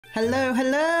Hello,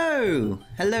 hello!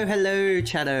 Hello, hello,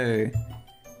 chatto.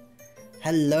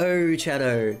 Hello,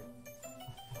 chatto.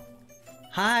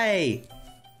 Hi!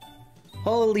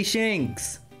 Holy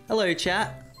shinks! Hello,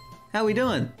 chat. How we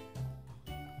doing?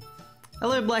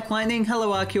 Hello, Black Lightning. Hello,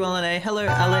 RQLNA. Hello,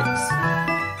 Alex.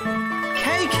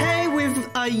 KK with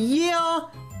a year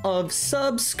of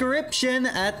subscription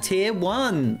at tier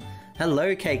 1.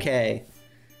 Hello, KK.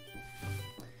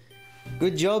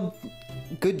 Good job.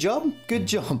 Good job? Good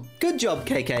job. Good job,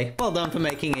 KK. Well done for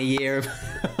making a year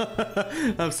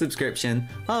of subscription.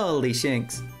 Holy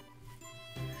shinks.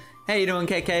 How you doing,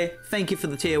 KK? Thank you for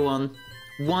the tier 1.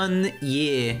 1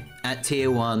 year at tier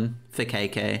 1 for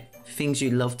KK. Things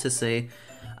you love to see.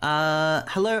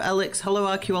 Hello, Alex. Hello,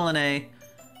 RQLNA.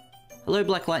 Hello,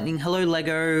 Black Lightning. Hello,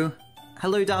 Lego.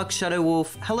 Hello, Dark Shadow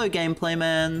Wolf. Hello, Gameplay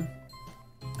Man.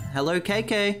 Hello,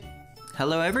 KK.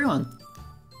 Hello, everyone.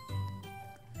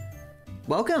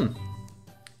 Welcome.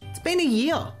 It's been a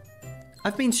year.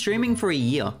 I've been streaming for a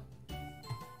year.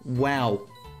 Wow.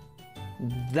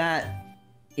 That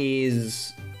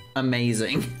is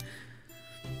amazing.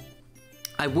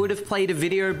 I would have played a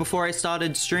video before I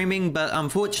started streaming, but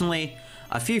unfortunately,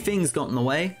 a few things got in the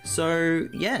way. So,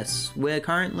 yes, we're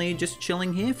currently just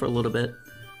chilling here for a little bit.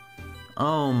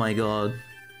 Oh my god.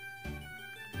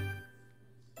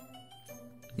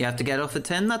 You have to get off at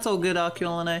 10? That's all good,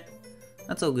 RQLNA.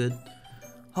 That's all good.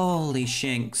 Holy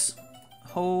shinks.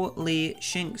 Holy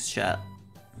shinks, chat.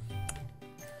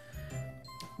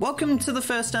 Welcome to the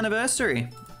first anniversary.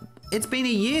 It's been a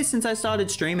year since I started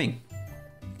streaming.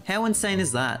 How insane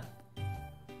is that?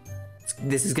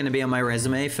 This is going to be on my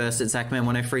resume. First at Zachman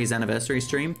 103's anniversary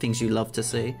stream. Things you love to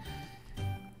see.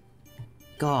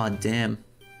 God damn.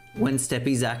 When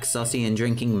Steppy, Zach, Sussy, and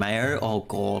drinking mayo. Oh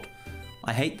god.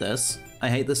 I hate this. I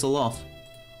hate this a lot.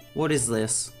 What is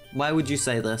this? Why would you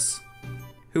say this?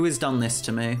 Who has done this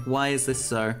to me? Why is this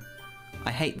so?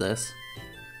 I hate this.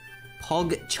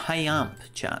 Pog Champ,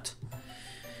 chat.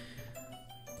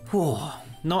 Whew.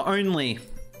 Not only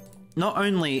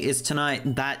is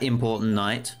tonight that important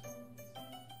night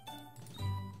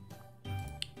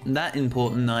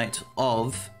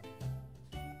of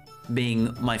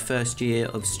being my first year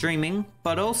of streaming,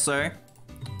 but also,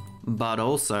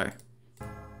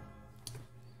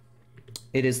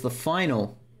 it is the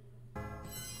final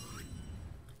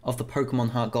of the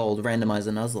Pokémon HeartGold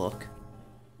Randomizer Nuzlocke.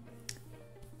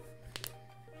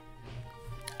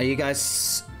 Are you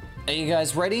guys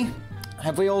ready?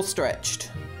 Have we all stretched?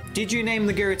 Did you name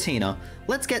the Giratina?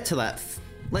 Let's get to that.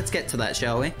 Let's get to that,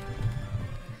 shall we?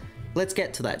 Let's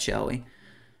get to that, shall we?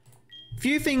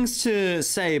 Few things to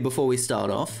say before we start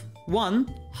off.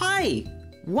 One, hi!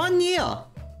 1 year!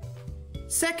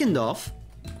 Second off,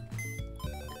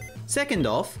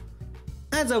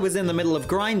 as I was in the middle of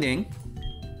grinding,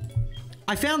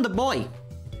 I found the boy.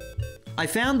 I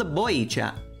found the boy,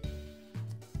 chat.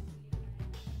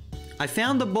 I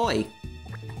found the boy.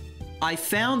 I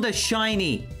found a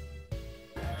shiny.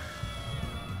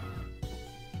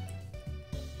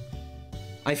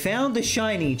 I found the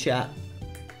shiny, chat.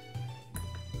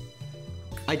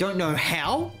 I don't know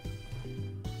how.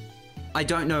 I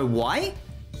don't know why.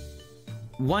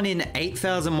 1 in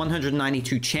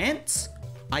 8,192 chance,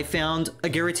 I found a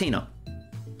Giratina.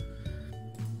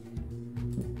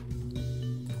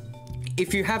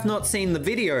 If you have not seen the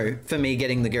video for me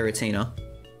getting the Giratina,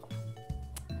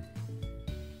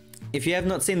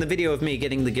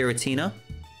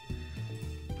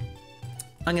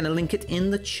 I'm gonna link it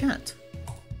in the chat.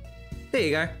 There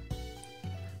you go.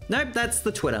 Nope, that's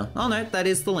the Twitter. Oh no, that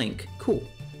is the link. Cool.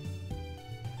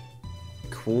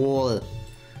 Cool.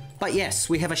 But yes,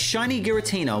 we have a shiny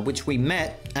Giratina, which we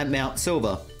met at Mount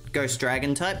Silver. Ghost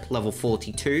Dragon type, level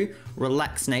 42.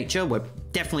 Relaxed nature, we're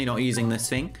definitely not using this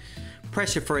thing.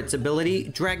 Pressure for its ability,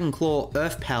 Dragon Claw,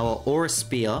 Earth Power, Aura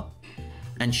Spear,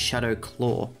 and Shadow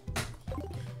Claw.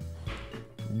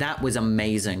 That was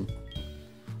amazing.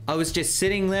 I was just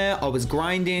sitting there, I was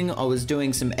grinding, I was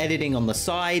doing some editing on the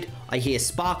side. I hear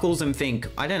sparkles and think,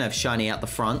 I don't have shiny out the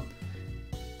front.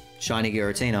 Shiny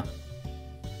Giratina.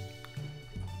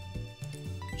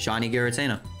 Shiny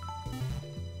Giratina.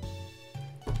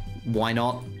 Why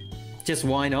not? Just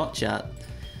why not, chat?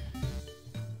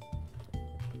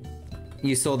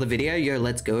 You saw the video? Yo,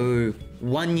 let's go.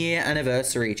 1 year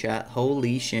anniversary, chat.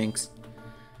 Holy shinks.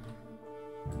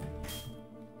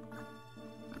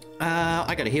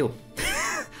 I gotta heal.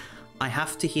 I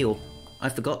have to heal. I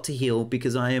forgot to heal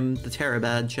because I am the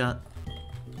Terrabad, chat.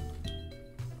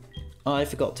 I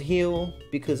forgot to heal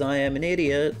because I am an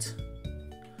idiot.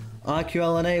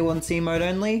 RQLNA 1C mode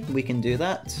only. We can do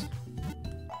that.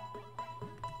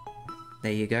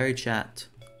 There you go, chat.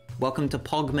 Welcome to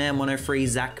Pogman103,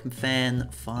 Zach Fan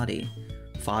Farty.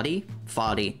 Farty?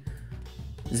 Farty.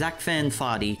 Zach Fan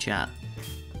Farty, chat.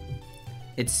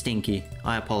 It's stinky.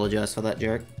 I apologize for that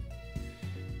joke.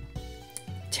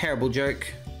 Terrible joke.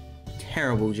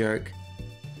 Terrible joke.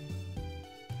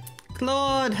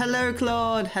 Claude! Hello,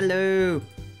 Claude! Hello!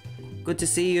 Good to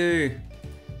see you.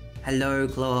 Hello,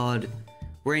 Claude.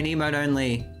 We're in emote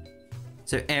only.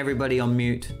 So everybody on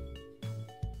mute.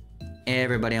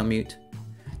 Everybody on mute.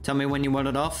 Tell me when you want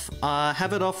it off.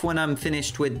 Have it off when I'm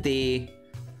finished with the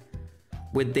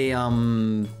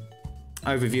overview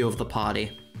of the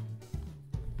party.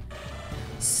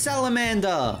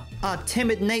 Salamander, a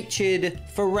timid-natured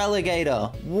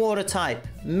Feraligatr, water type,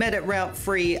 met at route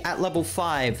 3 at level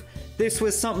 5. This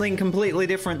was something completely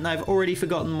different and I've already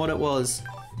forgotten what it was.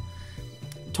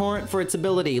 Torrent for its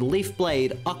ability, Leaf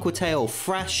Blade, Aqua Tail,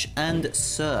 Thrash, and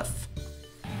Surf.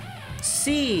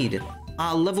 Seed,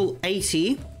 level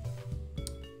 80.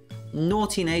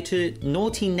 Naughty-natured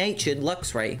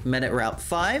Luxray, met at route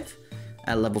 5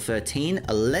 at level 13.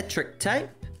 Electric type,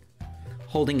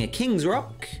 holding a King's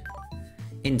Rock.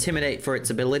 Intimidate for its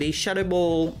ability, Shadow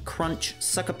Ball, Crunch,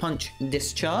 Sucker Punch,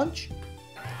 Discharge.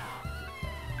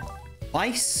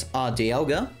 Ice,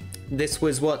 Dialga. This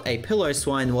was what a Pillow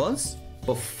Swine was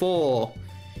before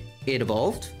it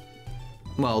evolved.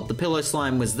 Well, the Pillow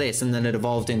Slime was this and then it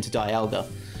evolved into Dialga.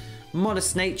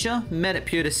 Modest Nature, met at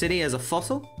Pewter City as a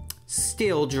fossil.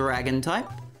 Steel Dragon type.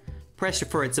 Pressure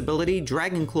for its ability,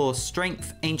 Dragon Claw,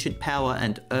 Strength, Ancient Power,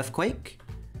 and Earthquake.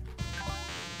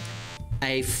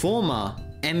 A former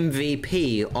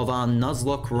MVP of our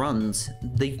Nuzlocke runs,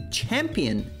 the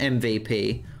champion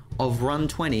MVP of Run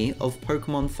 20 of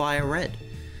Pokemon Fire Red.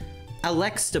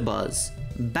 Electabuzz,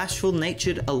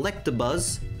 bashful-natured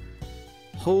Electabuzz,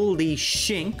 holy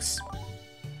shinks,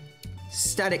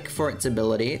 static for its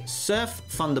ability, Surf,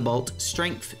 Thunderbolt,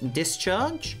 Strength,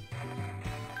 Discharge.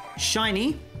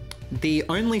 Shiny, the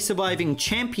only surviving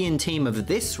champion team of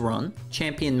this run,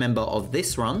 champion member of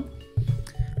this run.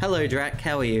 Hello Drac,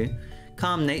 how are you?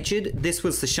 Calm-natured, this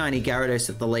was the shiny Gyarados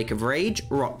at the Lake of Rage,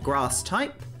 Rock Grass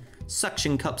type.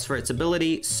 Suction Cups for its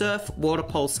ability, Surf, Water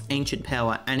Pulse, Ancient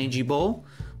Power, Energy Ball,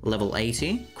 level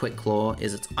 80. Quick Claw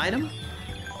is its item.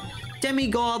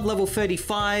 Demigod, level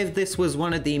 35. This was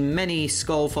one of the many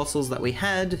skull fossils that we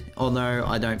had, although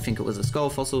I don't think it was a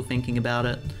skull fossil thinking about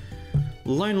it.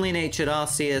 Lonely Natured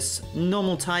Arceus,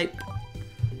 normal type,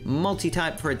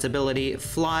 multi-type for its ability,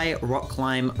 Fly, Rock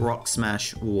Climb, Rock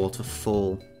Smash,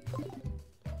 Waterfall.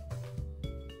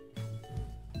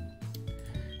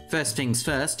 First things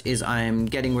first is I'm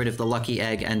getting rid of the lucky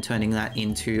egg and turning that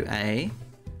into a...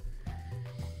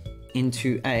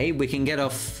 We can get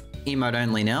off emote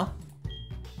only now.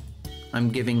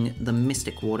 I'm giving the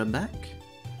Mystic Water back.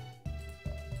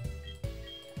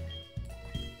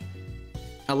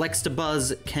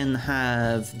 Electabuzz can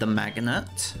have the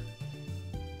Magnet.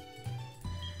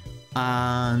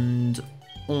 And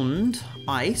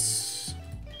Ice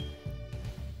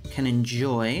can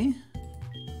enjoy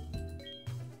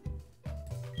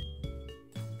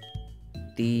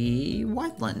the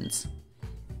White Lens.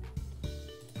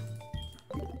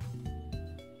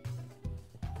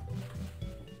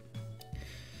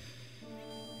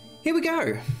 Here we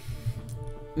go.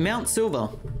 Mount Silver.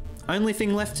 Only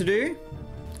thing left to do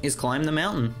is climb the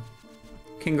mountain.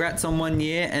 Congrats on 1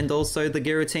 year and also the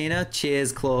Giratina.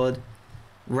 Cheers, Claude.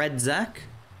 Red Zach.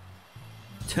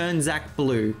 Turn Zach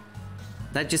blue.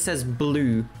 That just says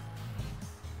blue.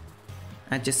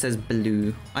 That just says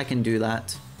blue. I can do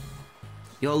that.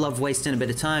 You all love wasting a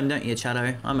bit of time, don't you,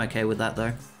 Shadow? I'm okay with that,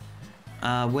 though.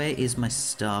 Where is my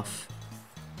stuff?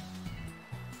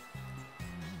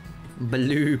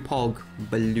 Blue Pog.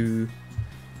 Blue.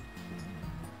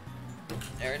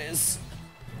 There it is.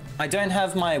 I don't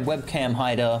have my webcam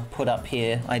hider put up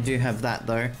here. I do have that,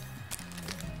 though.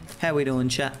 How we doing,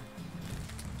 chat?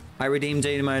 I redeemed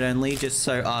emote only just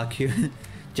so RQ...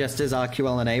 just as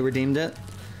RQLNA redeemed it.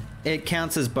 It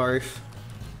counts as both.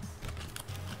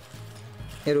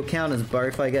 It'll count as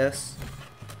both, I guess.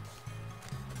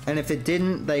 And if it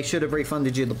didn't, they should have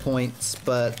refunded you the points,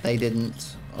 but they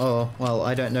didn't. Oh, well,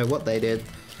 I don't know what they did.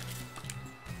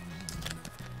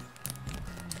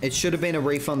 It should have been a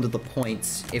refund of the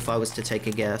points, if I was to take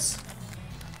a guess.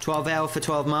 12 hour for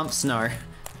 12 months? No.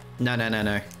 No, no, no,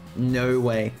 no. No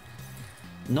way.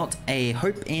 Not a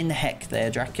hope in heck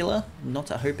there, Dracula. Not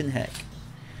a hope in heck.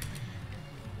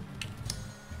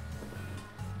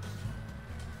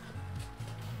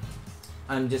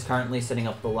 I'm just currently setting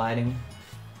up the lighting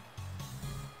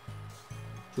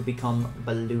to become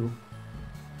blue.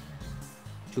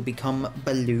 To become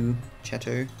blue,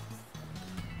 chatto.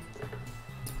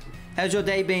 How's your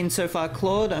day been so far,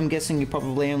 Claude? I'm guessing you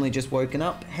probably only just woken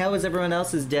up. How is everyone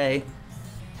else's day?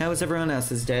 How is everyone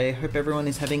else's day? Hope everyone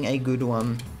is having a good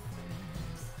one.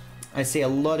 I see a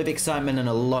lot of excitement and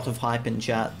a lot of hype in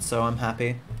chat, so I'm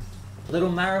happy.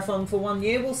 Little marathon for 1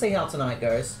 year. We'll see how tonight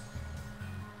goes.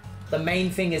 The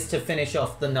main thing is to finish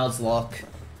off the Nuzlocke,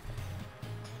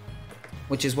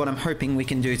 which is what I'm hoping we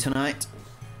can do tonight.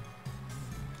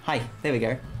 Hi, there we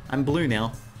go. I'm blue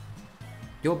now.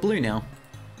 You're blue now.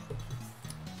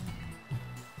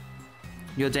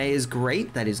 Your day is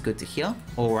great. That is good to hear.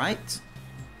 All right.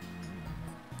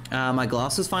 My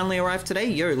glasses finally arrived today.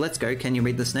 Yo, let's go. Can you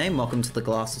read this name? Welcome to the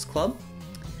Glasses Club.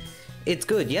 It's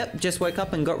good. Yep, just woke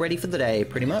up and got ready for the day,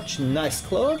 pretty much. Nice,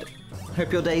 Claude.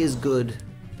 Hope your day is good.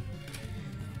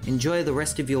 Enjoy the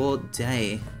rest of your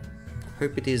day.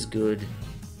 Hope it is good.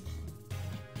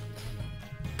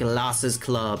 Glasses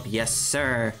Club. Yes,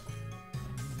 sir.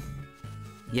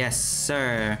 Yes,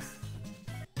 sir.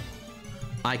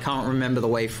 I can't remember the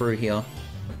way through here.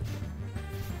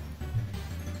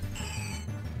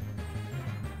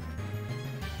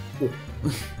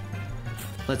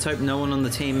 Let's hope no one on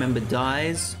the team member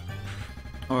dies,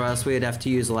 or else we'd have to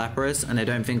use Lapras, and I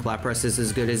don't think Lapras is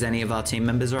as good as any of our team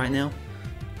members right now.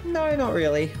 No, not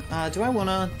really. Do I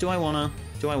wanna?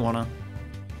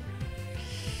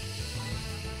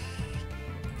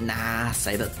 Nah,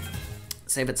 save it.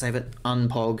 Save it.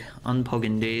 Unpog. Unpog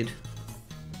indeed.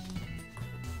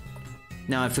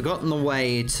 Now, I've forgotten the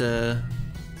way to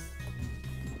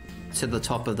the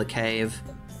top of the cave.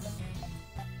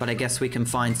 But I guess we can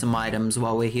find some items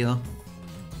while we're here.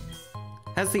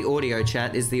 How's the audio,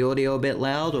 chat? Is the audio a bit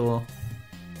loud,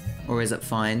 or is it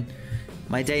fine?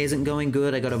 My day isn't going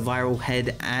good. I got a viral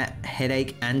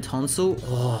headache and tonsil.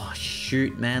 Oh,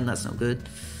 shoot, man. That's not good.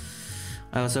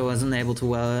 I also wasn't able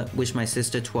to wish my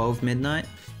sister 12 midnight.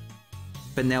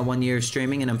 But now 1 year of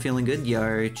streaming and I'm feeling good.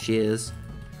 Yo, cheers.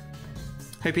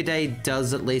 Hope your day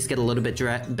does at least get a little bit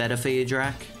better for you,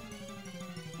 Drac.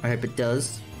 I hope it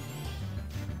does.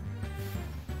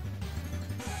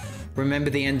 Remember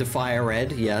the end of Fire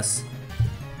Red? Yes.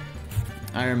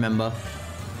 I remember.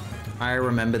 I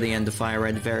remember the end of Fire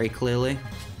Red very clearly.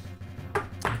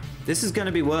 This is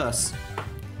gonna be worse.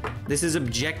 This is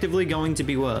objectively going to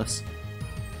be worse.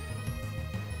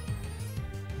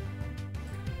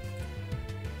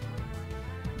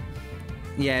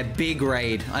 Yeah, big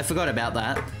raid. I forgot about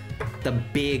that. The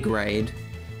big raid.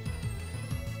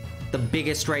 The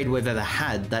biggest raid we've ever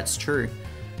had, that's true.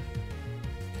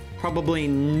 Probably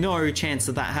no chance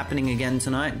of that happening again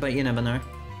tonight, but you never know.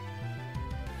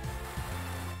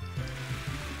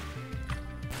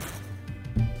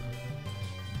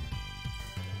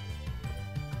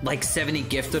 Like 70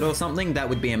 gifted or something? That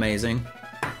would be amazing.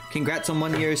 Congrats on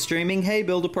 1 year of streaming. Hey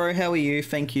Builder Pro, how are you?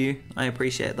 Thank you. I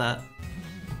appreciate that.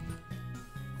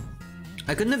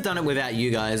 I couldn't have done it without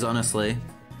you guys, honestly.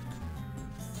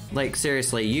 Like,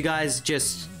 seriously, you guys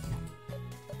just...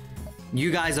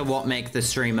 You guys are what make the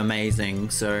stream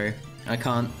amazing, so I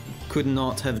could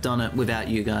not have done it without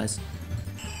you guys.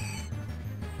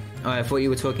 Oh, I thought you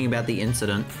were talking about the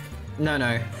incident.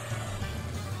 No.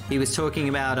 He was talking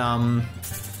about,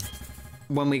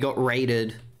 when we got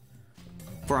raided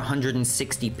for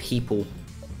 160 people.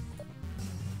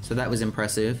 So that was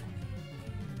impressive.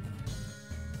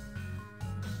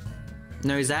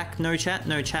 No Zach, no chat,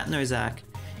 no chat, no Zach.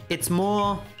 It's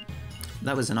more...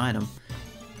 That was an item.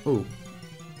 Ooh.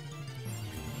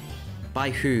 By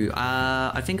who?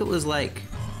 I think it was like...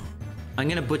 I'm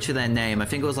gonna butcher their name. I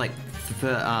think it was like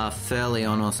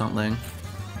Furleon or something.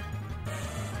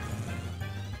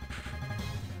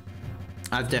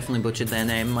 I've definitely butchered their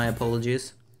name. My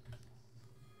apologies.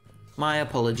 My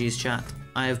apologies, chat.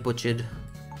 I have butchered.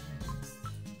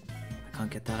 I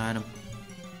can't get that item.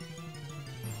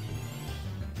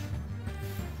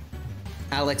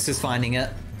 Alex is finding it.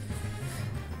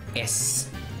 Yes.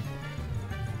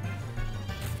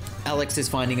 Alex is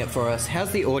finding it for us.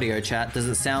 How's the audio, chat? Does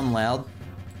it sound loud?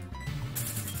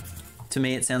 To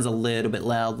me, it sounds a little bit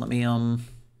loud. Let me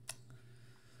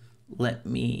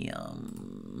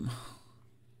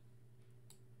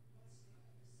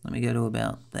go to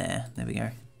about there. There we go.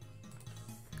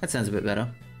 That sounds a bit better.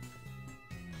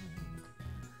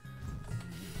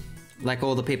 Like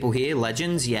all the people here,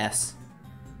 legends? Yes.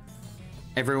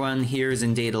 Everyone here is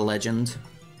indeed a legend.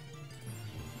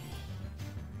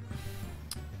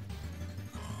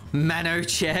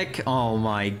 Manocheck? Oh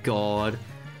my god.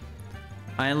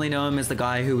 I only know him as the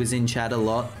guy who was in chat a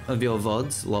lot of your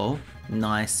VODs. Lol.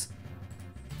 Nice.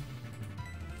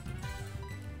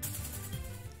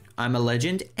 I'm a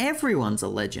legend. Everyone's a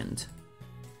legend.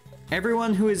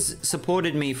 Everyone who has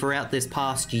supported me throughout this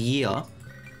past year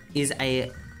is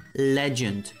a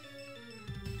legend.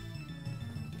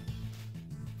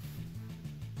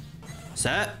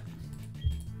 Sir?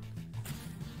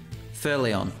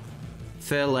 Furleon.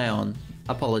 Furleon.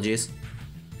 Apologies.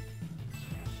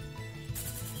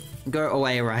 Go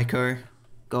away, Raikou.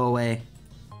 Go away.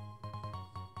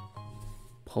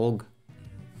 Pog.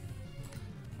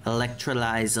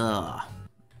 Electrolyzer.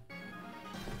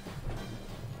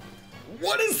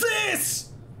 What is this?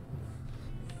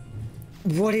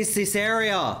 What is this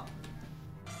area?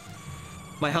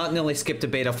 My heart nearly skipped a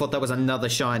beat. I thought that was another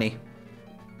shiny.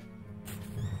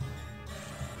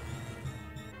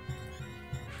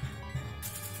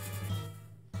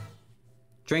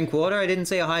 Drink water? I didn't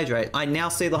see a hydrate. I now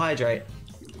see the hydrate.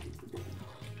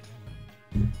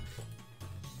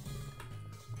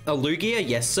 A Lugia?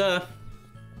 Yes, sir.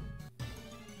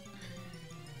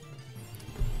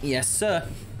 Yes, sir.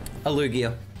 A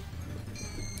Lugia.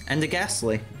 And a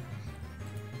Ghastly.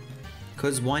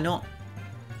 Because why not?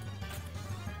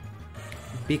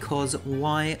 Because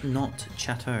why not,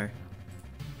 Chateau?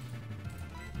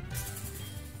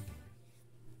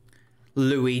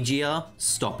 Luigia?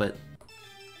 Stop it.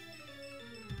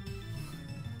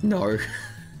 No.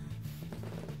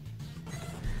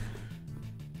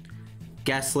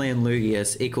 Ghastly and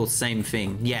Lugias equal same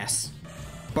thing. Yes.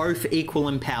 Both equal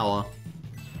in power.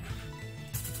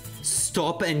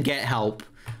 Stop and get help.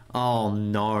 Oh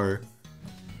no.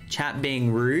 Chat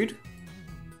being rude?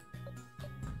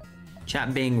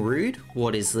 Chat being rude?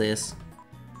 What is this?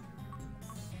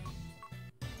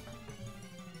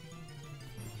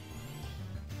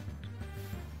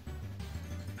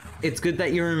 It's good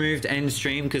that you removed end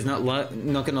stream, because not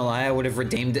gonna lie, I would have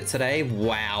redeemed it today.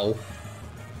 Wow.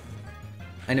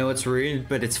 I know it's rude,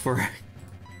 but it's for...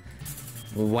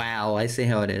 Wow, I see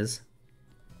how it is.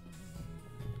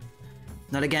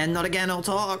 Not again, I'll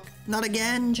talk. Not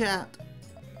again, chat.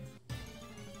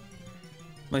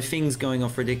 My thing's going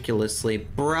off ridiculously.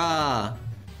 Bruh.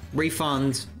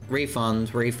 Refund,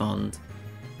 refund, refund.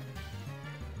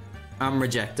 I'm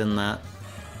rejecting that.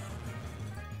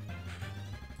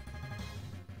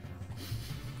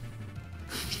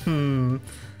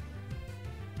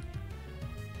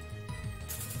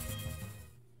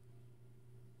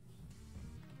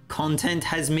 Content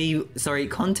has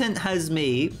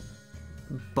me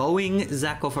bowing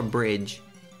Zach off a bridge.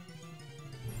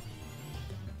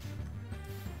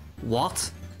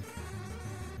 What?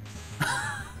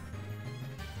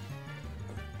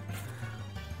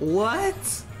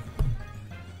 What?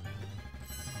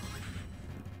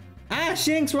 Ah,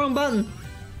 Shinx, wrong button.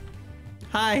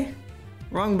 Hi.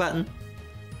 Wrong button.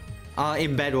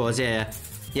 In Bed Wars, yeah.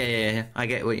 Yeah. I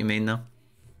get what you mean, though.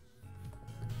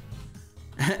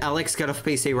 Alex, get off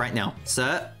PC right now.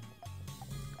 Sir?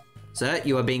 Sir,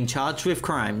 you are being charged with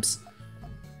crimes.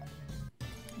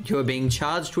 You are being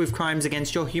charged with crimes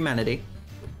against your humanity.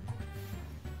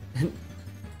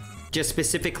 Just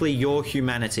specifically your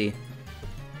humanity.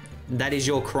 That is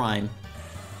your crime.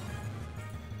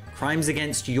 Crimes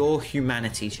against your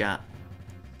humanity, chat.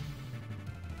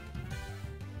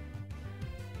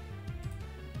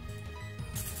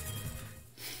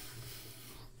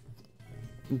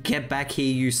 Get back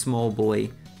here, you small boy.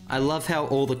 I love how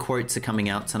all the quotes are coming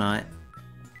out tonight.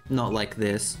 Not like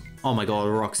this. Oh my god,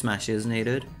 Rock Smash is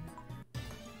needed.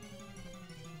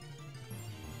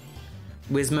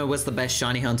 Whismur was the best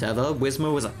shiny hunt ever.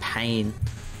 Whismur was a pain.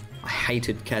 I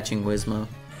hated catching Whismur.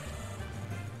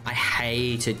 I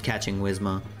hated catching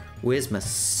Whismur. Whismur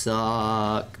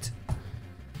sucked.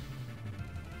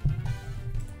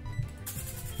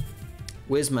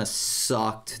 Whismur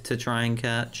sucked to try and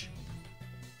catch.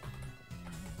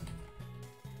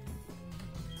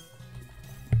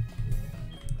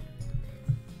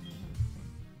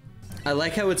 I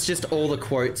like how it's just all the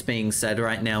quotes being said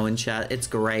right now in chat. It's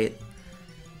great.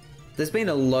 There's been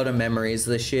a lot of memories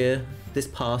this year, this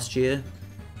past year.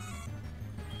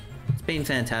 It's been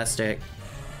fantastic.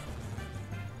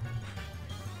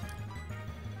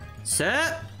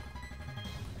 Sir?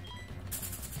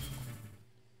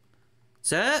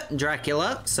 Sir?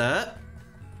 Dracula? Sir?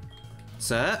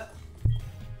 Sir?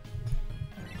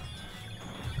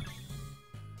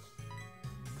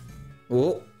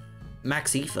 Oh.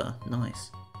 Max Ether, nice.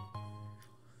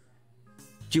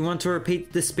 Do you want to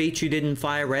repeat the speech you did in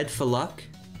Fire Red for luck?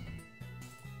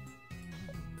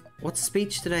 What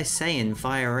speech did I say in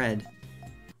Fire Red?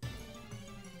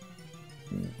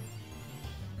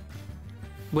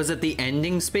 Was it the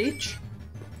ending speech?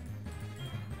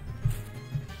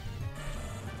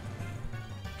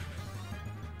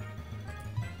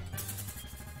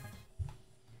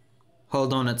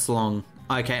 Hold on, it's long.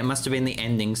 Okay, it must have been the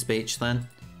ending speech then.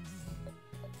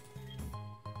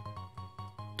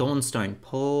 Dawnstone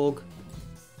Porg.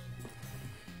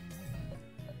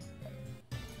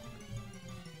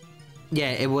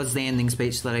 Yeah, it was the ending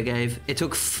speech that I gave. It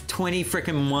took 20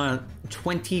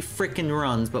 frickin'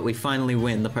 runs, but we finally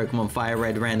win the Pokemon Fire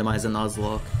Red Randomizer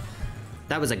Nuzlocke.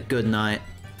 That was a good night.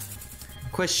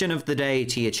 Question of the day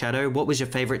to your Shadow. What was your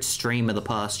favorite stream of the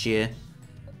past year?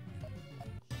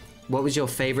 What was your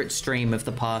favorite stream of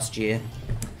the past year?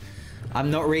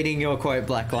 I'm not reading your quote,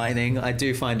 Black Lightning. I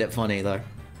do find it funny, though.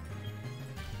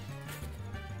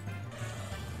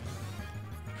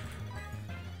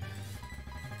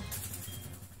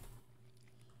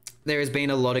 There has been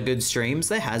a lot of good streams.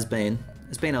 There has been.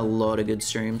 There's been a lot of good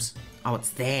streams. Oh, it's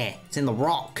there. It's in the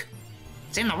rock.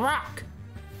 It's in the rock.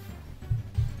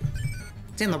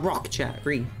 It's in the rock, chat.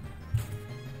 Read.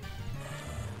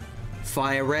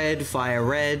 Fire Red, Fire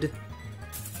Red.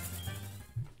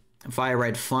 Fire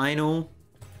Red Final.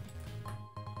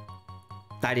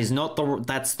 That is not the...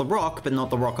 That's the rock, but not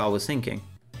the rock I was thinking.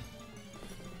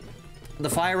 The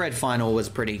Fire Red Final was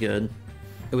pretty good.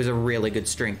 It was a really good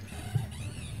stream.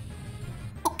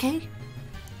 Okay.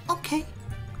 Okay.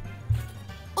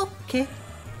 Okay.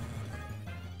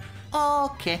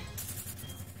 Okay.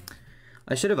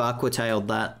 I should have aquatailed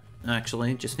that,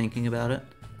 actually, just thinking about it.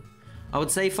 I would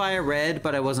say Fire Red,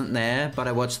 but I wasn't there, but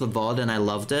I watched the VOD and I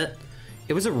loved it.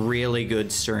 It was a really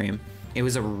good stream. It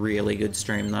was a really good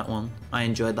stream, that one. I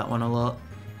enjoyed that one a lot.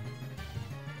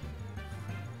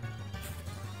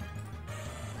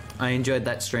 I enjoyed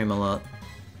that stream a lot.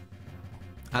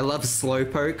 I love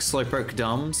Slowpoke. Slowpoke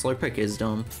dumb. Slowpoke is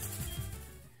dumb.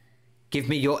 Give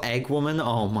me your egg, woman.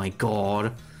 Oh my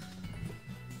god.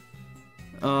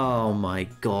 Oh my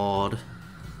god.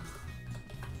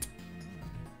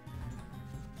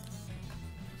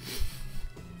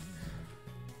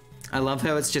 I love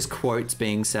how it's just quotes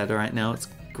being said right now. It's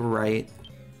great.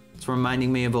 It's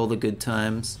reminding me of all the good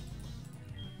times.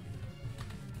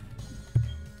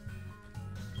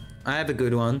 I have a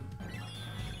good one.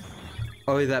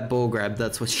 Oh, that ball grab,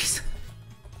 that's what she said.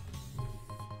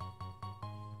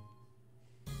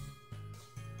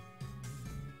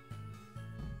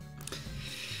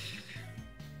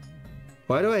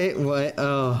 Why do I... Why?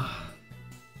 Oh.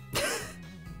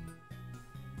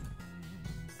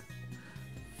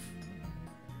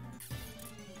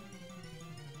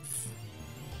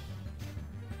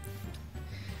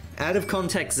 Out of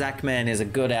context, Zachman is a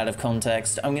good out of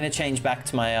context. I'm gonna change back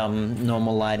to my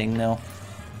normal lighting now.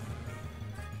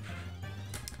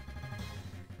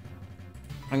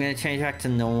 I'm gonna change back to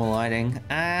normal lighting.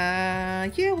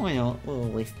 Yeah, why not?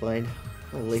 Little leaf blade.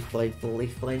 Little leaf blade for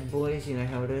leaf blade, boys. You know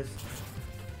how it is.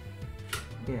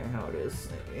 You know how it is.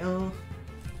 There we are.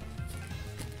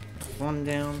 One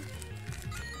down.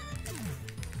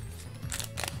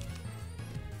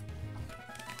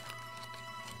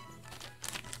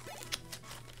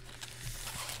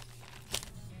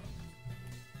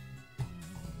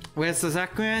 Where's the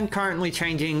Zachman? Currently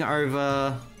changing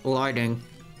over lighting.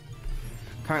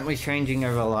 Currently changing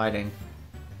over lighting.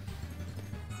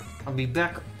 I'll be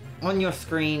back on your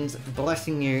screens,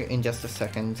 blessing you in just a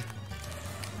second.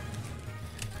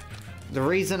 The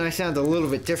reason I sound a little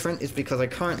bit different is because I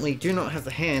currently do not have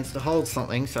the hands to hold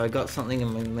something, so I got something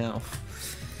in my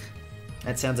mouth.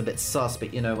 That sounds a bit sus,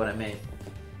 but you know what I mean.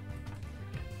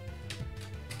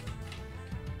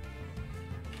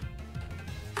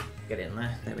 Get in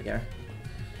there. There we go.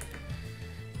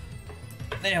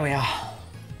 There we are.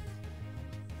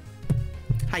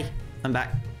 Hi, I'm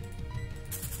back.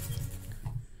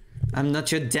 I'm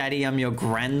not your daddy, I'm your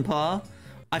grandpa.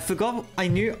 I forgot, I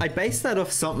based that off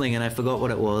something and I forgot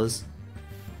what it was.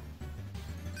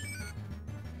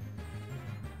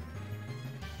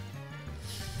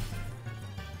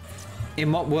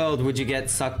 In what world would you get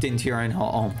sucked into your own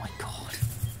hole? Oh my god.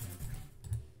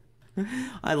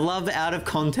 I love out of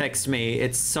context me,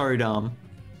 it's so dumb.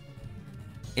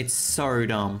 It's so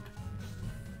dumb.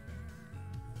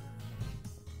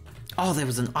 Oh, there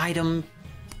was an item.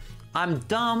 I'm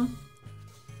dumb.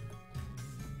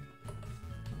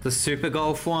 The Super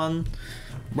Golf one.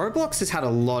 Roblox has had a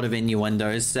lot of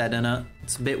innuendos said in it.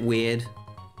 It's a bit weird.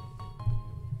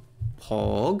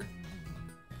 Pog.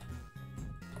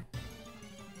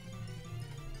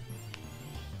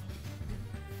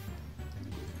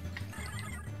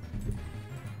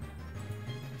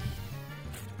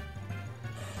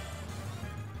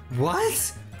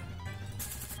 What?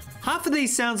 Half of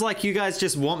these sounds like you guys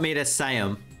just want me to say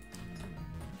them.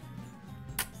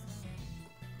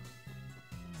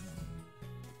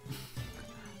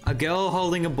 A girl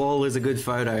holding a ball is a good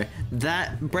photo.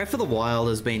 That Breath of the Wild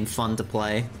has been fun to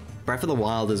play. Breath of the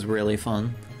Wild is really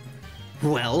fun.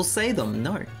 Well, say them.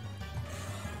 No.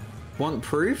 Want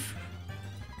proof?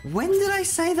 When did I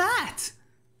say that?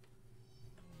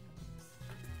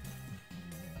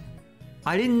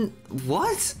 I didn't...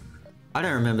 What? I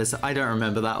don't remember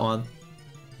that one.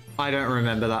 I don't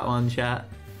remember that one, chat.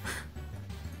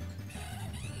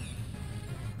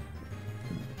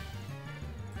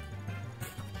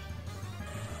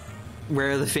 Where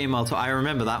are the female I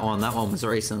remember that one. That one was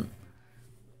recent.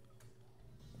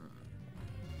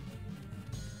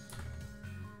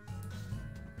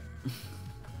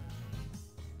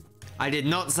 I did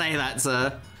not say that,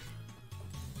 sir.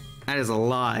 That is a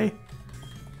lie.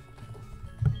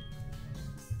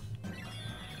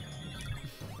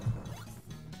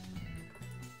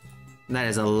 That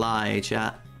is a lie,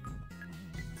 chat.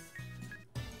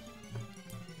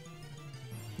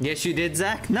 Yes, you did,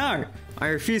 Zach? No! I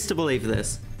refuse to believe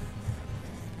this.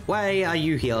 Why are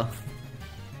you here?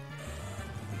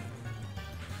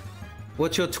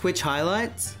 What's your Twitch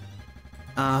highlights?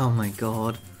 Oh my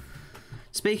god.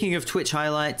 Speaking of Twitch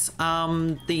highlights,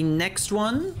 the next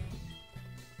one...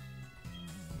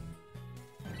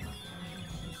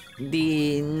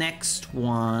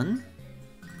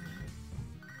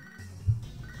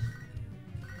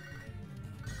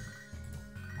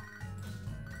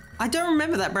 I don't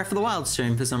remember that Breath of the Wild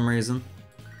stream for some reason.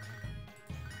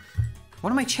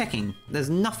 What am I checking? There's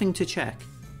nothing to check.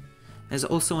 There's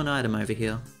also an item over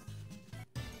here.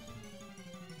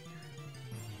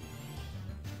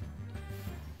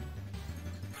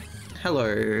 Hello,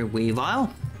 Weavile.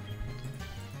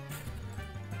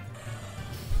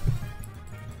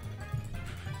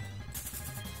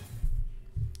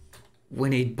 We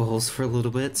need balls for a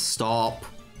little bit. Stop.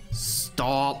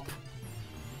 Stop.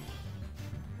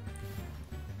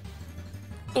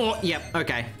 Oh, yep,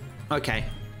 okay. Okay.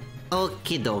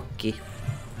 Okie dokie.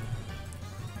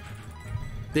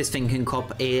 This thing can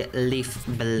cop a leaf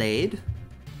blade.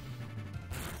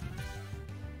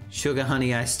 Sugar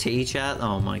honey iced tea, chat.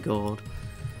 Oh my god.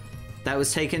 That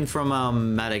was taken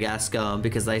from Madagascar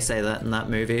because they say that in that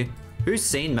movie. Who's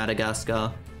seen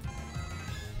Madagascar?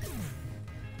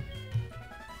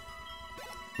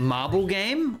 Marble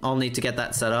game? I'll need to get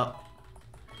that set up.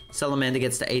 Salamander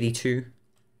gets to 82.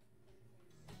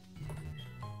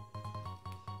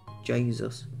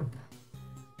 Jesus.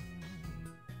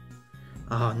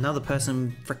 Oh, another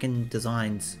person freaking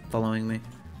designs following me.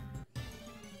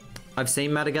 I've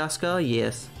seen Madagascar,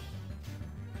 yes.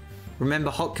 Remember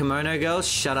Hot Kimono Girls?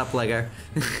 Shut up, Lego.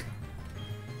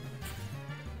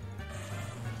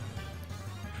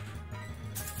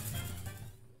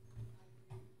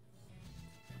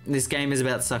 This game is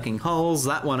about sucking holes.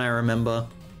 That one I remember.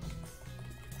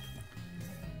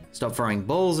 Stop throwing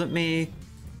balls at me.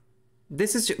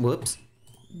 This is just, whoops.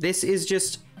 This is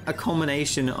just a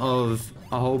combination of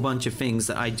a whole bunch of things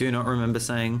that I do not remember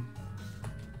saying.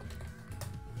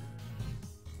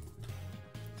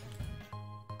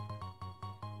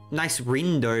 Nice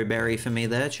Rindo berry for me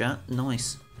there, chat.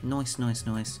 Nice. Nice, nice,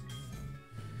 nice.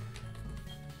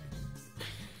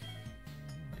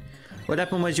 What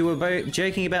happened was you were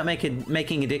joking about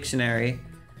making a dictionary.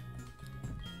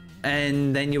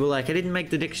 And then you were like, I didn't make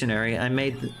the dictionary, I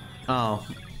made the... Oh.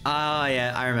 Oh,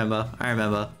 yeah, I remember. I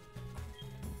remember.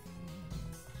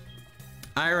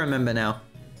 I remember now.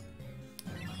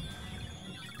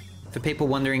 For people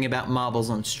wondering about marbles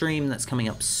on stream, that's coming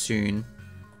up soon.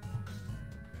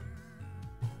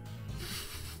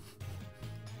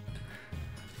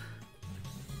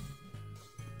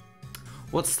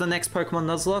 What's the next Pokemon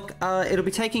Nuzlocke? It'll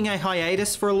be taking a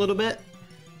hiatus for a little bit,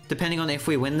 depending on if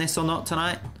we win this or not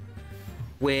tonight.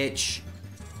 Which...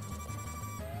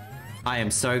 I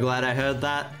am so glad I heard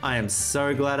that. I am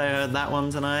so glad I heard that one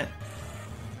tonight.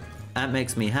 That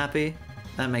makes me happy.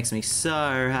 That makes me so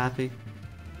happy.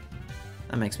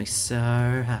 That makes me so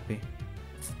happy.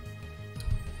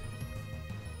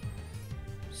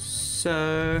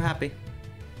 So happy.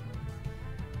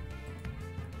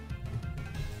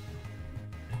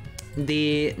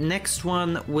 The next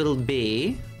one will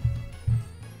be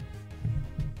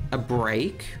a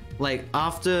break. Like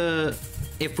after,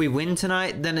 if we win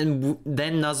tonight, then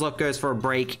Nuzlocke goes for a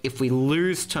break. If we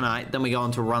lose tonight, then we go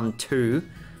on to run 2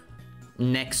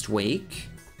 next week.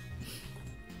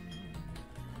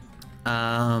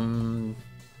 But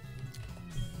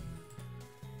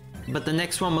the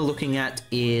next one we're looking at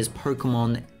is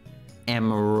Pokemon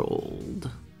Emerald.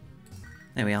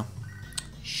 There we are.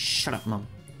 Shut up, Mum.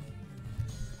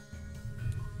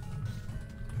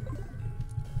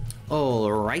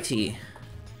 Alrighty.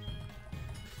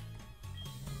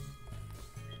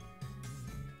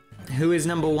 Who is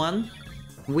number 1?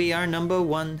 We are number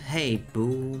 1. Hey,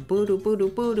 boo, boo, doo, boo, doo,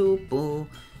 boo, doo, boo.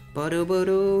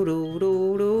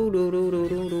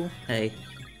 Hey.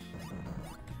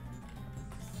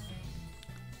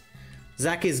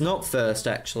 Zach is not first,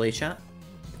 actually, chat.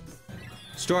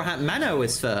 Straw Hat Mano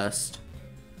is first.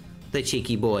 The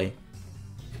cheeky boy.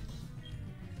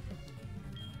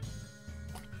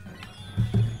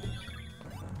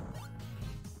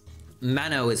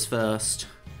 Mano is first.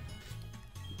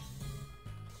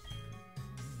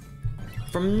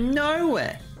 From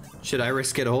nowhere. Should I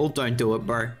risk it all? Don't do it,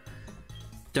 bro.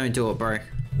 Don't do it, bro.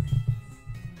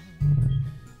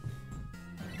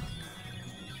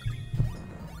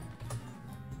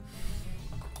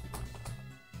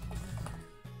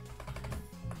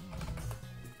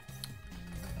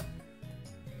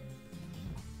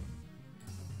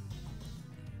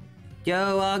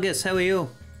 Yo, Argus, how are you?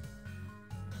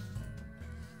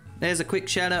 There's a quick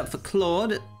shout out for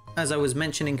Claude. As I was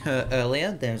mentioning her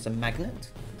earlier, there's a magnet.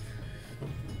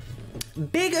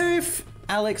 Big oof!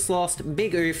 Alex lost.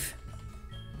 Big oof.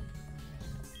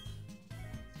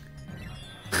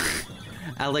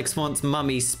 Alex wants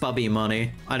mummy Spubby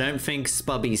money. I don't think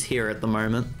Spubby's here at the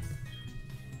moment.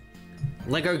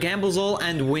 Lego gambles all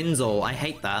and wins all. I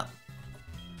hate that.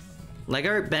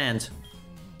 Lego banned.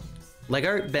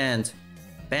 Lego banned.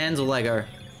 Banned Lego.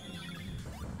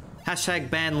 Hashtag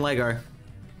ban Lego.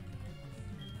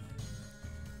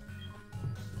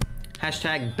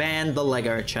 Hashtag ban the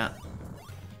Lego chat.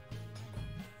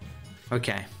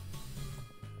 Okay.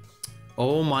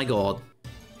 Oh my god.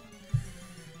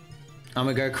 I'm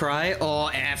gonna go cry. Oh,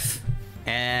 F.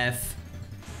 F.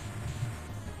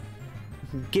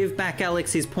 Give back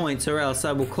Alex his points or else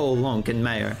I will call Lonk and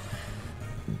Mayo.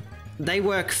 They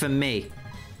work for me.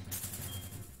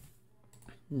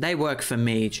 They work for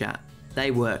me, chat. They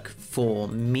work for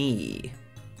me.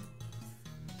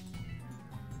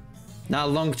 Now,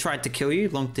 Lonk tried to kill you.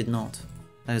 Lonk did not.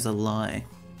 That is a lie.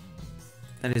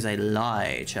 That is a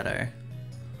lie, Shadow.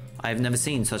 I have never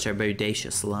seen such a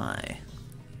bodacious lie.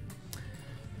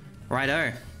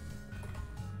 Righto.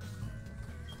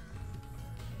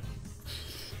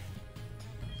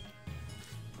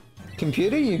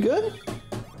 Computer, you good?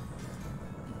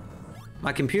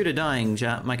 My computer dying,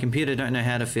 chat. My computer don't know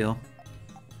how to feel.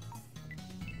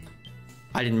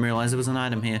 I didn't realize there was an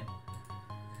item here.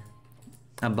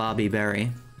 A Barbie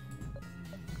berry.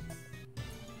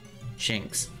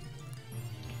 Shinx.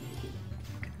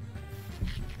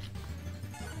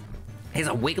 Here's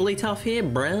a Wigglytuff here,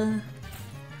 bruh.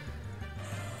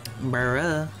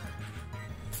 Bruh.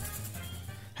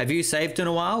 Have you saved in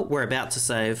a while? We're about to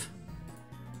save.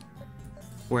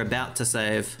 We're about to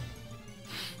save.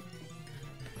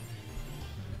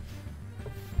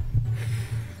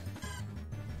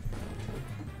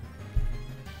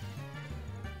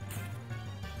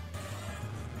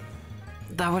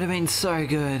 That would have been so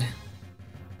good.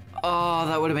 Oh,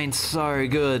 that would have been so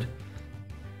good.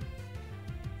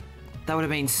 That would have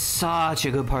been such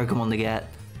a good Pokemon to get.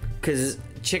 Because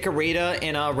Chikorita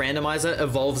in our randomizer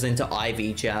evolves into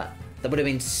Ivy, chat. That would have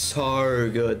been so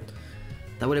good.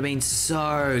 That would have been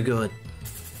so good.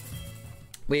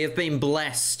 We have been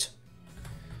blessed.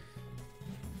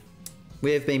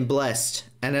 We have been blessed.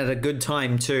 And at a good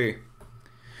time too.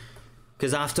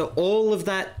 Because after all of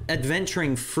that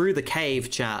adventuring through the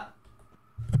cave, chat,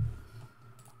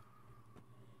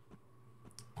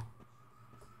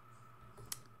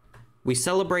 we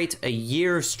celebrate a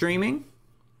year of streaming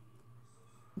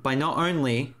by not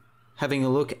only having a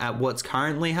look at what's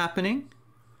currently happening,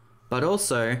 but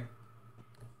also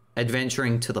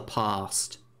adventuring to the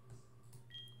past.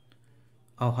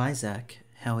 Oh, hi Zach.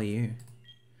 How are you?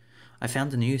 I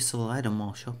found a useful item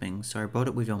while shopping, so I bought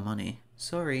it with your money.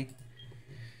 Sorry.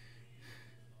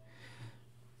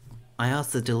 I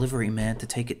asked the delivery man to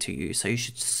take it to you, so you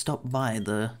should stop by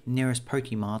the nearest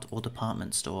Pokemart or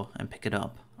department store and pick it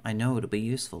up. I know it'll be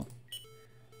useful.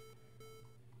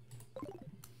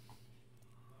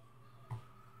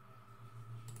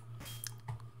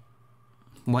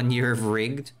 One year of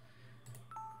rigged?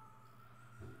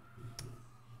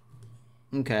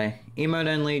 Okay, emote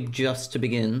only just to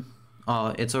begin.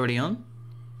 Oh, it's already on?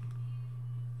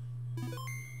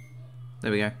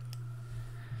 There we go.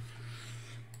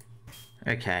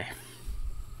 Okay.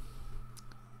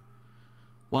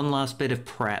 One last bit of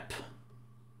prep.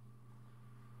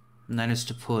 And that is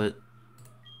to put...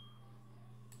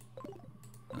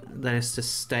 That is to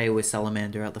stay with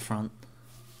Salamander out the front.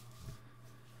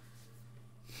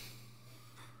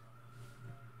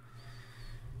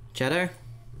 Shadow,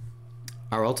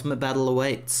 our ultimate battle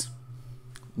awaits.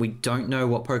 We don't know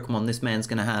what Pokemon this man's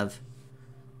gonna have.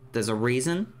 There's a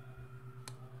reason.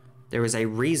 There is a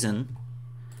reason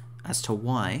as to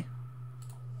why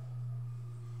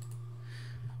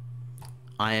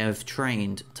I have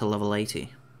trained to level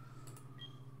 80.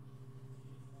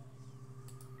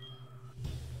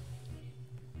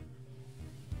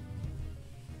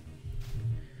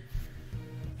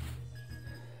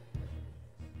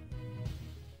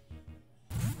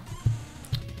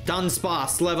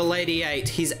 Dunsparce, level 88.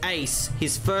 His ace.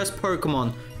 His first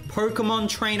Pokemon. Pokemon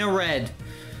Trainer Red.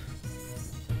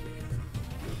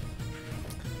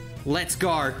 Let's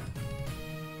go.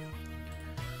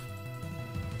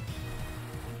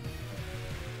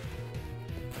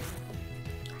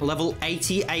 Level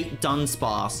 88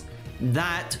 Dunsparce.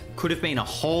 That could have been a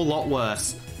whole lot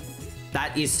worse.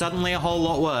 That is suddenly a whole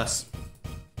lot worse.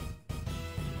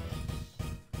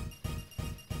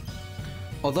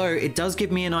 Although, it does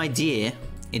give me an idea.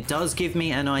 It does give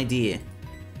me an idea.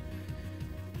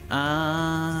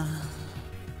 I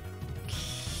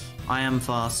am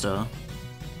faster.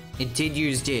 It did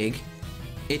use Dig.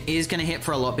 It is going to hit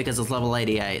for a lot because it's level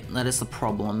 88. That is the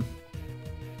problem.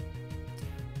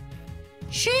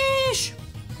 Sheesh!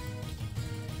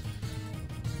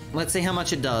 Let's see how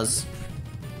much it does.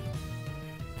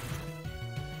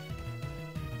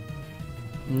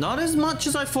 Not as much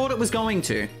as I thought it was going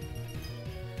to.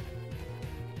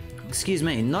 Excuse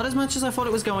me, not as much as I thought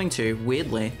it was going to,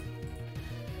 weirdly.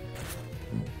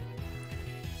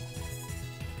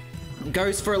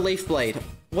 Goes for a Leaf Blade.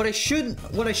 What I should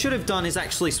have done is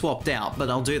actually swapped out, but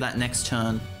I'll do that next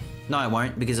turn. No, I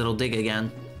won't, because it'll dig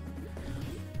again.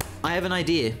 I have an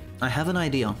idea. I have an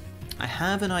idea. I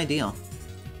have an idea.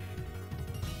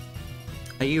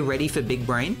 Are you ready for Big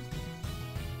Brain?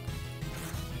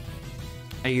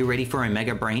 Are you ready for a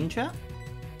Mega Brain, chat?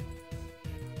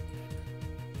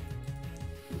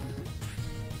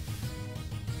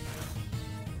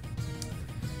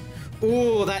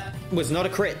 Ooh, that was not a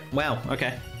crit. Wow,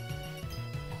 okay.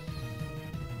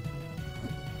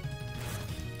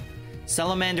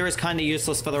 Salamander is kind of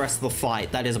useless for the rest of the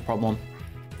fight. That is a problem.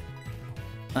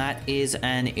 That is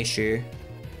an issue.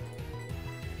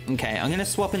 Okay, I'm going to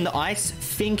swap into Ice,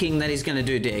 thinking that he's going to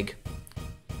do Dig.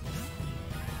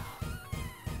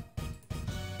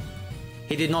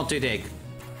 He did not do Dig.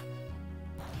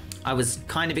 I was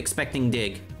kind of expecting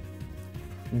Dig.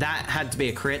 That had to be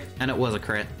a crit, and it was a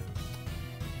crit.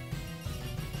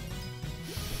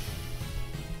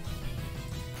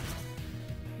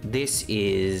 This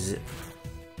is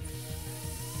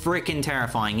freaking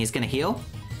terrifying. He's gonna heal.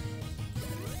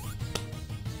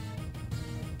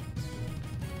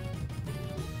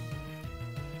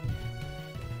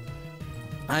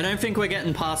 I don't think we're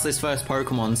getting past this first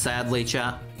Pokemon, sadly,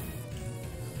 chat.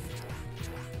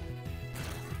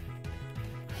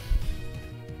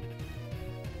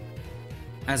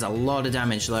 That's a lot of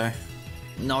damage, though.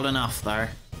 Not enough, though.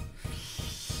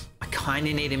 I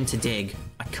kinda need him to dig.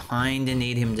 I kinda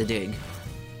need him to dig.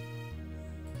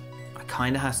 I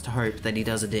kinda has to hope that he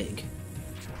does a dig.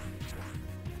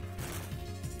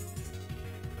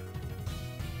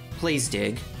 Please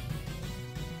dig.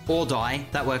 Or die.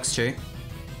 That works too.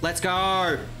 Let's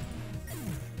go!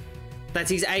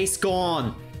 That's his ace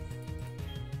gone.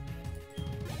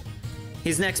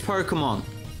 His next Pokemon.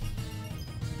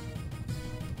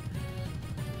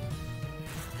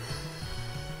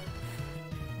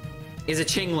 Is a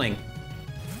Chingling.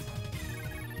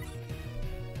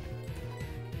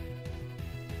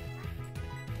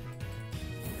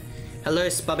 Hello,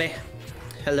 Spubby.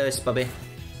 Hello, Spubby.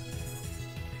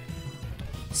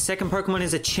 Second Pokemon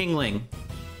is a Chingling.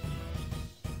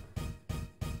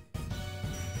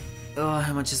 Oh,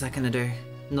 how much is that gonna do?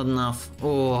 Not enough.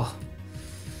 Oh.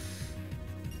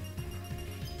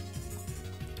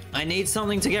 I need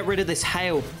something to get rid of this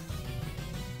hail.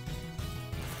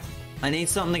 I need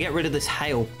something to get rid of this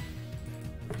hail.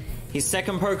 His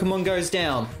second Pokemon goes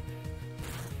down.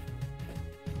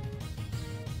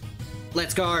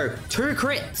 Let's go. 2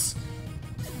 crits.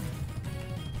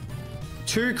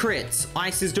 2 crits.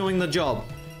 Ice is doing the job.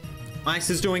 Ice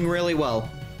is doing really well.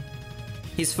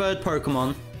 His third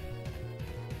Pokemon.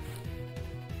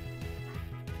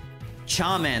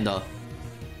 Charmander.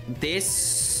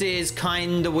 This is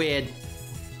kinda weird.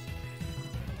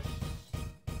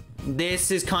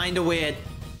 This is kinda weird.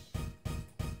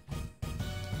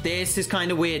 This is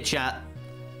kinda weird, chat.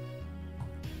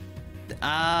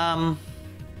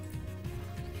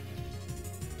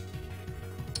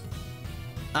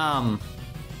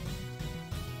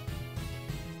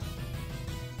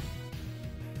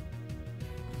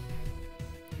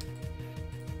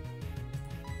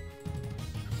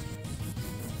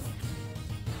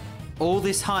 All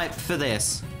this hype for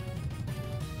this.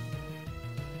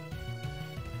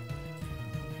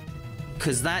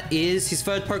 Because that is his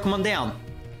third Pokemon down.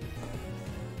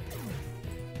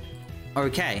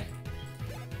 Okay.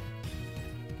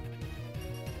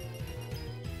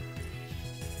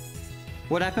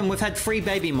 What happened? We've had 3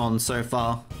 baby mons so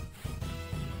far.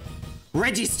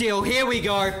 Registeel, here we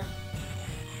go.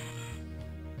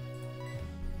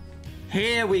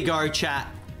 Here we go,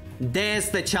 chat. There's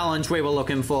the challenge we were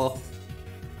looking for.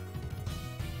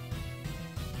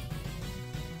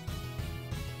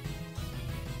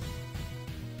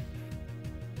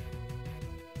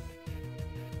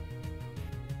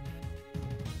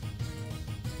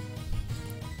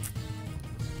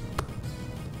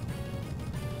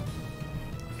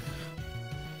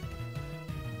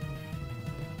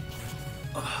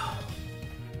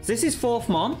 Is this his 4th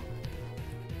mon?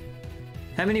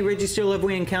 How many Registeel have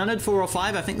we encountered? 4 or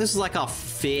 5? I think this is like our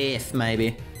 5th,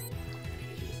 maybe.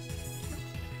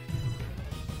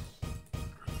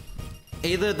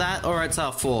 Either that or it's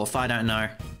our 4th, I don't know.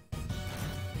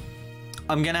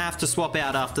 I'm gonna have to swap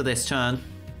out after this turn.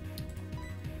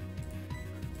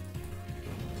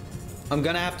 I'm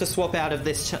gonna have to swap out of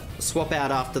this swap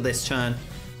out after this turn.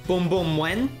 Boom boom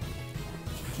when?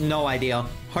 No idea.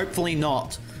 Hopefully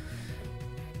not.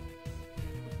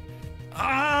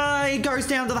 Ah, he goes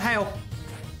down to the hail.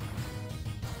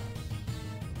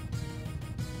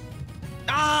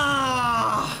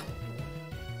 Ah!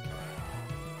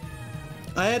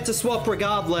 I had to swap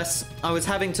regardless. I was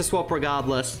having to swap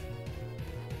regardless.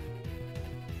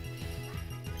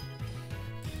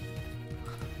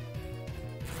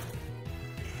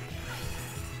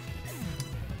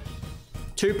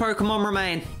 Two Pokemon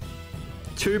remain.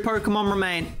 2 Pokemon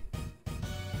remain.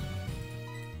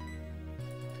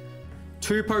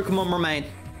 2 Pokemon remain.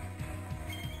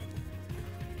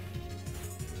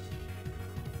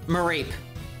 Mareep.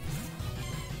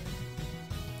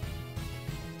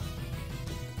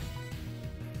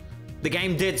 The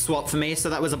game did swap for me, so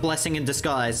that was a blessing in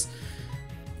disguise.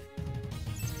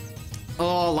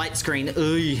 Oh, light screen.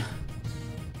 Ooh.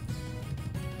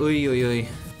 Ooh, ooh, ooh.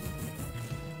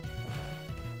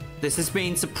 This has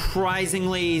been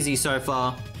surprisingly easy so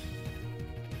far.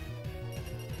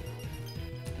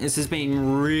 This has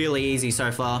been really easy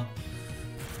so far.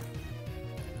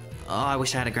 Oh, I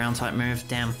wish I had a ground type move.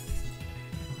 Damn.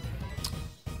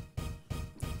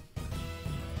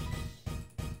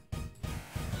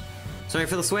 Sorry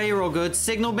for the swear, you're all good.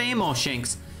 Signal beam or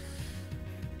Shinx?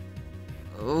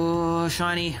 Oh,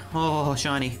 shiny. Oh,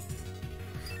 shiny.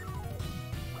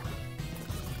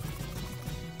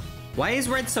 Why is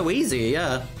red so easy?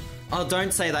 Yeah. Oh,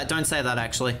 don't say that. Don't say that,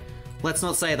 actually. Let's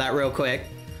not say that real quick.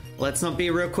 Let's not be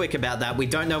real quick about that. We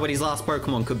don't know what his last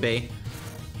Pokemon could be.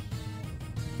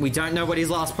 We don't know what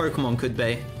his last Pokemon could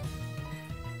be.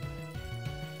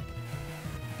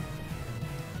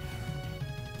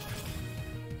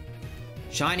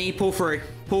 Shiny, pull through.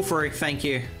 Pull through, thank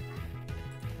you.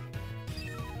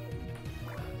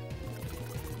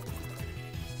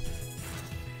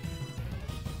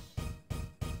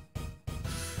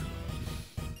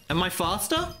 Am I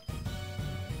faster?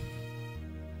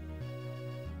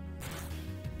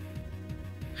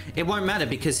 It won't matter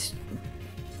because...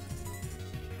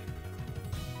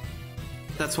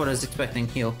 That's what I was expecting,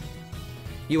 heal.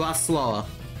 You are slower.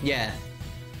 Yeah.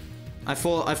 I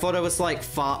thought I was like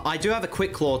far... I do have a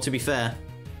Quick Claw, to be fair.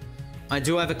 I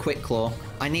do have a Quick Claw.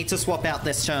 I need to swap out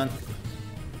this turn.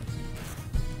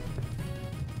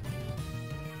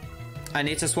 I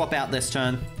need to swap out this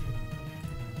turn.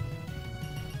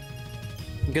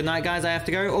 Good night, guys. I have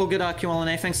to go. All good,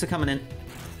 RQLNA. Thanks for coming in.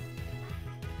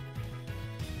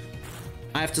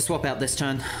 I have to swap out this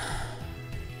turn.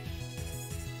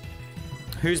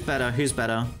 Who's better? Who's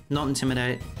better? Not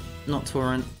Intimidate. Not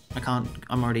Torrent. I can't.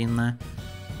 I'm already in there.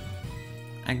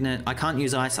 Agnet. I can't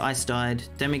use Ice. Ice died.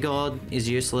 Demigod is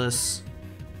useless.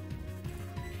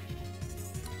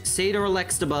 Seed or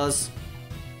Electabuzz.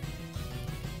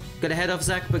 Got a head off,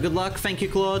 Zach, but good luck. Thank you,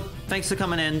 Claude. Thanks for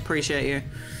coming in. Appreciate you.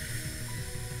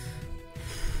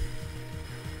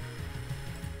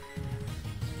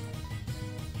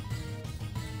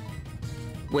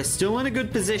 We're still in a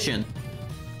good position.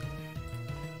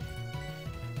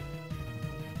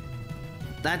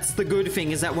 That's the good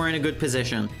thing, is that we're in a good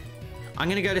position. I'm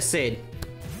gonna go to Sid.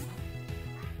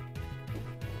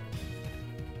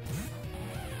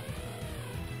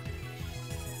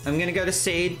 I'm gonna go to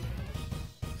Seed.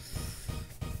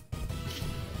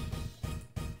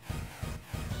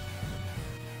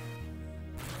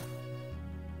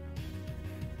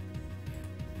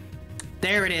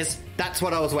 There it is. That's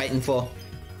what I was waiting for.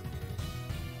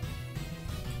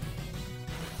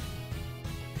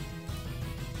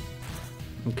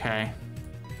 Okay.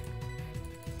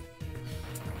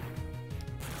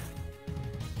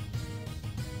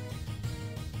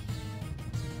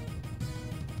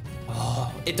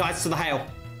 Oh, it dies to the hail.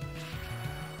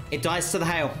 It dies to the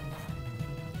hail.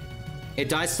 It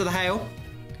dies to the hail.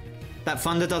 That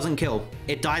thunder doesn't kill.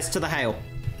 It dies to the hail.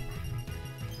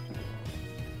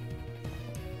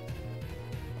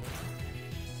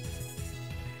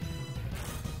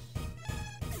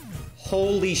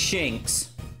 Holy shinks.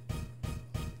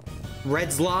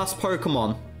 Red's last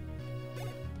Pokemon.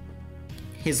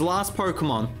 His last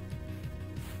Pokemon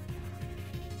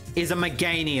is a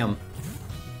Meganium.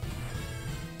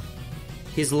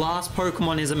 His last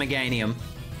Pokemon is a Meganium.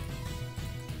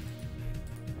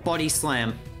 Body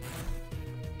Slam.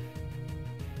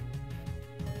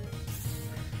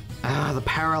 Ah, the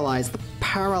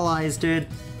paralyzed, dude.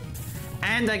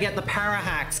 And I get the para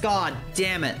hacks. God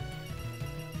damn it.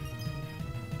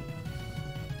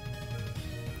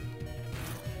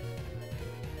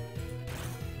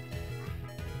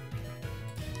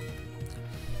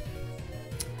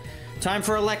 Time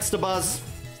for Alex to buzz.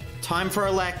 Time for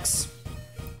Alex.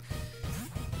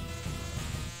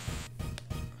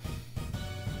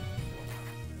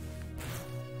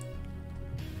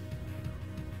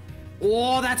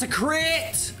 Oh, that's a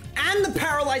crit! And the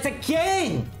paralyze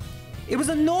again! It was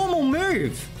a normal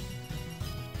move.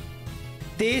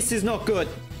 This is not good.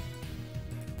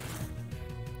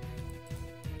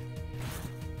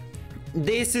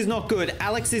 This is not good.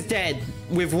 Alex is dead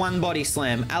with one body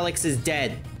slam. Alex is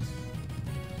dead.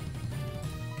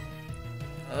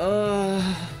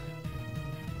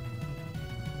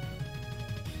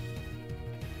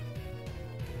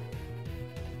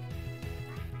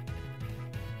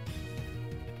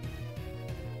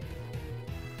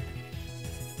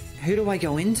 Who do I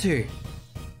go into?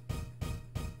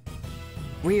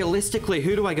 Realistically,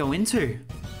 who do I go into?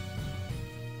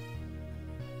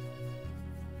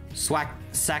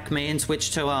 Sack me and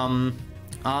switch to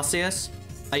Arceus?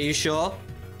 Are you sure?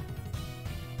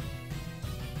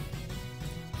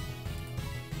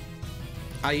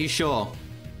 Are you sure?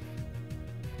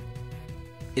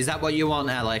 Is that what you want,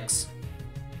 Alex?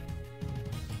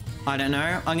 I don't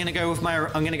know. I'm gonna go with my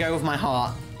heart. I'm gonna go with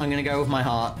my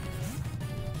heart.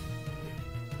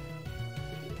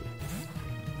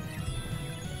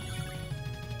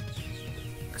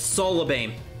 Solar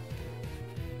Beam.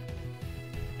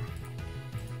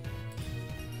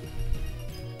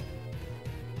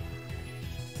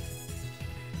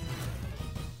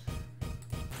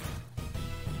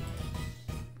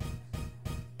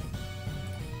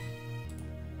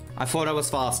 I thought I was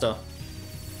faster.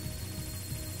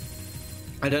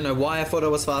 I don't know why I thought I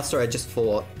was faster, I just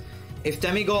thought. If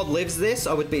Demigod lives this,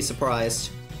 I would be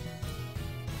surprised.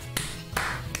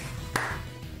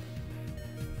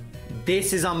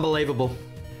 This is unbelievable.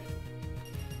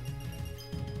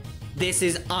 This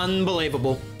is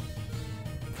unbelievable.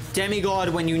 Demigod,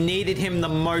 when you needed him the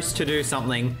most to do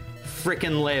something,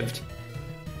 frickin' lived.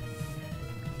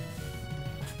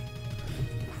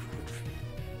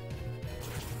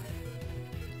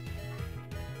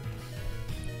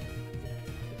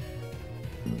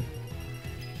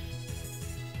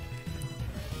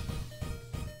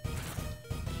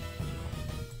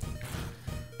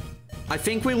 I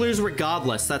think we lose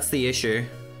regardless, that's the issue.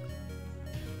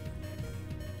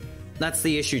 That's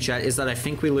the issue, chat, is that I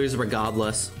think we lose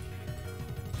regardless.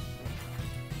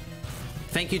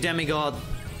 Thank you, Demigod.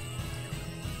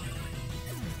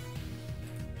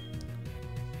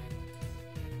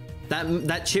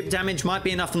 That chip damage might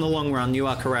be enough in the long run, you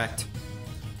are correct.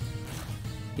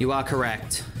 You are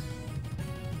correct.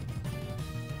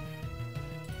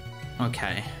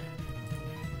 Okay.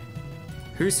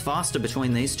 Who's faster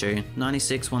between these two?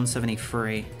 96,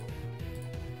 173.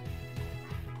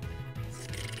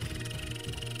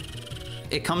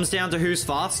 It comes down to who's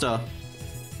faster.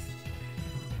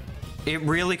 It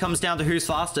really comes down to who's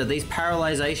faster. These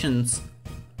paralyzations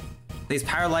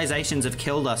have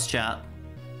killed us, chat.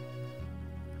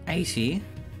 80.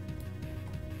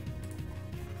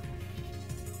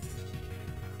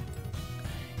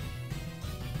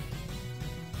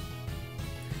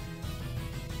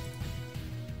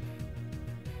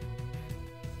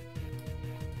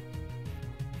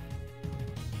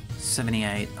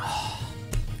 $78. Oh.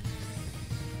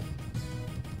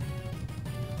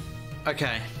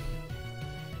 Okay.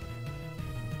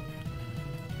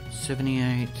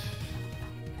 78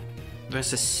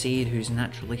 versus Seed, who's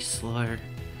naturally slow.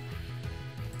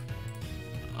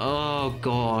 Oh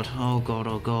god, oh god,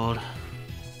 oh god.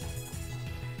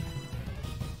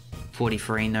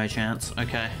 43, no chance.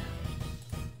 Okay.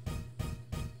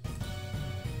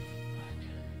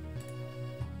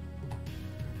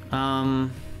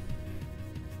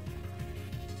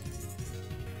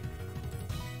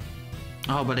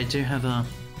 Oh, but I do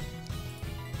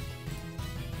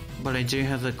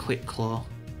have a quick claw.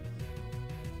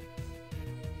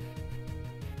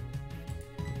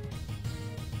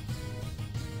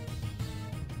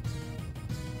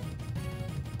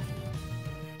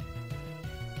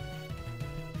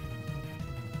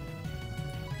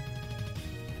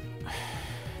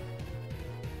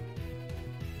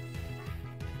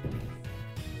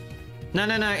 No,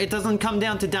 no, no, it doesn't come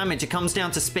down to damage, it comes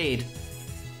down to speed.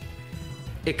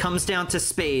 It comes down to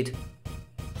speed.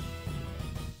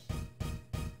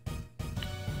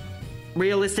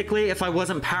 Realistically, if I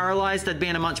wasn't paralyzed, I'd be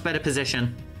in a much better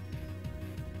position.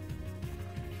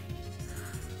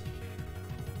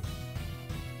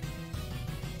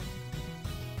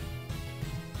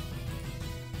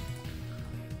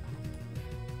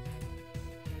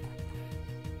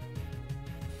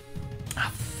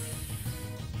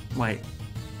 Wait.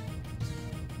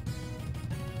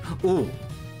 Ooh.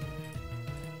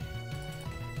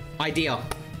 Idea.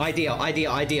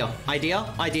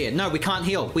 Idea. No, we can't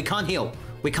heal. We can't heal.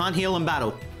 We can't heal in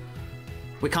battle.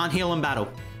 We can't heal in battle.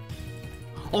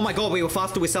 Oh my god, we were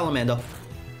faster with Salamander.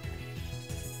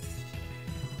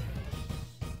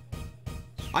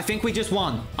 I think we just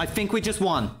won. I think we just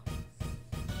won.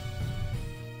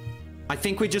 I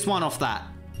think we just won off that.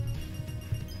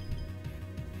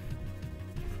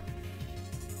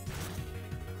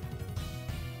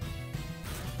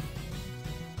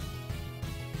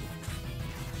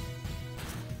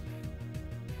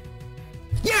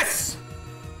 Yes!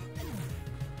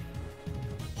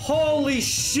 Holy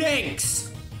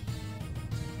shanks!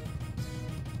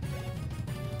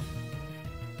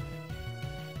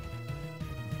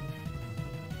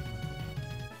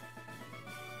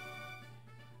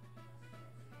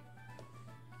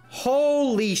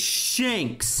 Holy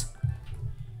shanks!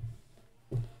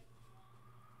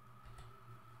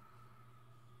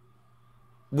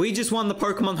 We just won the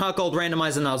Pokémon HeartGold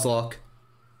Randomizer Nuzlocke.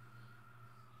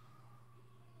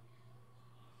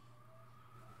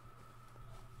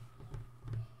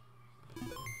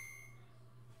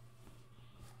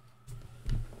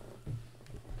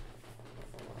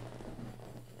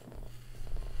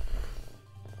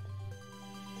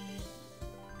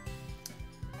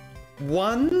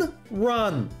 One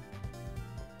run.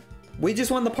 We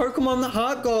just won the Pokémon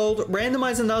HeartGold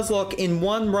Randomizer Nuzlocke in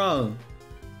one run.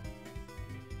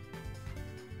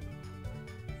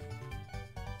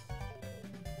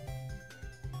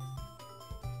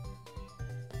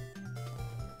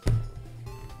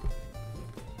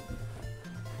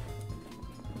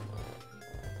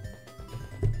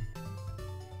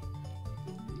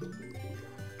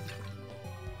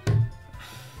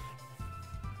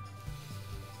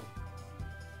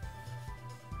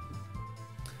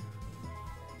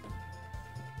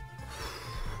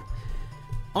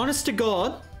 Honest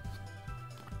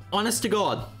to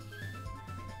God,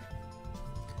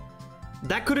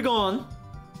 that could have gone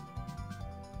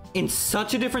in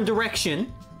such a different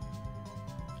direction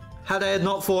had I had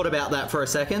not thought about that for a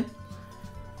second.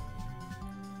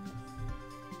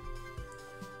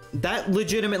 That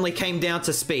legitimately came down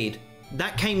to speed.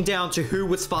 That came down to who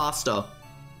was faster.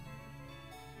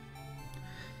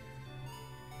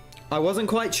 I wasn't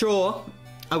quite sure.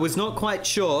 I was not quite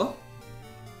sure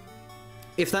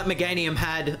if that Meganium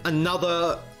had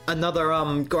another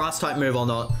grass type move or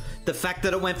not. The fact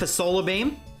that it went for Solar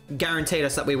Beam guaranteed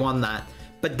us that we won that.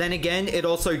 But then again, it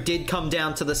also did come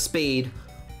down to the speed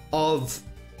of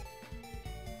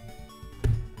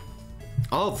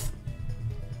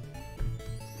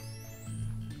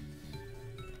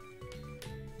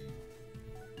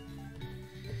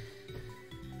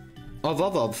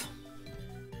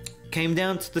came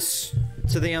down to the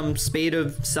speed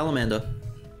of Salamander.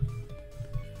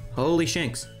 Holy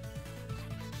shanks.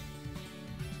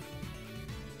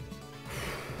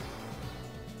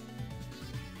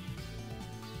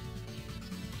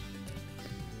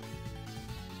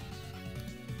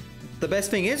 The best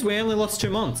thing is we only lost 2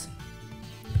 months.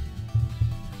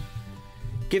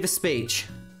 Give a speech.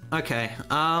 Okay,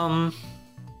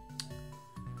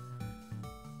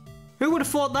 who would have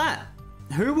thought that?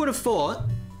 Who would have thought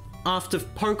after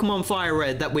Pokemon Fire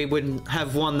Red that we would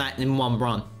have won that in one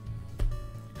run?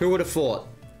 Who would have thought?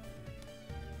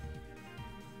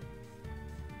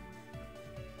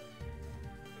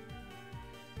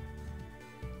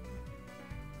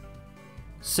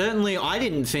 Certainly I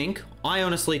didn't think. I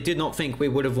honestly did not think we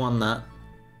would have won that.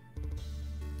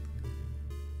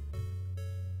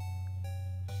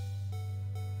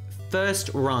 First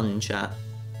run, chat.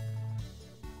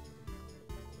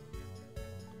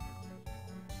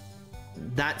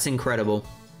 That's incredible.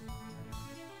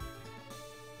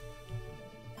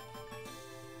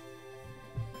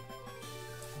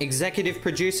 Executive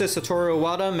producer Satoru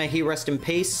Iwata, may he rest in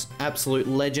peace. Absolute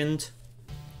legend.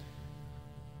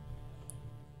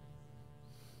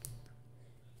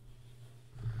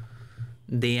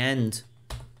 The end.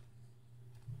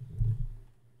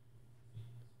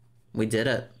 We did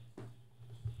it.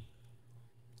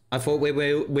 I thought we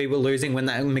were losing when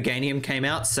that Meganium came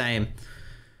out. Same.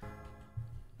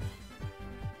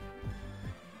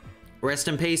 Rest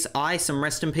in peace, Ice, and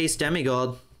rest in peace,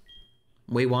 Demigod.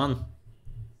 We won.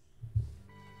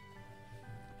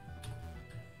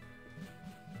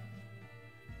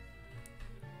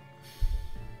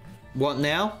 What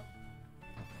now?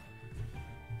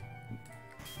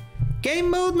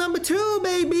 Game mode number 2,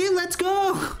 baby! Let's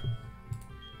go!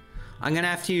 I'm gonna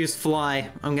have to use Fly.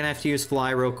 I'm gonna have to use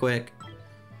Fly real quick.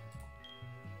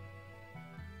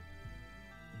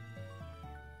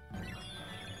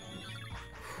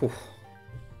 Whew.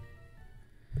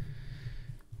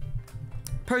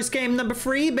 Post game number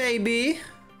 3, baby!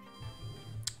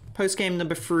 Post game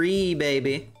number 3,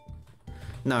 baby.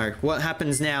 No, what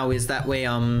happens now is that we,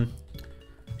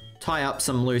 tie up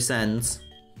some loose ends.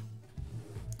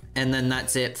 And then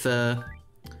that's it for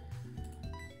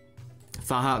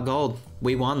HeartGold.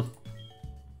 We won.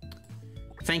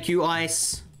 Thank you,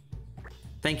 Ice.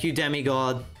 Thank you,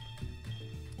 Demigod.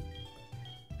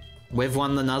 We've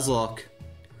won the Nuzlocke.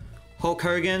 Hulk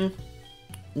Hogan,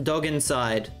 Dog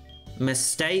Inside,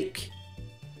 Mistake,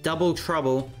 Double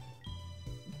Trouble,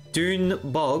 Dune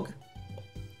Bog,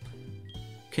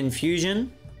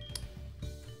 Confusion,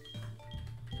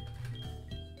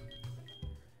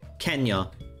 Kenya,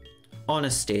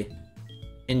 Honesty,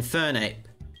 Infernape,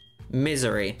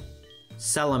 Misery,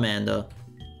 Salamander,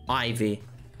 Ivy,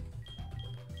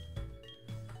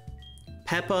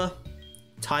 Pepper,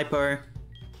 Typo,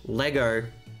 Lego,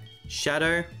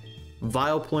 Shadow,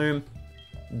 Vileplume,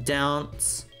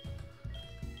 Dance,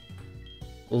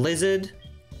 Lizard,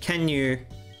 Kenyu,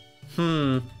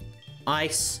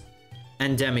 Ice,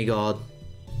 and Demigod.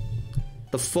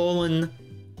 The fallen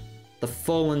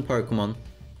Pokemon.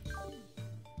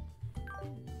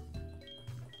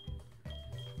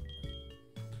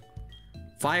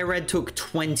 Fire Red took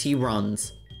 20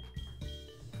 runs.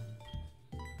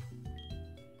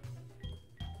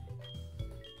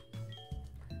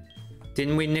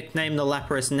 Didn't we nickname the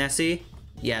Lapras Nessie?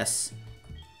 Yes.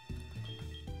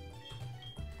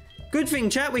 Good thing,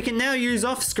 chat, we can now use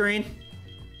off-screen.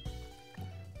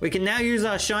 We can now use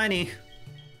our shiny.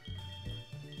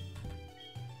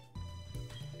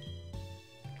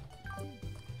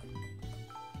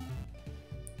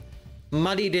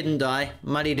 Muddy didn't die.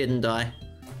 Muddy didn't die.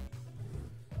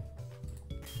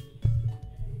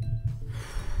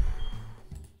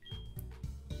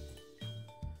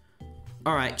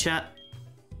 Alright, chat.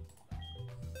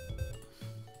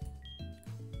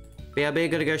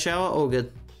 BRB, gotta go shower? All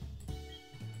good.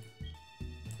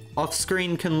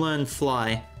 Off-screen can learn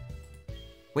Fly.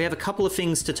 We have a couple of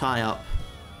things to tie up.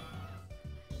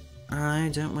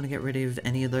 I don't want to get rid of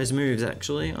any of those moves,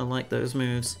 actually. I like those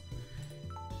moves.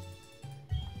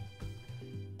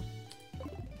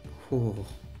 Ooh.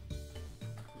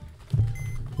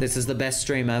 This is the best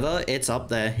stream ever. It's up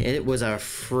there. It was a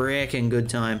freaking good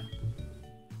time.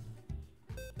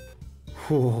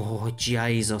 Oh,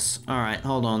 Jesus. Alright,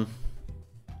 hold on.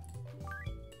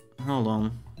 Hold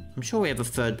on. I'm sure we have a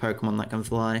third Pokemon that can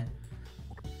fly.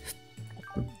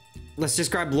 Let's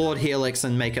just grab Lord Helix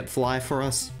and make it fly for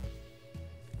us.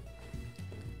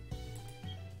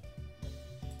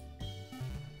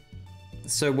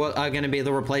 So what are going to be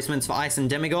the replacements for Ice and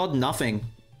Demigod? Nothing.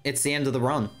 It's the end of the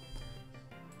run.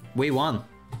 We won.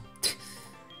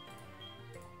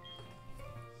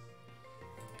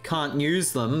 Can't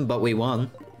use them, but we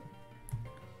won.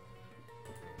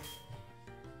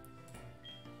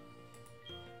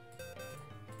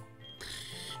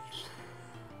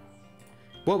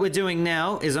 What we're doing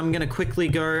now is I'm going to quickly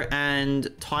go and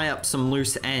tie up some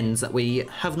loose ends that we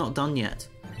have not done yet.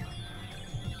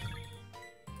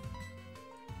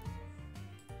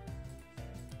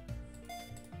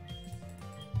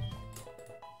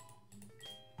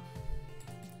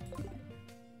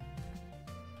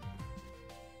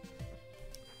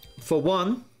 For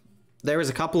one, there is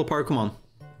a couple of Pokemon.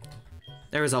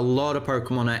 There is a lot of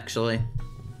Pokemon, actually.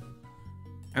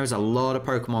 There is a lot of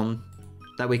Pokemon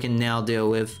that we can now deal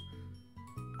with.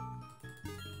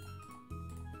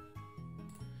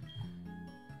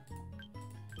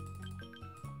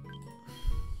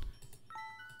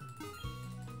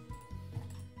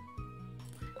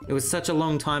 It was such a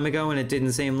long time ago and it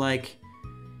didn't seem like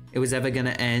it was ever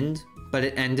gonna end, but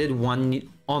it ended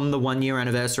on the 1 year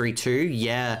anniversary too.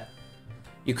 Yeah.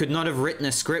 You could not have written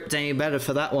a script any better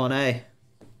for that one, eh?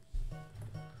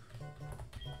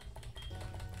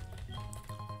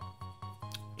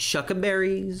 Shucka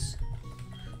berries,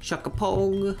 shucka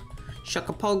pog,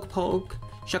 shucka pog pog,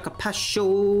 shucka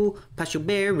pasho, pasho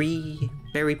berry,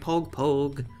 berry pog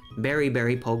pog, berry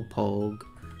berry pog pog.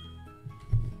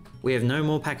 We have no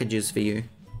more packages for you.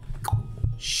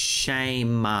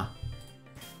 Shame.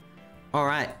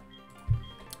 Alright.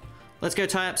 Let's go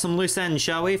tie up some loose ends,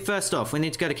 shall we? First off, we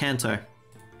need to go to Kanto.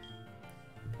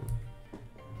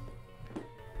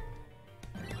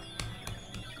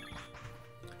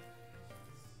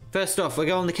 First off, we're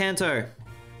going to Kanto.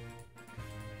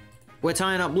 We're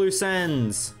tying up loose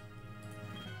ends.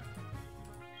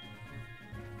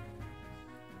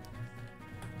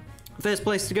 First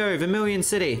place to go, Vermilion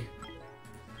City.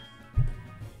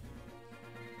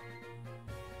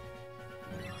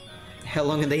 How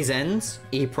long are these ends?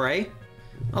 E-Prey?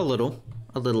 A little.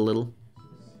 A little.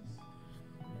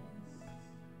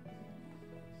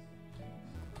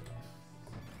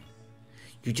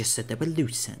 You just said they were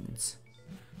loose ends.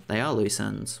 They are loose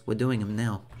ends. We're doing them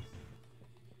now.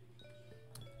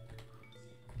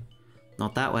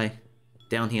 Not that way.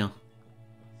 Down here.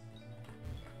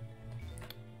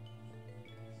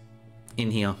 In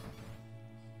here.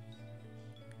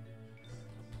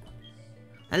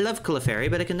 I love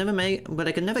Clefairy, but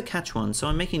I can never catch one, so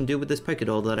I'm making do with this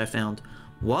Pokédoll that I found.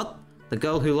 What? The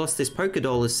girl who lost this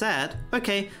Pokédoll is sad?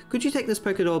 Okay, could you take this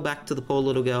Pokédoll back to the poor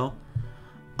little girl?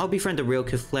 I'll befriend a real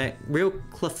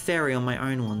Clefairy on my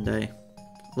own one day.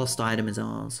 Lost item is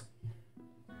ours.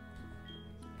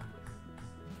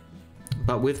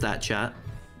 But with that, chat.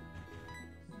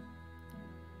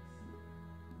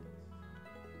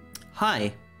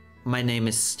 Hi, my name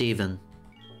is Steven.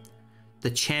 The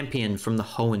champion from the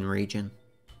Hoenn region.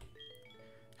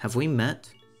 Have we met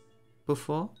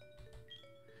before?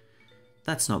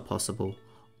 That's not possible.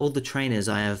 All the trainers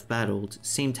I have battled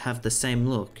seem to have the same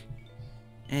look.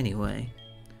 Anyway.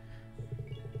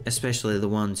 Especially the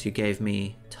ones who gave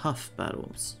me tough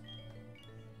battles.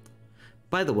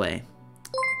 By the way.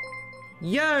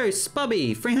 Yo,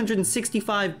 Spubby!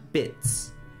 365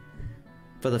 bits.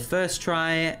 For the first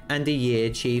try and a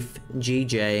year, Chief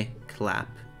GJ clap.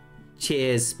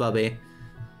 Cheers, Bobby.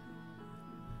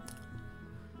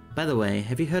 By the way,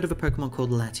 have you heard of a Pokemon called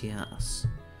Latias?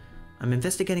 I'm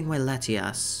investigating why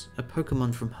Latias, a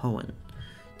Pokemon from Hoenn,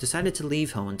 decided to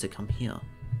leave Hoenn to come here.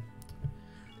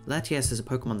 Latias is a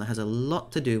Pokemon that has a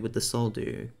lot to do with the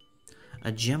Soldew,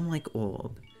 a gem-like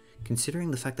orb. Considering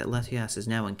the fact that Latias is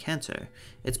now in Kanto,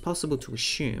 it's possible to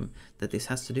assume that this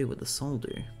has to do with the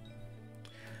Soldew.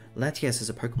 Latias is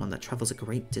a Pokemon that travels a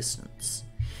great distance.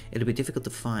 It'll be difficult to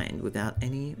find without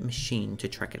any machine to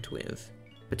track it with,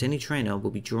 but any trainer will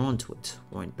be drawn to it,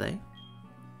 won't they?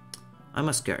 I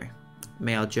must go.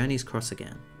 May our journeys cross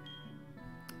again.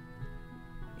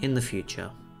 In the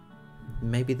future.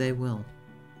 Maybe they will.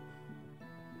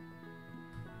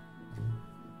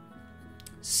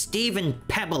 Steven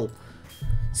Pebble!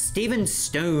 Steven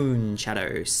Stone,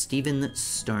 Shadow. Steven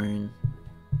Stone.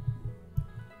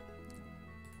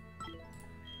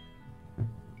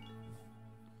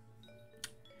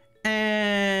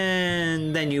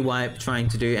 And then you wipe trying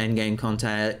to do endgame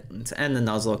content, and the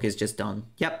Nuzlocke is just done.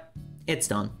 Yep, it's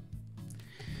done.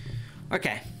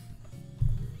 Okay.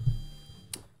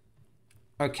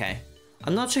 Okay.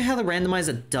 I'm not sure how the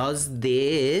randomizer does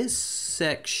this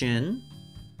section,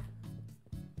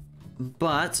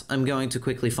 but I'm going to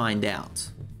quickly find out.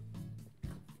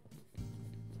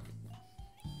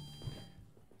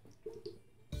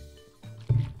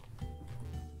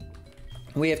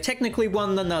 We have technically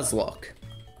won the Nuzlocke.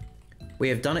 We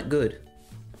have done it good.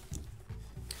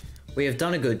 We have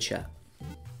done a good, chat.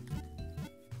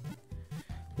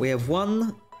 We have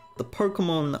won the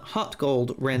Pokémon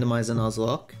HeartGold Randomizer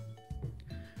Nuzlocke.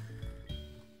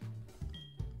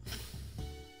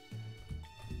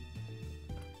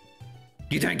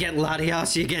 You don't get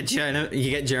Latias, you get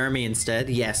Jeremy instead.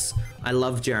 Yes, I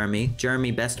love Jeremy.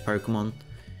 Jeremy, best Pokemon.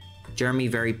 Jeremy,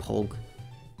 very pog.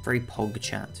 Very pog,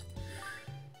 chat.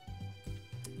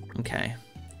 Okay.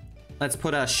 Let's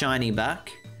put our shiny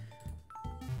back.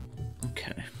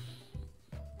 Okay.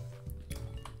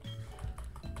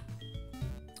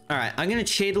 Alright, I'm gonna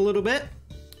cheat a little bit.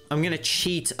 I'm gonna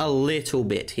cheat a little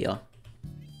bit here.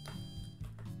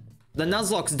 The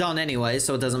Nuzlocke's done anyway,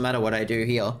 so it doesn't matter what I do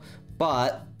here.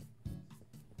 But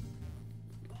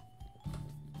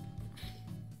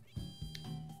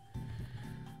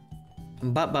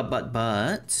I'm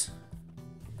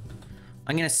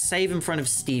gonna save in front of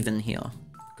Steven here,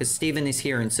 because Steven is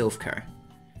here in Silphco.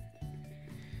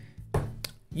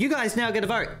 You guys now get a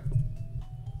vote.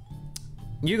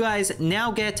 You guys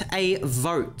now get a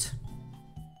vote.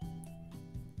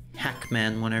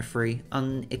 Hackman 103,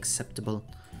 unacceptable.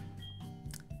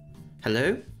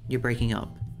 Hello? You're breaking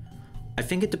up. I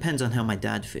think it depends on how my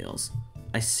dad feels.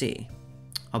 I see.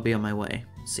 I'll be on my way.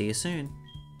 See you soon.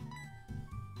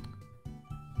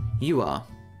 You are.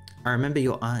 I remember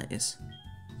your eyes.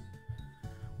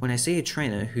 When I see a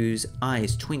trainer whose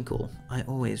eyes twinkle, I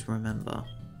always remember.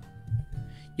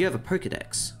 You have a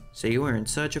Pokédex, so you are in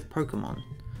search of Pokemon.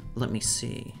 Let me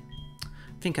see.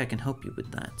 I think I can help you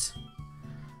with that.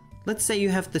 Let's say you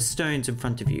have the stones in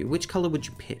front of you. Which color would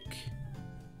you pick?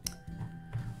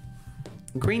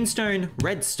 Green stone,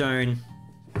 red stone,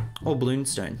 or blue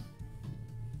stone?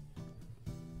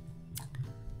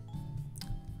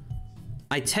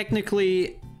 I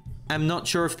technically am not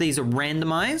sure if these are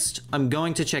randomized. I'm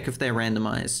going to check if they're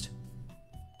randomized.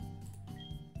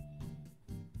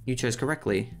 You chose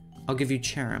correctly. I'll give you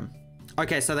Cherim.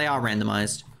 Okay, so they are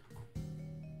randomized.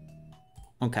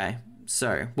 Okay,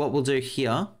 so what we'll do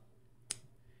here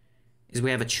is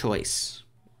we have a choice.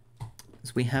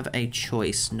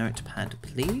 Notepad,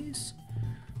 please.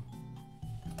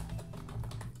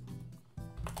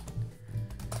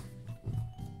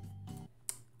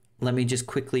 Let me just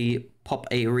quickly pop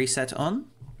a reset on.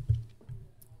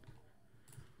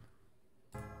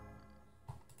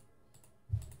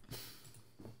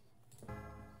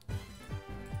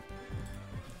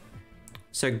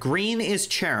 So green is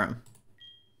Cherim.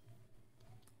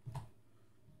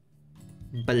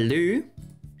 Blue.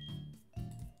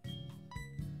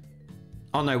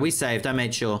 Oh no, we saved, I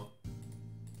made sure.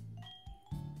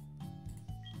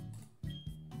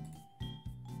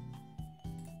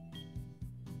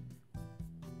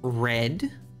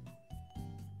 Red.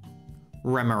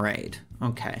 Remoraid.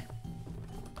 Okay.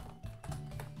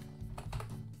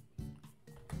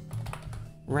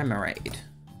 Remoraid.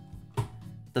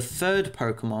 The third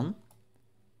Pokemon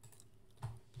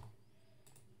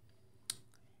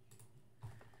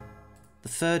the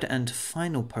third and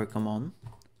final Pokemon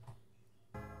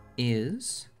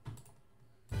is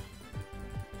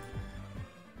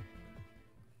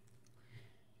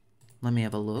let me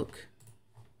have a look.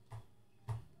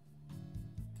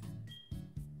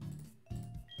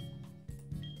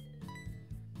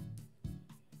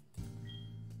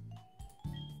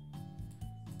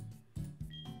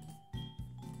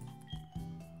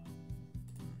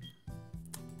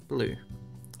 Blue.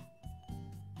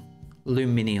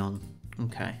 Luminion.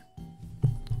 Okay.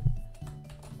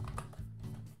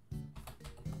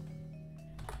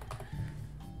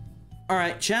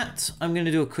 Alright, chat. I'm going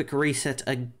to do a quick reset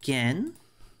again.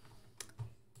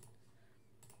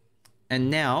 And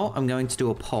now I'm going to do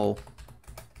a poll.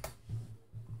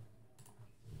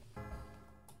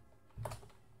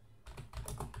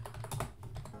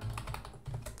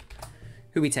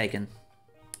 Who we taking?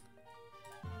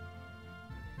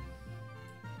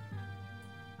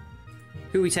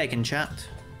 Who we taking, chat?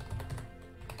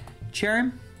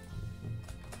 Cherim?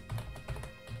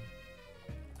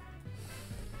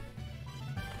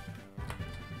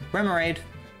 Remoraid?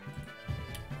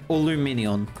 Or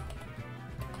Luminion?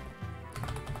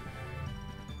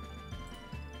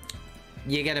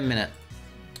 You get a minute.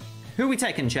 Who we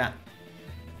taking, chat?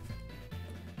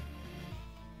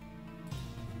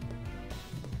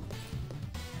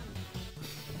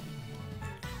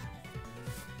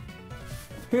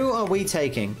 Who are we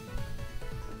taking?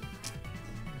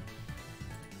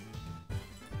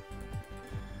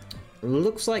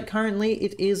 Looks like currently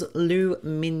it is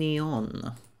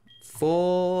Luminion.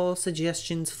 4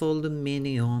 suggestions for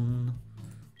Luminion.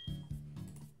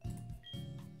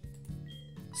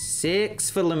 6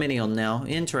 for Luminion now.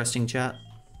 Interesting, chat.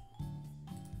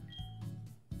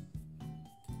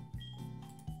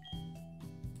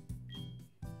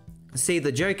 See,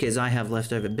 the joke is I have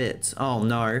leftover bits. Oh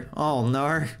no. Oh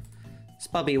no.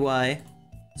 Spubby why?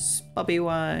 Spubby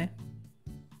why?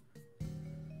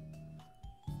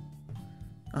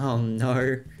 Oh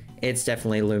no. It's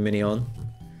definitely Luminion.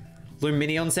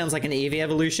 Luminion sounds like an Eevee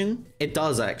evolution. It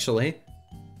does, actually.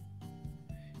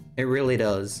 It really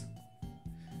does.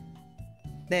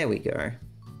 There we go.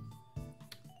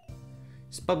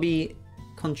 Spubby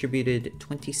contributed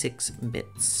 26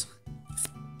 bits.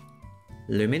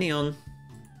 Luminion.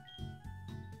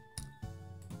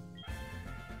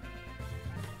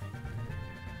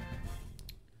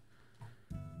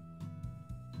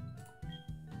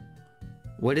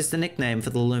 What is the nickname for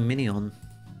the Luminion?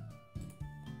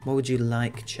 What would you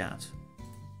like, chat?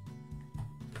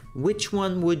 Which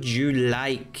one would you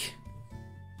like?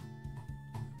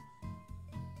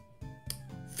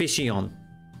 Fishion.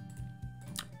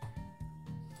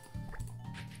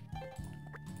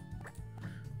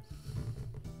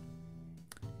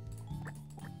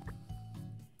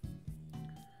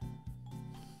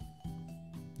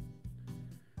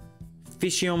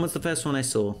 Fishion was the first one I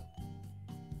saw.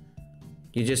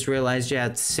 You just realized you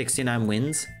had 69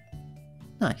 wins?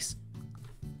 Nice.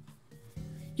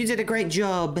 You did a great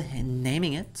job in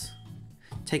naming it.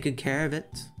 Take good care of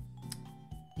it.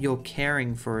 Your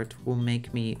caring for it will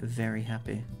make me very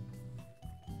happy.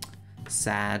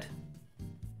 Sad.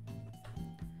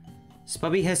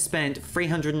 Spubby has spent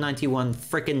 391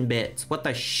 frickin' bits. What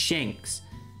the shinks?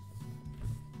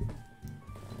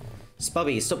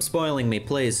 Spubby, stop spoiling me,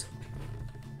 please.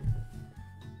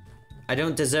 I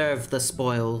don't deserve the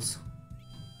spoils.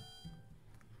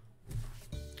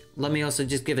 Let me also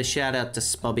just give a shout out to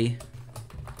Spubby.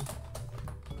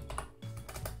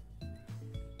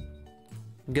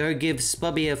 Go give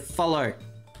Spubby a follow.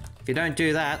 If you don't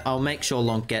do that, I'll make sure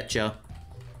Lonk gets ya.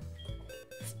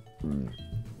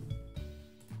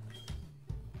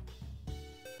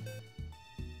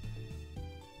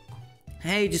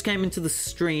 Hey, just came into the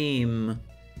stream.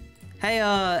 Hey,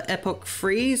 Epoch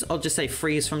Freeze. I'll just say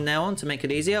Freeze from now on to make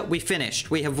it easier. We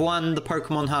finished. We have won the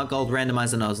Pokémon HeartGold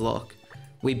Randomizer Nuzlocke.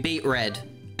 We beat Red.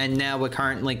 And now we're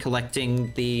currently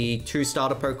collecting the 2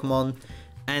 starter Pokémon.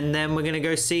 And then we're going to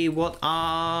go see what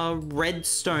our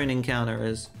Redstone encounter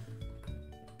is.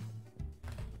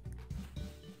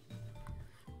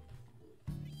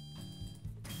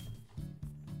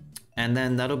 And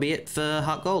then that'll be it for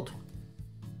HeartGold.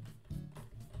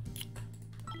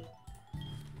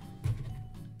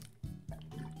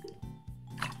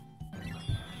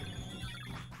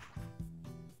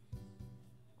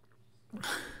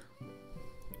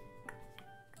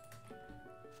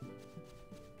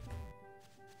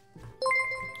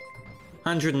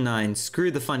 $109.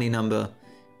 Screw the funny number.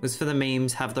 It was for the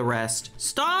memes, have the rest.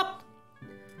 Stop!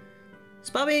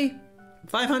 Spubby!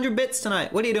 500 bits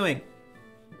tonight. What are you doing?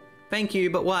 Thank you,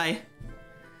 but why?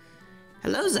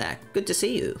 Hello, Zach. Good to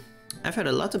see you. I've heard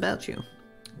a lot about you.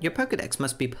 Your Pokedex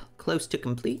must be close to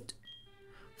complete.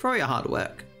 For all your hard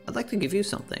work, I'd like to give you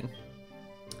something.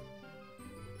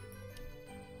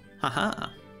 Haha.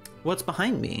 What's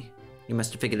behind me? You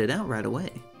must have figured it out right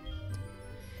away.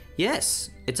 Yes,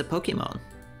 it's a Pokemon.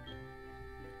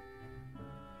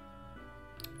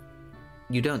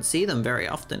 You don't see them very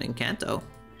often in Kanto.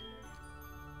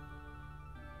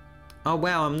 Oh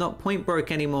wow, I'm not point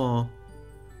broke anymore.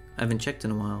 I haven't checked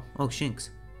in a while. Oh, Shinx.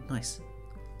 Nice.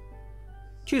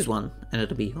 Choose one, and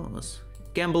it'll be yours.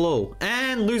 Gamble all,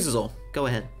 and loses all. Go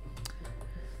ahead.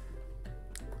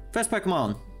 First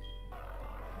Pokemon.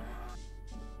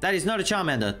 That is not a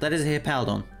Charmander. That is a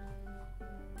Hippowdon.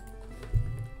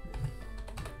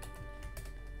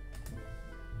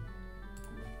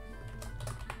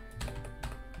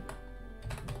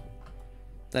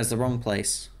 That's the wrong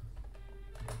place.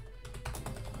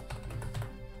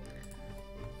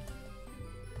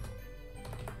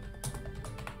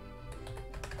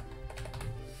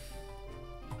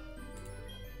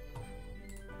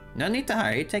 No need to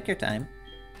hurry, take your time.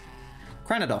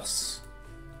 Cranidos.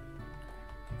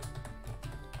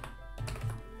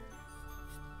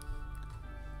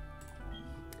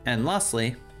 And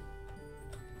lastly,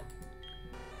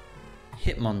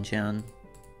 Hitmonchan.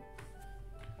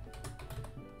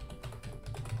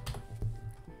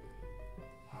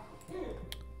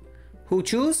 Who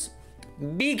choose?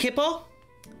 Big Hippo,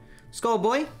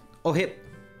 Skullboy, or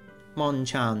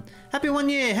Hitmonchan? Happy 1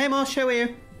 year! Hey Mosh, how are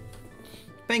you?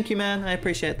 Thank you, man. I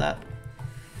appreciate that.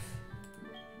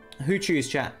 Who choose,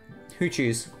 chat? Who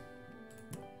choose?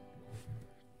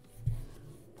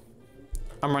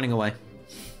 I'm running away.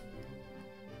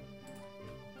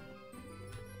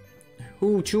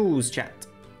 Who choose, chat?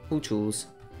 Who choose?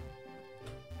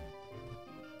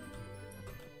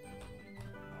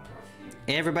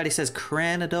 Everybody says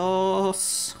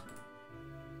Cranidos.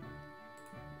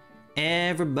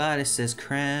 Everybody says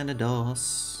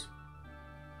Cranidos.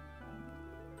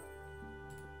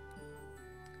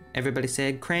 Everybody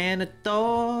said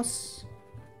Cranidos.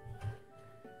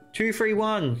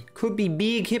 2-3-1. Could be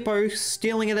Big Hippo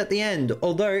stealing it at the end.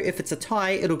 Although, if it's a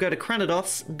tie, it'll go to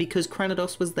Cranidos because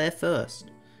Cranidos was there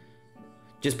first.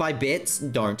 Just buy bits?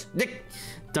 Don't.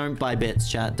 Don't buy bits,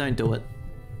 chat. Don't do it.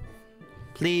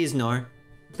 Please, no.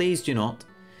 Please do not.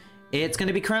 It's going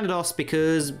to be Cranidos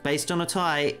because, based on a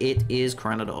tie, it is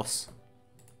Cranidos.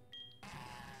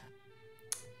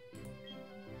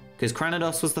 Because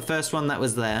Cranidos was the first one that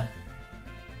was there.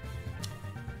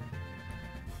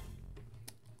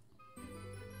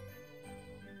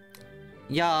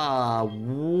 Yeah,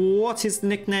 what is the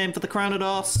nickname for the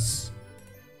Cranidos?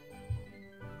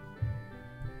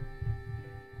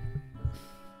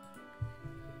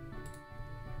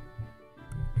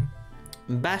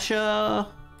 Basher.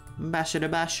 Basher to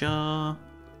Basher.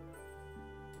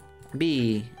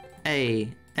 B-A-S-H-E-R.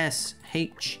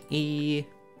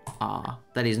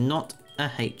 That is not a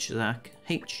H, Zach.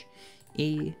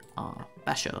 H-E-R.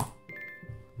 Basher.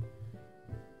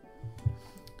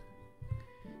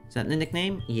 Is that the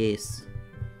nickname? Yes.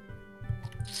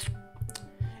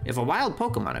 If a wild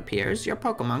Pokemon appears, your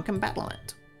Pokemon can battle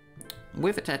it.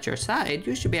 With it at your side,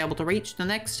 you should be able to reach the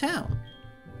next town.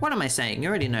 What am I saying? You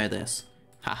already know this.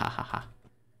 Ha ha ha ha.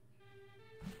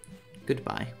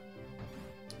 Goodbye.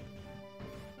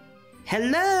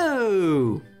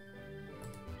 Hello!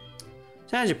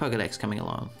 So how's your Pokédex coming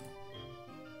along?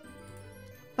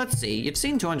 Let's see, you've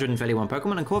seen 231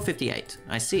 Pokemon and caught 58.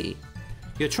 I see.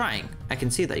 You're trying. I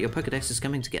can see that your Pokédex is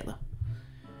coming together.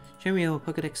 Show me your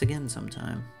Pokédex again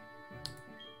sometime.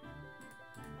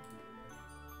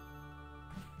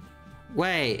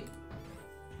 Wait.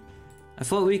 I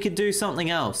thought we could do something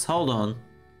else. Hold on.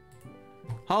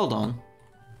 Hold on.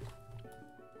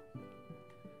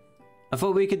 I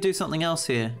thought we could do something else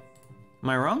here. Am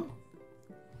I wrong?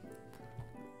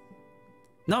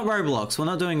 Not Roblox. We're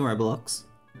not doing Roblox.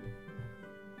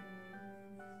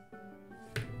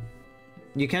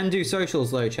 You can do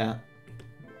socials though, chat.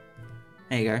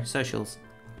 There you go, socials.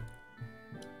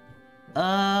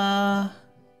 I'm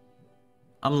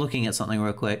looking at something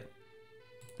real quick.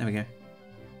 There we go.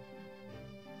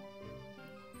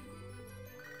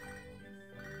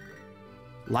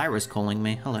 Lyra's calling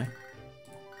me. Hello.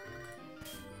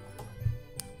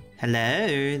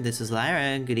 Hello, this is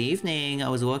Lyra. Good evening. I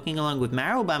was walking along with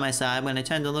Meryl by my side when I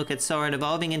turned to look at Sora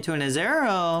evolving into an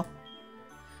Azurill.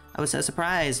 I was so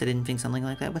surprised. I didn't think something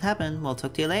like that would happen. We'll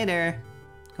talk to you later.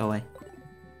 Go away.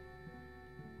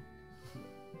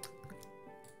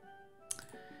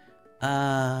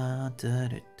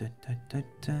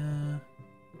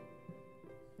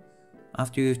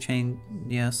 After you've changed,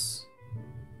 yes.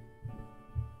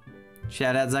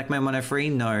 Shout out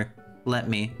Zachman103? No. Let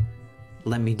me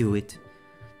do it.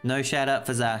 No shout out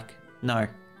for Zach. No.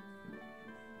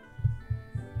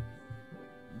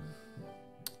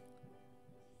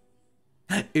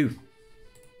 Ooh.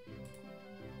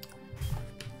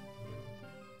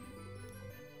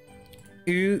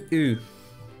 Ooh, ooh.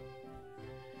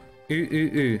 Ooh,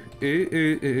 ooh, ooh. Ooh,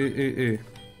 ooh, ooh, ooh, ooh.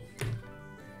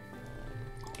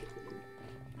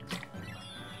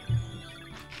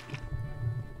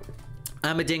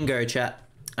 I'm a dingo, chat.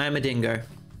 I'm a dingo.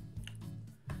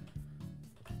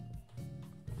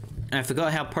 I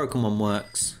forgot how Pokemon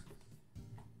works.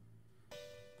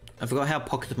 I forgot how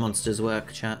pocket monsters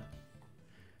work, chat.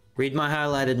 Read my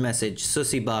highlighted message.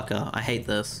 Sussy Barker. I hate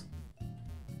this.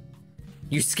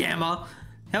 You scammer!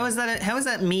 How is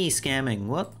that me scamming?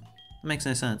 What? That makes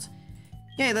no sense.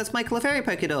 Yeah, that's my Clefairy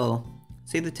Pokédoll.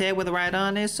 See the tear where the right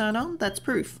arm is sewn on? That's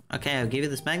proof. Okay, I'll give you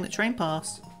this magnet train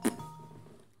pass.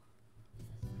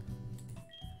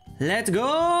 Let's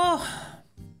go!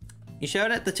 You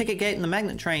showed at the ticket gate in the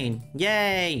magnet train.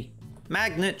 Yay!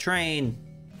 Magnet train.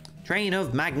 Train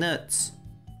of magnets.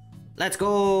 Let's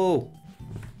go!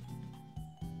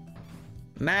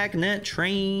 Magnet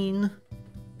train.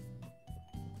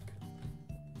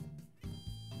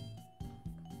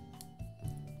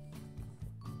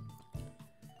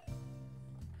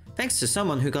 Thanks to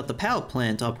someone who got the power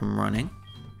plant up and running,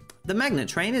 the magnet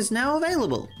train is now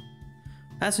available.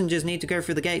 Passengers need to go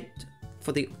through the gate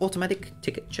for the automatic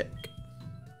ticket check.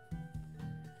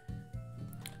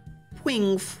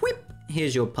 Wing whip!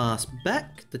 Here's your pass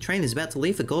back. The train is about to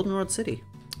leave for Goldenrod City.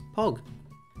 Pog.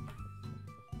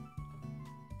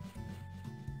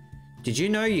 Did you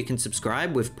know you can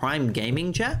subscribe with Prime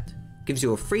Gaming, chat? Gives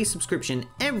you a free subscription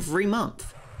every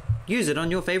month. Use it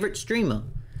on your favorite streamer.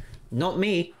 Not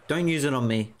me. Don't use it on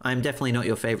me. I'm definitely not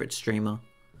your favorite streamer.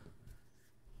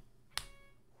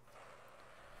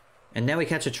 And now we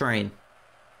catch a train.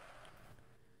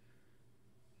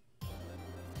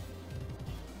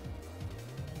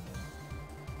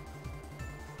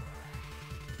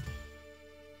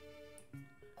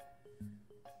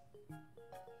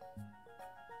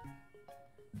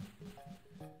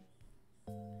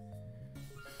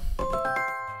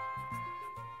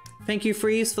 Thank you,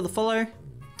 Freeze, for the follow.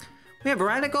 We have a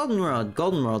ride at Goldenrod.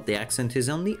 Goldenrod, the accent is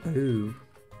on the O.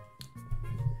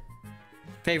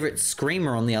 Favorite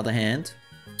screamer, on the other hand.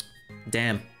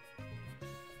 Damn.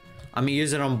 I'm gonna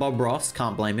use it on Bob Ross.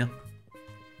 Can't blame you.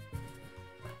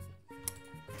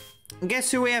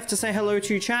 Guess who we have to say hello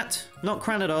to, chat? Not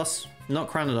Cranados. Not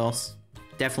Cranados.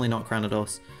 Definitely not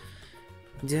Cranados.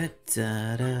 Da,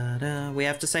 da, da, da. We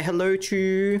have to say hello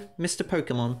to Mr.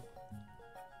 Pokemon.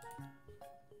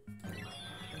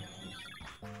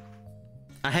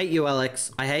 I hate you,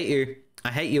 Alex. I hate you.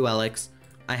 I hate you, Alex.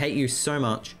 I hate you so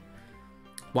much.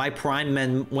 Why Prime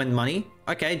men win money?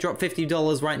 Okay, drop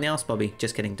 $50 right now, Spobby.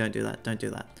 Just kidding. Don't do that. Don't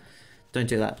do that. Don't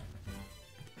do that.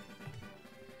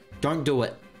 Don't do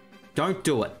it. Don't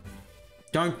do it.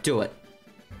 Don't do it.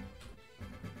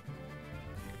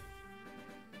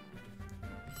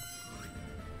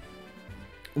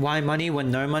 Why money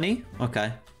when no money?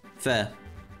 Okay, fair.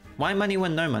 Why money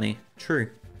when no money? True.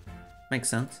 Makes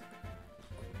sense.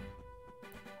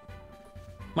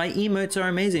 My emotes are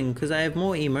amazing because I have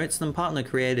more emotes than partner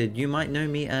created. You might know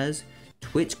me as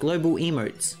Twitch Global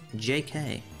Emotes,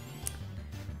 JK.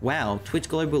 Wow, Twitch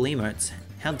Global Emotes.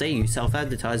 How dare you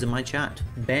self-advertise in my chat?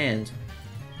 Banned.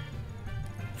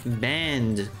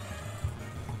 Banned.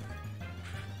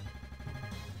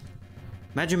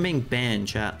 Imagine being banned,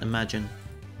 chat. Imagine.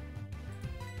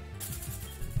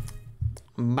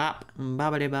 Bop,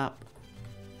 bobbity bop.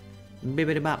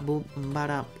 Bibbity bop, boop,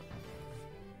 bop.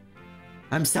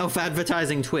 I'm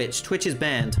self-advertising Twitch. Twitch is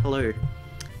banned. Hello.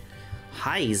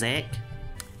 Hi, Zach.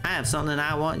 I have something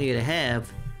I want you to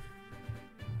have.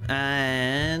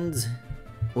 And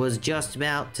was just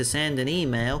about to send an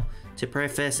email to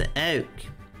Professor Oak.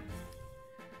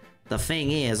 The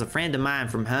thing is, a friend of mine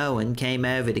from Hoenn came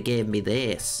over to give me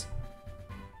this.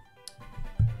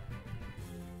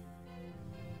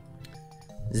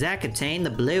 Zach obtained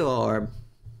the blue orb.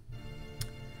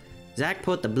 Zach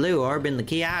put the blue orb in the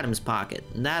key items pocket.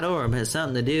 That orb has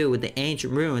something to do with the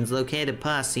ancient ruins located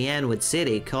past Cianwood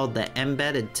City called the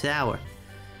Embedded Tower.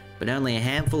 But only a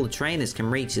handful of trainers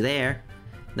can reach there.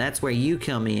 That's where you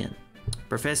come in.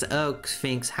 Professor Oak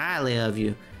thinks highly of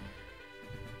you.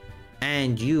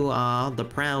 And you are the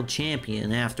proud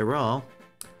champion after all.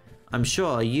 I'm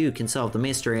sure you can solve the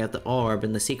mystery of the orb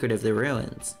and the secret of the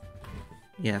ruins.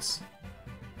 Yes.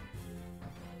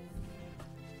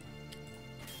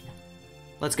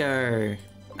 Let's go.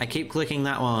 I keep clicking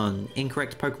that one.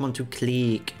 Incorrect Pokemon to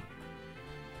click.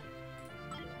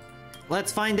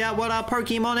 Let's find out what our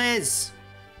Pokemon is.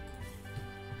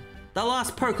 The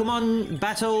last Pokemon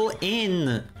battle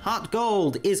in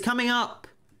HeartGold is coming up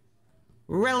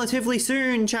relatively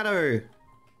soon, chatto.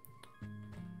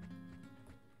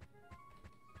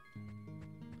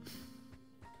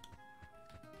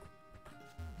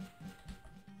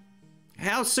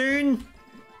 How soon?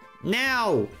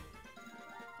 Now.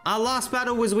 Our last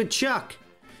battle was with Chuck.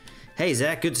 Hey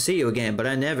Zach, good to see you again, but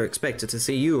I never expected to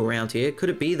see you around here. Could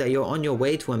it be that you're on your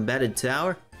way to Embedded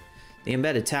Tower? The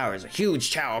Embedded Tower is a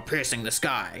huge tower piercing the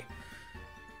sky.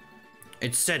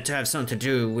 It's said to have something to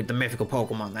do with the mythical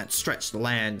Pokemon that stretch the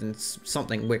land and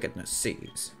something wickedness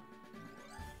sees.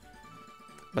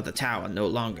 But the tower no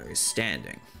longer is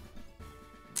standing.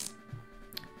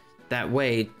 That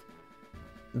way,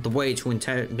 the way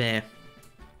to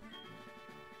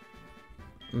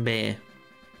Bear.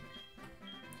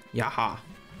 Yaha.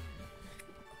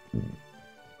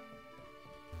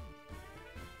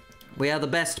 We are the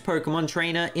best Pokemon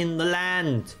trainer in the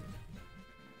land.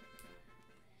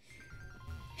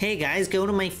 Hey guys, go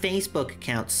to my Facebook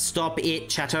account. Stop it,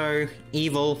 chatto.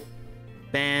 Evil.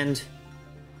 Banned.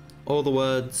 All the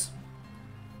words.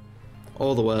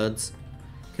 All the words.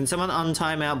 Can someone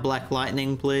untime out Black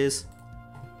Lightning, please?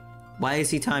 Why is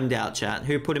he timed out, chat?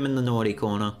 Who put him in the naughty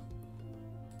corner?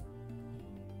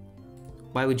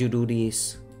 Why would you do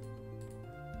this?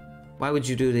 Why would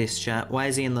you do this, chat? Why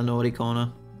is he in the naughty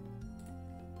corner?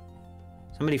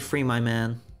 Somebody free my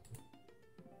man.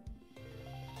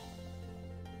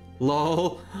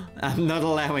 LOL, I'm not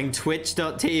allowing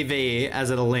twitch.tv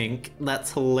as a link.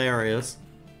 That's hilarious.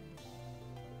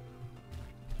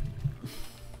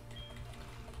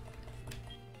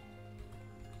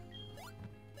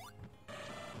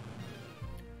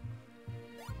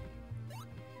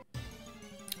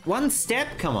 One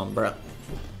step? Come on, bro.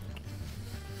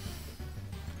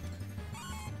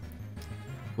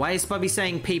 Why is Bubby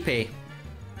saying pee-pee?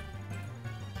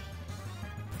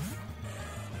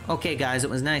 Okay, guys, it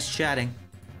was nice chatting.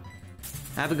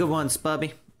 Have a good one,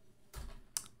 Spubby.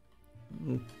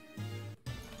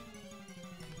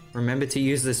 Remember to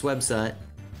use this website.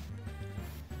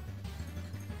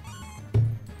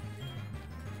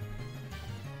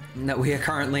 That we are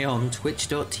currently on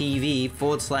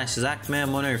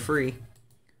twitch.tv/ZachMan103.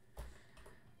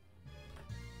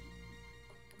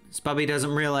 Spubby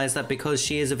doesn't realize that because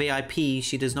she is a VIP,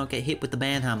 she does not get hit with the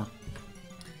ban hammer.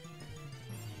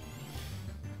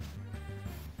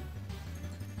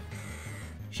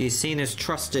 She is seen as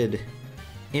trusted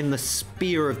in the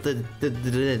spear of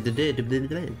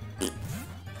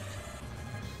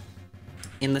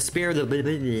in the spear of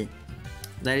the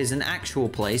that is an actual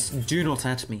place. Do not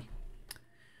at me.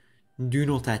 Do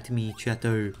not at me,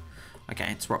 chatto.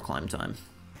 Okay, it's rock climb time.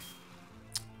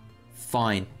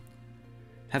 Fine.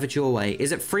 Have it your way.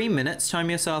 Is it 3 minutes?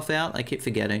 Time yourself out. I keep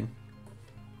forgetting.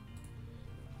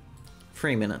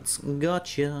 3 minutes.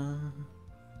 Gotcha.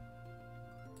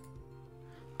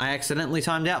 I accidentally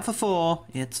timed out for 4.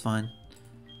 It's fine.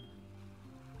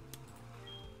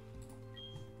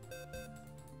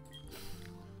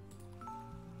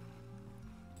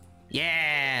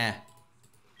 Yeah!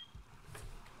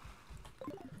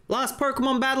 Last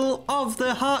Pokemon battle of the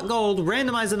HeartGold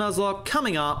Randomizer Nuzlocke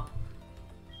coming up.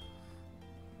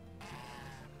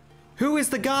 Who is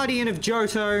the guardian of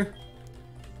Johto?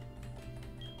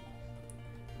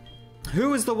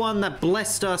 Who is the one that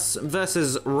blessed us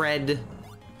versus Red?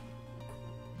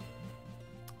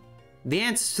 The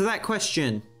answer to that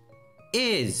question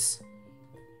is...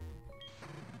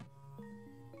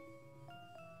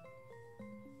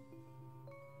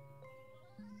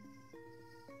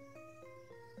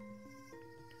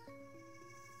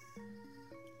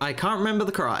 I can't remember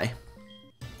the cry.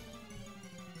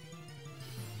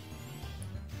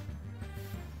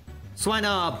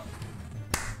 Swinub!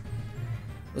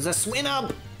 Was that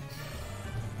Swinub?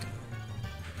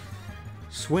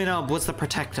 Swinub was the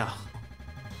protector.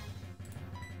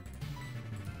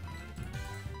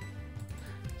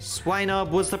 Swinub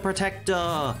was the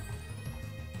protector.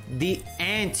 The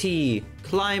anti-climax.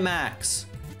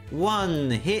 One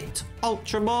hit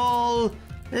Ultra Ball.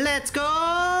 Let's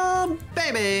go,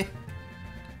 baby!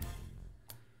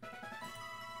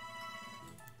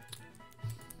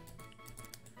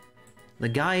 The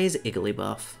guy is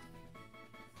Igglybuff.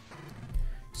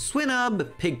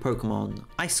 Swinub, pig Pokemon,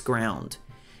 ice ground.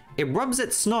 It rubs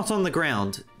its snot on the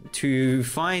ground to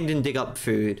find and dig up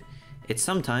food. It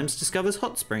sometimes discovers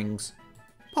hot springs.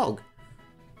 Pog.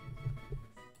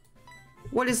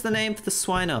 What is the name for the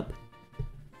Swinub?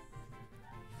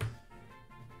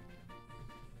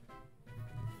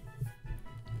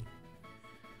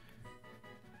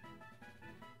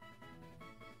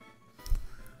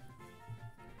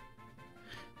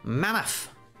 Mammoth.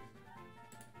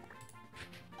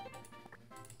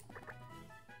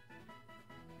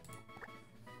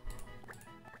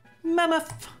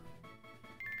 Mammoth.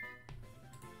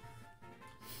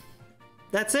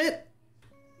 That's it?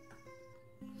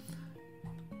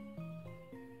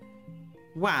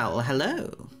 Wow,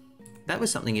 hello. That was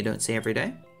something you don't see every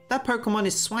day. That Pokemon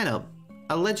is Swinub,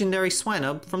 a legendary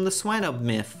Swinub from the Swinub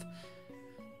myth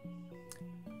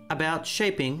about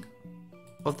shaping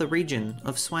of the region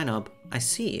of Swinub. I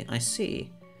see, I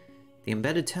see. The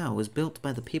embedded tower was built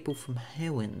by the people from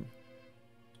Hewin.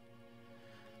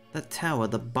 That tower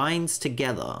that binds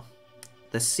together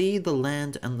the sea, the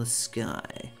land, and the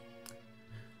sky.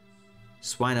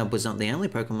 Swinub was not the only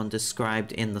Pokemon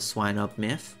described in the Swinub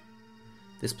myth.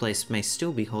 This place may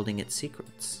still be holding its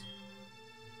secrets.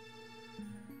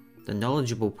 The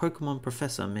knowledgeable Pokemon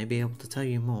professor may be able to tell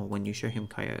you more when you show him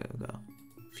Kyogre.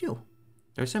 Phew.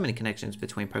 There are so many connections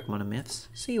between Pokemon and myths.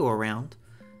 See you around.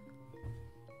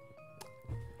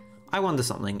 I wonder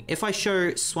something. If I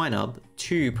show Swinub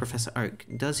to Professor Oak,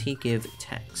 does he give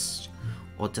text?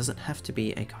 Or does it have to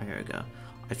be a Kyogre?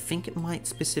 I think it might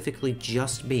specifically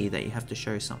just be that you have to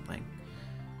show something.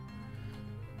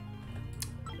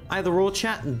 Either or,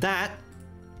 chat, that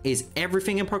is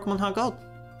everything in Pokemon HeartGold.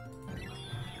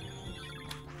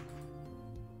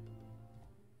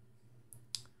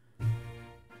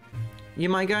 You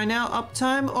might go now,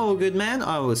 uptime? Oh, good man.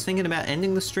 I was thinking about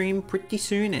ending the stream pretty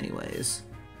soon anyways.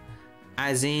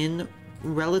 As in,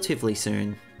 relatively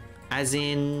soon. As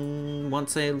in,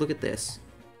 once I look at this.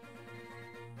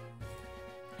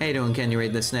 How you doing? Can you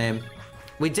read this name?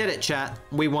 We did it, chat.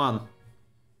 We won.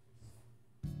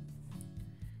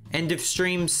 End of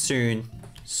stream soon.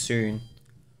 Soon.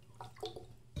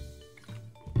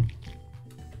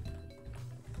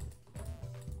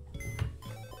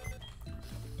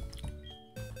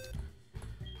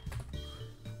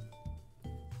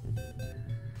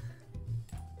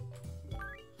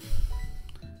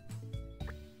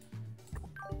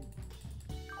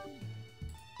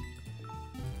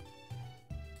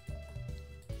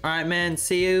 Alright, man.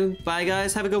 See you. Bye,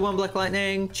 guys. Have a good one, Black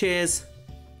Lightning. Cheers.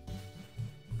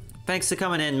 Thanks for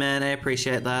coming in, man. I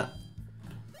appreciate that.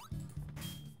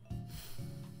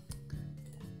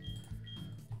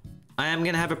 I am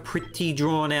going to have a pretty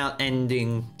drawn-out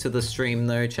ending to the stream,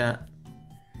 though, chat.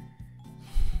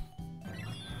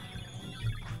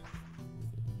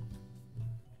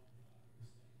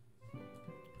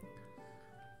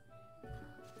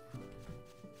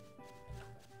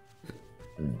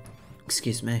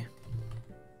 Excuse me.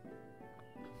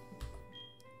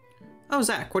 Oh,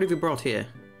 Zach, what have you brought here?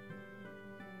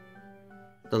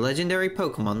 The legendary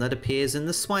Pokemon that appears in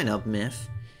the Swinub myth.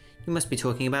 You must be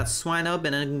talking about Swinub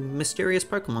and a mysterious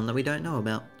Pokemon that we don't know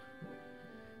about.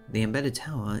 The embedded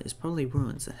tower is probably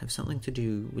ruins that have something to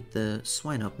do with the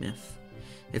Swinub myth.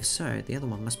 If so, the other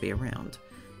one must be around.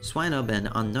 Swinub and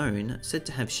Unknown said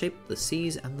to have shaped the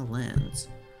seas and the lands.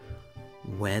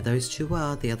 Where those two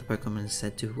are, the other Pokemon is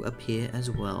said to appear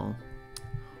as well.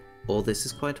 All this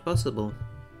is quite possible.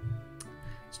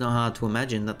 It's not hard to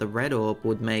imagine that the red orb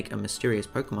would make a mysterious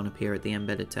Pokemon appear at the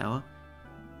embedded tower.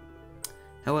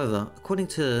 However, according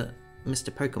to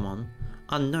Mr. Pokemon,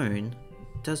 Unknown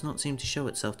does not seem to show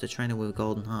itself to trainer with a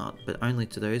golden heart, but only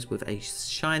to those with a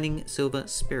shining silver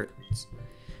spirits.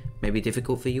 It may be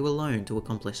difficult for you alone to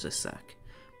accomplish this, Zack,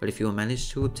 but if you will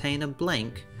manage to obtain a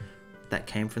blank that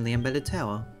came from the embedded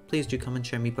tower, please do come and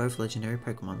show me both legendary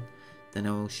Pokemon. Then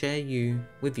I will share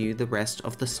with you the rest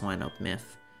of the sign-up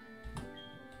myth.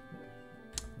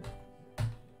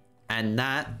 And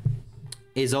that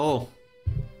is all.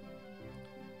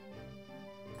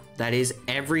 That is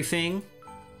everything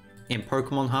in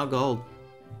Pokemon HeartGold.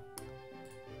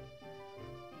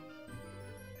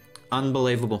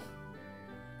 Unbelievable.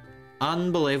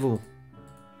 Unbelievable.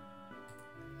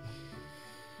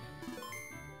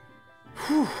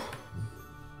 Whew.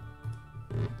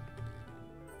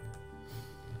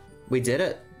 We did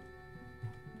it.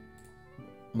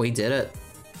 We did it.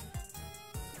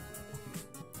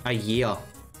 A year.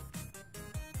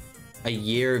 A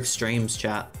year of streams,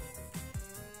 chat.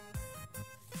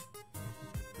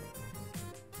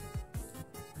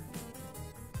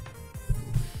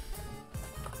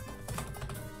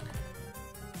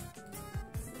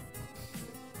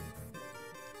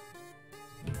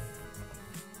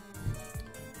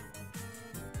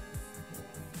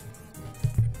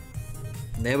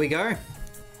 There we go.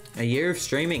 A year of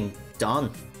streaming.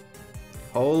 Done.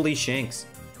 Holy shinks.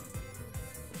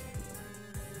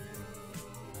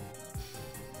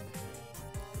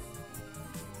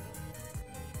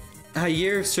 A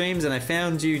year of streams and I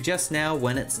found you just now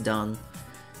when it's done.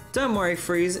 Don't worry,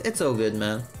 Freeze. It's all good,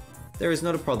 man. There is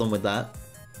not a problem with that.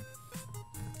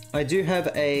 I do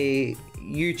have a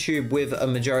YouTube with a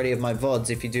majority of my VODs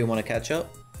if you do want to catch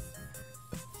up.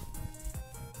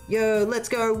 Yo, let's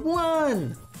go.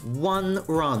 One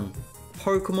run.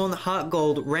 Pokemon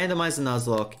HeartGold Randomizer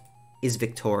Nuzlocke is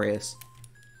victorious.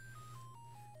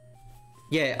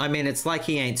 Yeah, I mean, it's like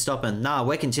he ain't stopping. Nah,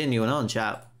 we're continuing on,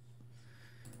 chap.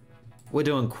 We're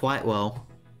doing quite well.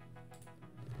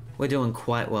 We're doing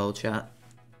quite well, chat.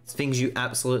 It's things you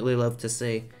absolutely love to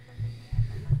see.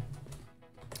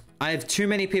 I have too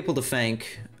many people to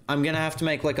thank. I'm gonna have to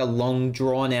make like a long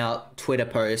drawn out Twitter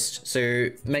post, so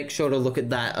make sure to look at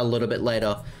that a little bit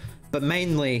later. But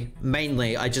mainly,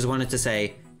 I just wanted to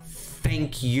say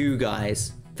thank you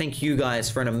guys. Thank you guys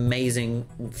for an amazing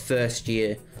first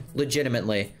year.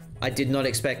 Legitimately, I did not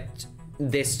expect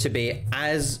this to be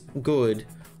as good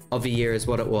of a year as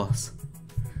what it was.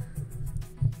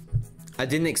 I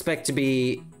didn't expect to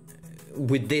be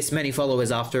with this many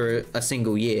followers after a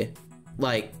single year.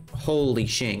 Like, holy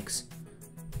shinks.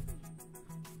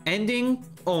 Ending?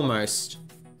 Almost.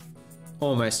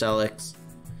 Almost, Alex.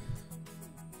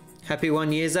 Happy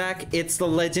 1 year, Zach. It's the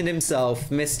legend himself,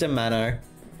 Mr. Mano.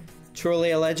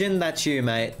 Truly a legend? That's you,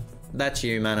 mate. That's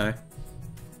you, Mano.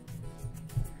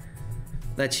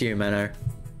 That's you, Mano.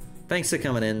 Thanks for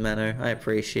coming in, Mano. I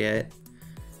appreciate it.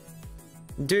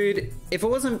 Dude, if it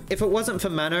wasn't for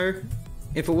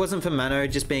Mano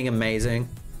just being amazing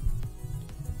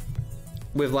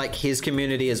with like his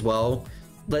community as well,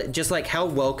 but just like how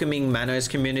welcoming Mano's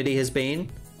community has been,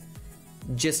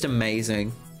 just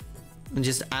amazing.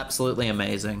 Just absolutely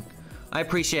amazing. I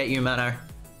appreciate you, Mano.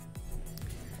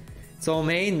 It's all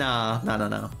me? Nah,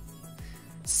 no.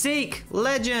 Seek,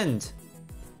 legend!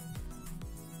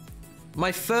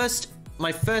 My first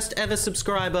ever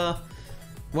subscriber,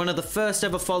 one of the first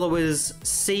ever followers,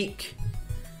 Seek.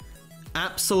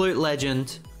 Absolute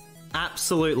legend.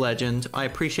 Absolute legend. I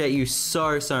appreciate you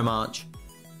so much.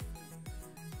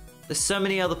 There's so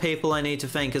many other people I need to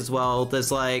thank as well.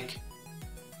 There's like,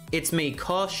 It's Me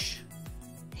Kosh.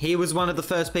 He was one of the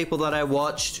first people that I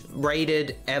watched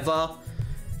raided ever.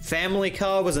 Family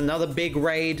Car was another big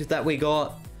raid that we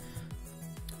got.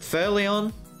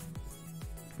 Furleon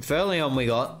we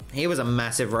got. He was a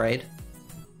massive raid.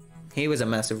 He was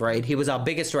our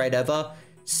biggest raid ever.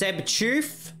 Seb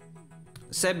Choof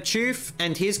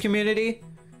and his community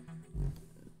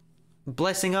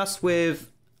blessing us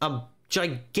with a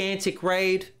gigantic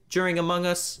raid during Among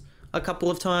Us a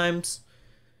couple of times.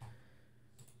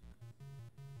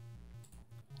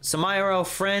 Some IRL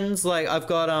friends, like I've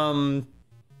got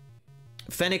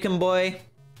Fennekin Boy,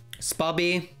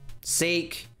 Spubby,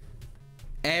 Seek,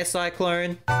 Air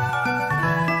Cyclone,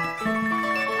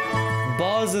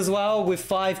 Boz as well with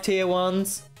 5 tier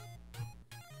 1s.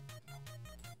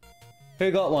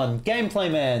 Who got one?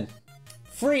 Gameplay Man,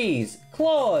 Freeze,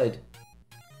 Claude,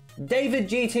 David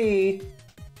GT,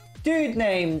 dude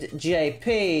named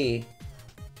JP.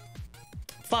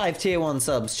 5 tier 1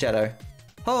 subs, Shadow.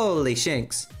 Holy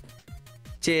shinks.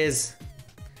 Cheers.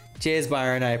 Cheers,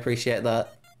 Byron. I appreciate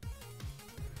that.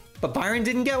 But Byron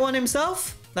didn't get one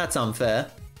himself? That's unfair.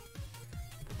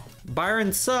 Byron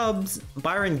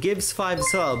gives 5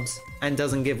 subs and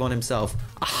doesn't give one himself.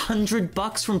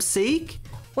 $100 from Seek?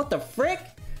 What the frick?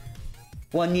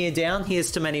 1 year down,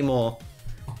 here's to many more.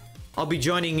 I'll be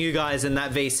joining you guys in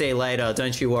that VC later,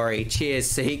 don't you worry. Cheers,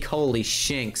 Seek. Holy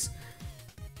shinks.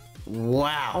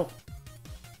 Wow.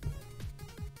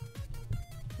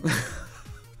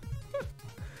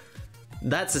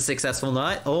 That's a successful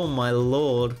night. Oh my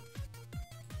lord.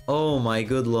 Oh my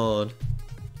good lord.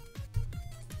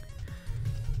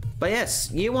 But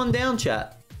yes, year 1 down,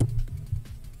 chat.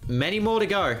 Many more to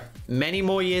go. Many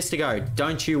more years to go.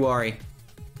 Don't you worry.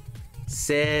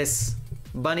 Sis.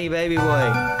 Bunny baby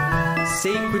boy.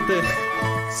 Seek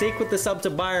with the sub to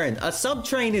Byron. A sub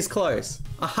train is close.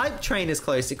 A hype train is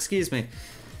close, excuse me.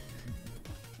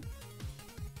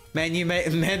 Man,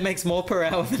 man makes more per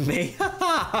hour than me.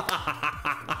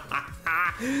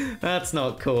 That's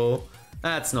not cool.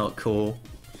 That's not cool.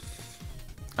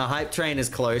 A hype train is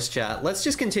close, chat. Let's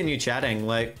just continue chatting.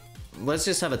 Like, let's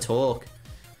just have a talk.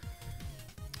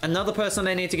 Another person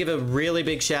I need to give a really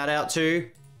big shout out to,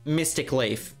 Mystic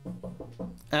Leaf.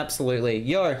 Absolutely.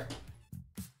 Yo.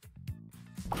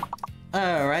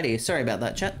 Alrighty, sorry about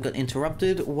that, chat. Got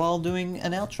interrupted while doing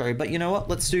an outro. But you know what?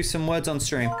 Let's do some words on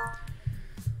stream.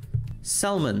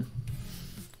 Salmon.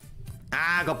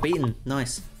 Ah, got beaten.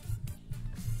 Nice.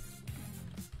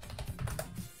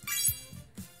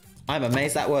 I'm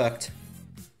amazed that worked.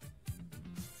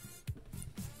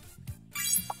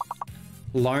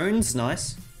 Loans,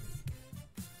 nice.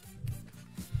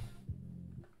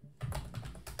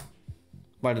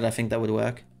 Why did I think that would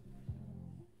work?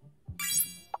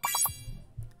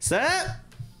 Sir?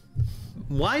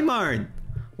 Why moan?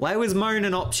 Why was moan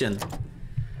an option?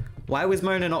 Why was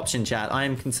moan an option, chat? I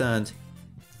am concerned.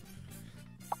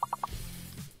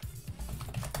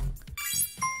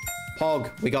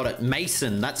 Pog, we got it.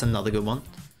 Mason, that's another good one.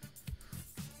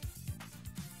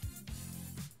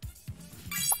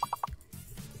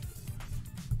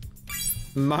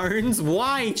 Moans?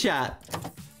 Why, chat?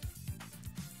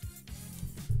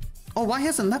 Oh, why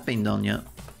hasn't that been done yet?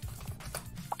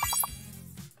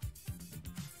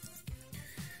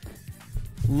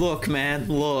 Look, man,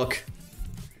 look.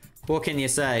 What can you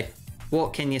say?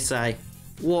 What can you say?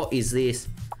 What is this?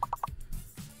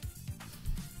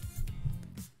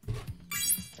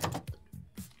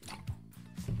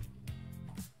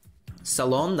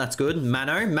 Salon, that's good.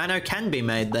 Mano. Mano can be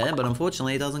made there, but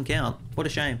unfortunately it doesn't count. What a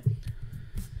shame.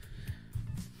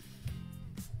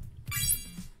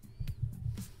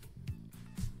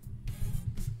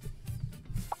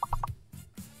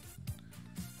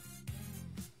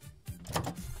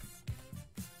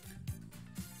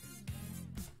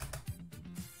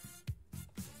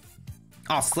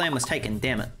 Oh, Slam was taken,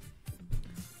 damn it.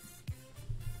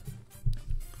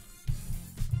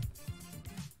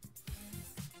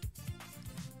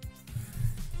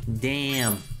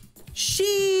 Damn.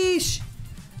 Sheesh!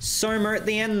 Soma at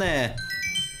the end there.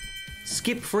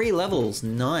 Skip 3 levels,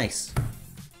 nice.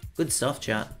 Good stuff,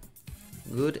 chat.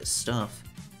 Good stuff.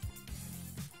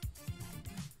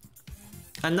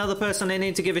 Another person I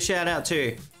need to give a shout out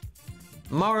to.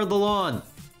 Mara the Lawn.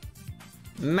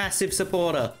 Massive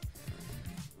supporter.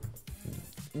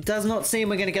 Does not seem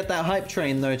we're gonna get that hype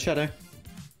train though, Shadow.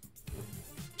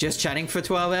 Just chatting for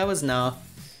 12 hours? Nah.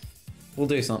 We'll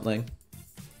do something.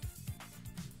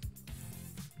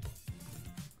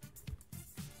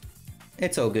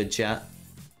 It's all good, chat.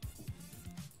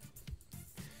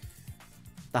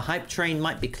 The hype train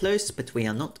might be close, but we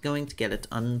are not going to get it,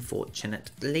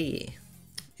 unfortunately.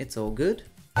 It's all good.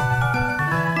 Spubby,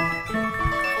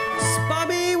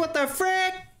 what the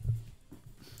frick?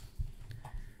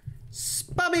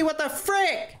 Spubby, what the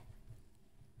frick?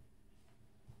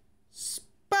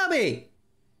 Spubby!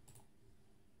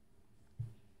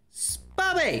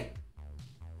 Spubby!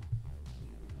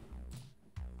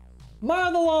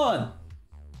 Mow the lawn!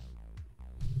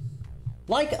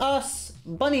 Like us,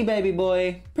 Bunny Baby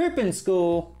Boy, Poop in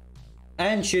School,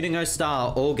 and Shooting O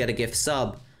Star all get a gift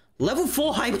sub. Level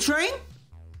 4 hype train?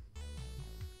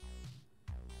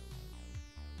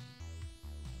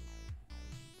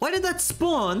 Why did that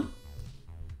spawn?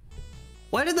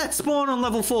 Why did that spawn on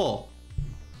level 4?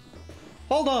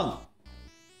 Hold on.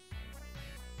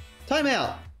 Time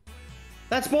out.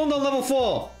 That spawned on level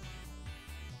 4.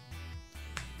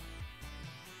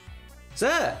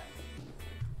 Sir.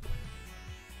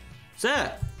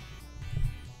 Sir.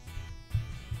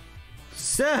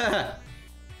 Sir.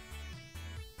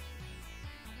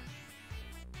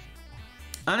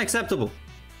 Unacceptable.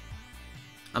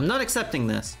 I'm not accepting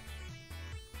this.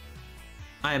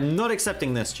 I am not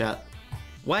accepting this, chat.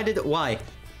 Why?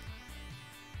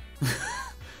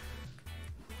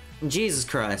 Jesus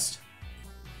Christ.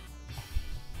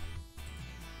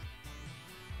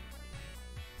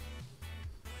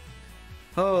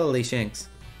 Holy shinks.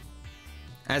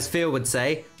 As Phil would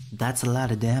say, that's a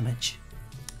lot of damage.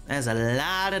 That's a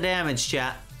lot of damage,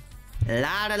 chat. A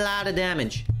lot of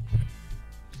damage.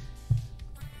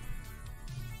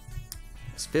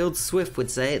 As Phil Swift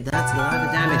would say, that's a lot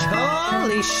of damage.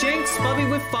 Holy shinks, Spubby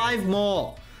with 5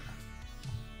 more.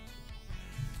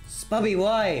 Spubby,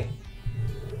 why?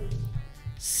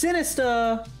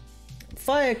 Sinister,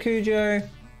 Fire Cujo,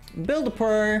 Builder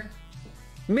Pro,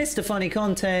 Mr. Funny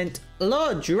Content,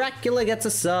 Lord Dracula gets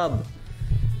a sub.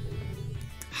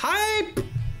 Hype!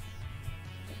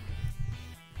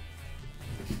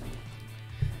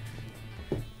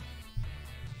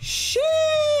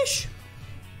 Sheesh!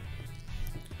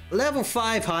 Level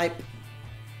 5 hype.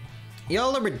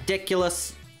 Y'all are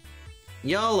ridiculous.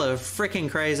 Y'all are freaking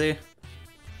crazy.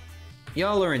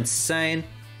 Y'all are insane.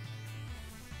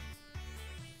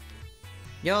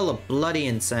 Y'all are bloody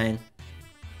insane.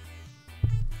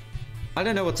 I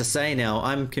don't know what to say now.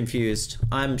 I'm confused.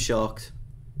 I'm shocked.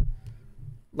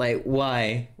 Like,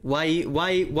 why? Why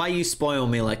you spoil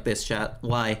me like this, chat?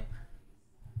 Why?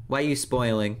 Why are you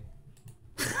spoiling?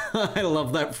 I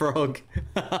love that frog.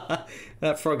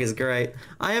 That frog is great.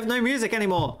 I have no music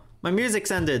anymore. My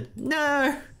music's ended.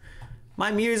 No!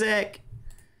 My music!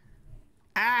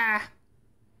 Ah!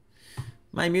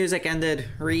 My music ended.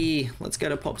 Let's go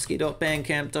to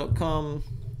popski.bandcamp.com.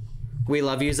 We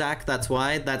love you, Zach. That's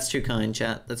why. That's too kind,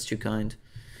 chat. That's too kind.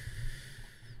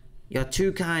 You're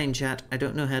too kind, chat. I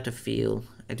don't know how to feel.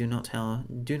 I do not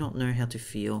know how to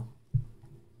feel.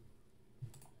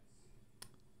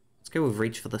 Let's go with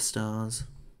Reach for the Stars.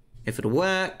 If it'll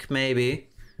work, maybe.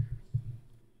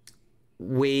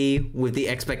 With the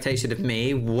expectation of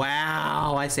me.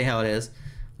 Wow, I see how it is.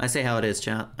 I see how it is,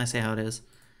 chat. I see how it is.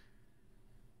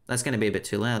 That's gonna be a bit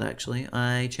too loud, actually.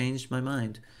 I changed my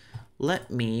mind.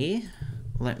 Let me.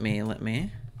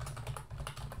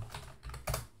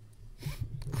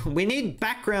 We need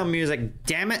background music,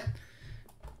 damn it!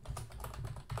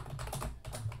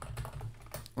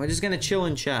 We're just gonna chill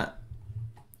and chat.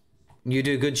 You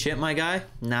do good shit, my guy?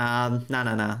 Nah.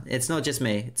 It's not just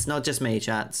me. It's not just me,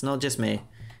 chat. It's not just me.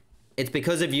 It's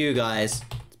because of you guys.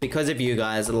 It's because of you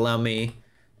guys that allow me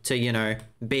to, you know,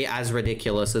 be as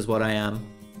ridiculous as what I am.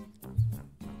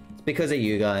 It's because of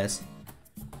you guys.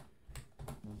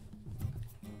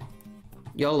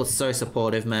 Y'all are so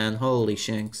supportive, man. Holy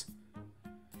shinks.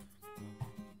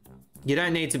 You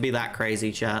don't need to be that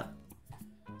crazy, chat.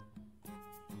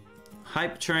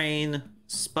 Hype Train,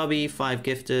 Spubby, 5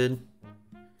 gifted.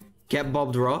 Get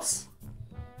Bob Ross.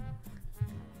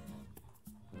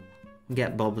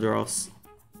 Get Bob Ross.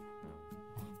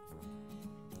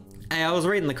 Hey, I was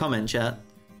reading the comment, chat.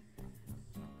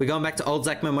 We going back to old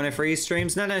Zachman 103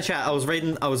 streams? No, chat. I was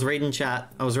reading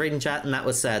chat. I was reading chat and that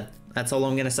was said. That's all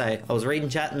I'm gonna say. I was reading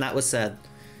chat and that was said.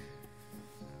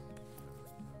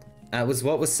 That was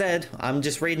what was said. I'm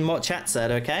just reading what chat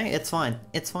said, okay? It's fine.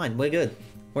 It's fine. We're good.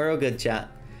 We're all good, chat.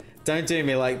 Don't do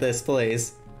me like this,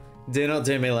 please. Do not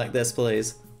do me like this,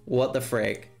 please. What the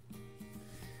frick?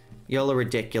 Y'all are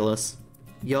ridiculous.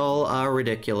 Y'all are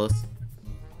ridiculous.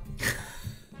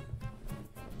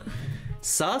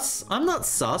 Sus? I'm not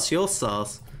sus. You're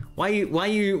sus. Why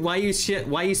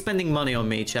you spending money on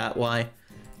me, chat? Why?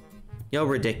 You're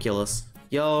ridiculous.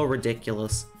 You're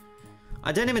ridiculous.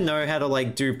 I don't even know how to,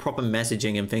 like, do proper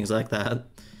messaging and things like that.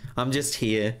 I'm just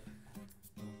here.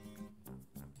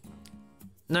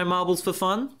 No marbles for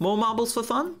fun? More marbles for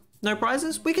fun? No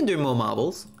prizes? We can do more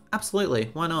marbles. Absolutely.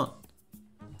 Why not?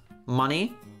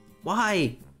 Money?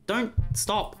 Why? Don't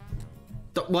stop.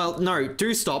 Well, no,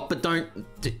 do stop, but don't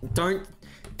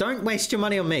waste your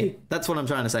money on me. That's what I'm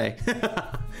trying to say.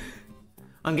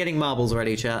 I'm getting marbles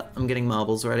ready, chat. I'm getting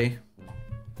marbles ready.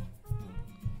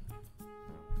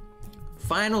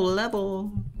 Final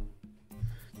level.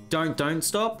 Don't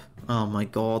stop. Oh my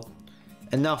god.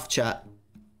 Enough, chat.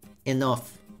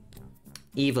 Enough.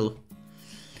 Evil.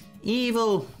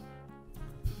 Evil.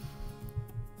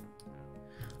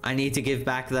 I need to give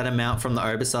back that amount from the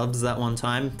oversubs that one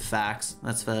time. Facts.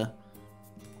 That's fair.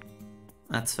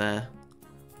 That's fair.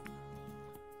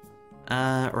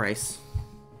 Race.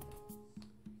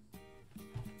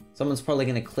 Someone's probably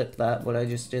gonna clip that, what I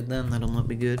just did then. That'll not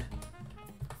be good.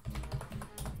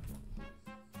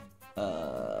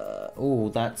 Oh,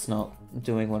 that's not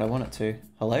doing what I want it to.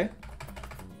 Hello?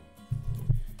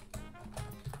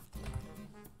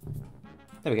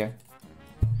 There we go.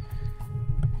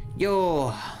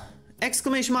 Yo!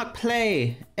 Exclamation mark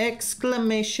play!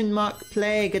 Exclamation mark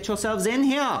play! Get yourselves in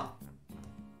here!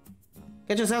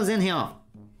 Get yourselves in here!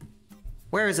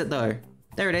 Where is it though?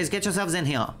 There it is. Get yourselves in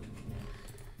here.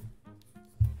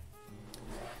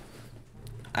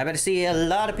 I better see a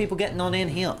lot of people getting on in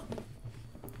here.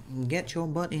 Get your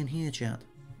butt in here, chat.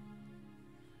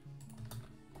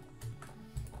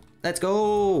 Let's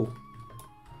go.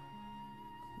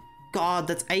 God,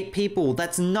 that's 8 people.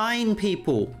 That's 9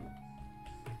 people.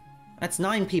 That's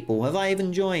 9 people. Have I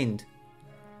even joined?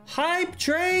 Hype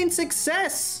train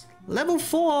success. Level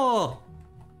 4.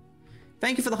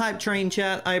 Thank you for the hype train,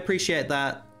 chat. I appreciate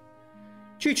that.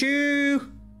 Choo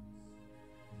choo.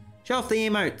 Show off the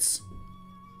emotes.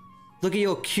 Look at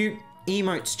your cute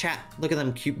emotes, chat. Look at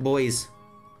them cute boys.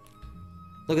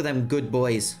 Look at them good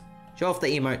boys. Show off the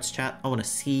emotes, chat. I want to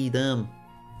see them.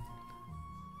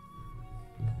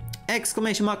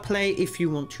 Exclamation mark play if you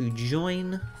want to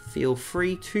join. Feel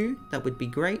free to. That would be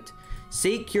great.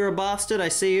 Seek, you're a bastard. I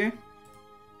see you.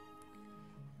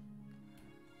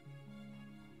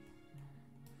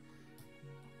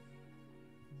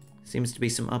 Seems to be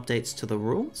some updates to the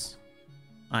rules.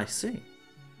 I see.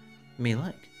 Me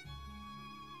like.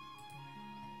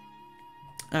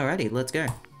 Alrighty, let's go.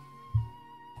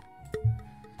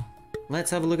 Let's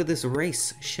have a look at this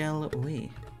race, shall we?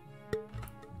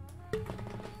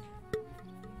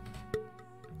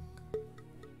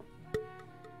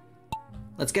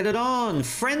 Let's get it on!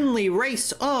 Friendly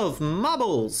race of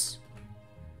marbles!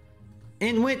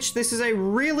 In which this is a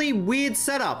really weird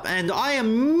setup, and I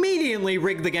immediately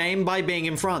rigged the game by being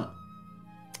in front.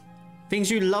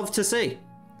 Things you love to see.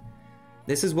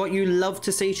 This is what you love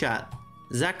to see, chat.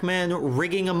 Zachman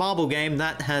rigging a marble game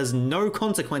that has no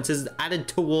consequences added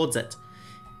towards it.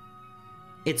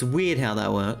 It's weird how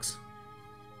that works.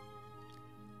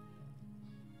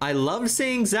 I love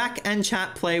seeing Zach and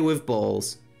chat play with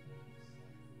balls.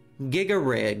 Giga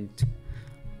rigged.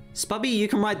 Spubby, you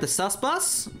can ride the sus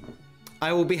bus.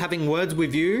 I will be having words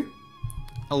with you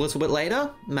a little bit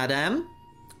later. Madame.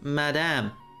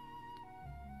 Madame.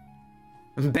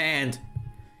 Banned.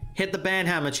 Hit the ban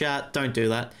hammer, chat. Don't do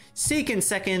that. Seek in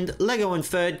second, Lego in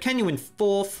third, Kenyu in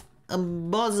fourth,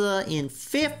 and Buzzer in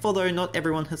fifth, although not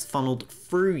everyone has funneled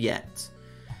through yet.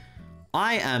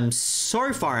 I am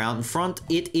so far out in front,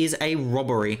 it is a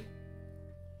robbery.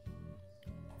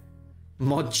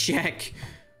 Mod check.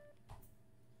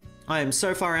 I am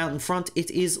so far out in front, it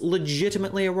is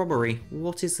legitimately a robbery.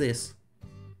 What is this?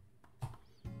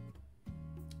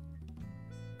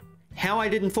 How I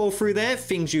didn't fall through there,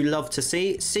 things you love to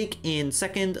see. Seek in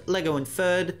second, Lego in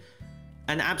third.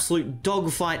 An absolute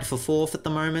dogfight for fourth at the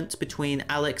moment between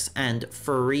Alex and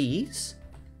Freeze.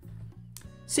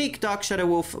 Seek, Dark Shadow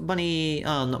Wolf, Bunny,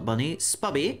 not Bunny,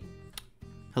 Spubby.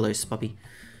 Hello, Spubby.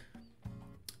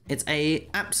 It's a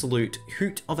absolute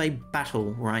hoot of a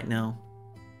battle right now.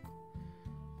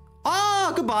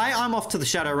 Oh, goodbye, I'm off to the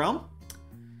Shadow Realm.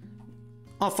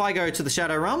 Off I go to the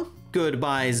Shadow Realm.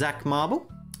 Goodbye, Zach Marble.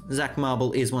 Zach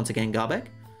Marble is once again Garbag.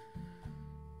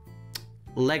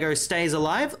 Lego stays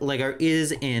alive. Lego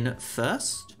is in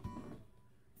first.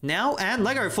 Now, and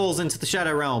Lego falls into the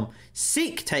Shadow Realm.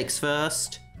 Seek takes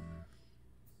first.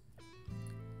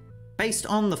 Based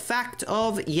on the fact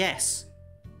of yes.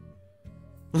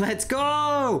 Let's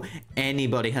go!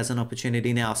 Anybody has an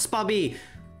opportunity now. Spubby!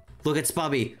 Look at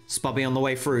Spubby. Spubby on the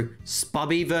way through.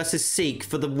 Spubby versus Seek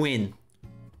for the win.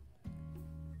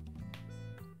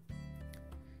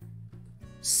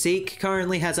 Seek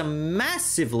currently has a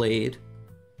massive lead.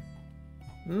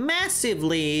 Massive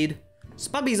lead.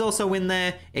 Spubby's also in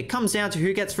there. It comes down to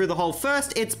who gets through the hole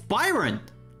first. It's Byron.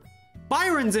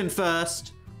 Byron's in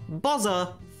first.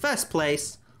 Bozza, first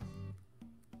place.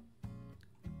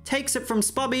 Takes it from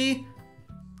Spubby.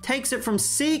 Takes it from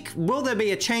Seek. Will there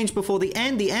be a change before the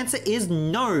end? The answer is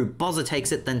no. Bozza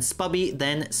takes it, then Spubby,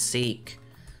 then Seek.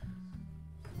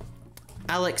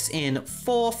 Alex in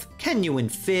fourth, Kenyu in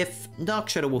fifth, Dark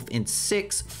Shadow Wolf in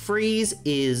sixth, Freeze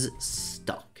is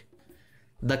stuck.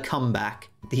 The comeback,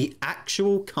 the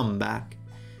actual comeback.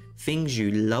 Things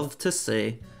you love to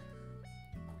see.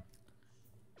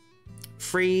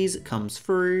 Freeze comes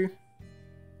through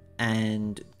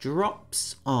and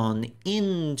drops on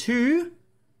into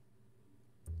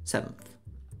seventh.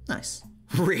 Nice.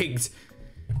 Rigged.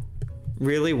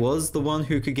 Really was the one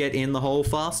who could get in the hole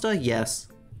faster? Yes.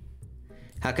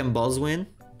 How can Boz win?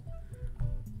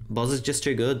 Boz is just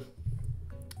too good.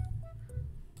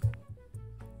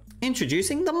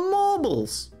 Introducing the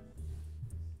marbles.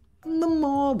 The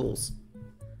marbles.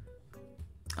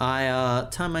 I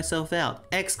time myself out.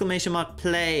 Exclamation mark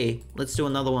play. Let's do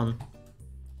another one.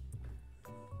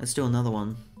 Let's do another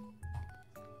one.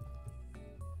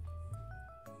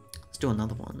 Let's do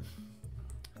another one.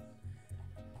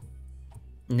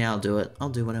 Now do it. I'll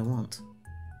do what I want.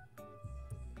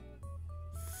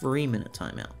 3-minute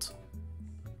timeout.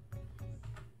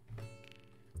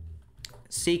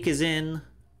 Seek is in.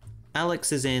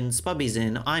 Alex is in. Spubby's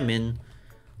in. I'm in.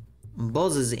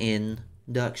 Boz is in.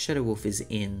 Dark Shadow Wolf is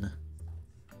in.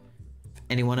 If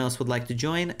anyone else would like to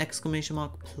join, exclamation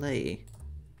mark play.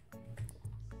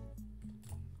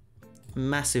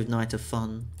 Massive night of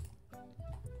fun.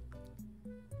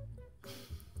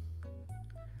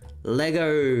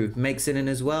 Lego makes it in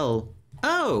as well.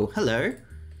 Oh, hello.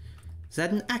 Is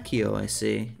that an Akio I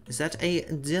see? Is that a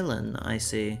Dylan I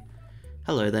see?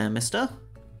 Hello there, mister.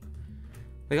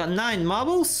 We got 9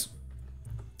 marbles.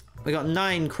 We got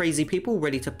 9 crazy people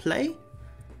ready to play.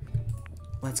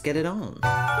 Let's get it on.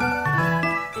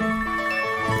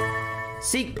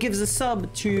 Seek gives a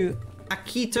sub to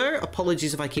Akito.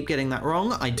 Apologies if I keep getting that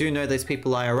wrong. I do know those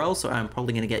people IRL, so I'm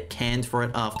probably going to get canned for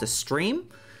it after stream.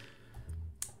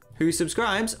 Who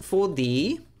subscribes for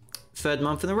the 3rd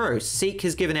month in a row. Seek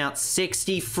has given out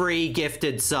 60 free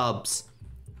gifted subs.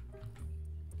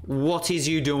 What is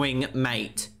you doing,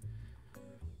 mate?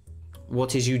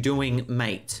 What is you doing,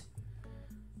 mate?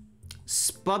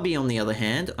 Spubby, on the other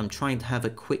hand, I'm trying to have a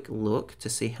quick look to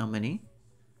see how many.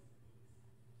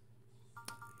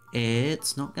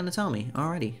 It's not going to tell me.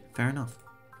 Alrighty, fair enough.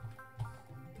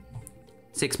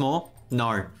 6 more?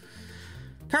 No.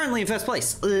 Currently in 1st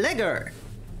place, Lego.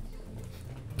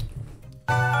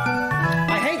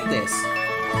 I hate this.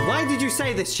 Why did you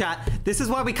say this, chat? This is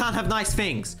why we can't have nice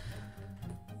things.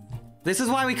 This is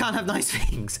why we can't have nice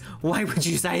things. Why would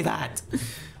you say that?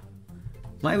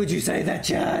 Why would you say that,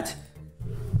 chat?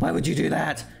 Why would you do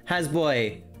that?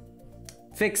 Hasboy,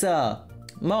 Fixer,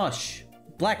 Mosh,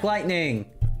 Black Lightning,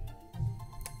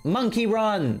 Monkey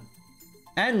Run,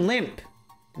 and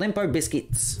Limpo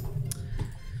Biscuits.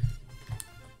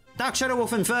 Dark Shadow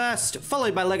Wolf in 1st,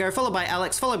 followed by Lego, followed by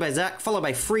Alex, followed by Zach, followed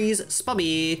by Freeze,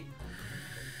 Spubby,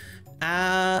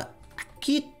 Akito,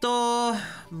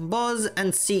 Boz,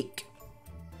 and Seek.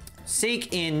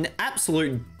 Seek in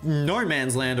absolute no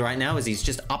man's land right now as he's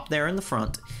just up there in the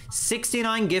front.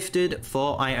 69 gifted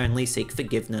for I Only Seek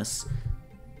Forgiveness.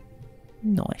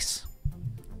 Nice.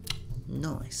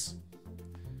 Nice.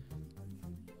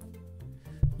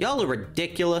 Y'all are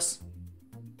ridiculous.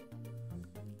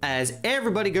 As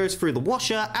everybody goes through the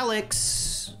washer,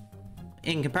 Alex,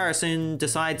 in comparison,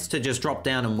 decides to just drop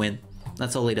down and win.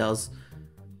 That's all he does.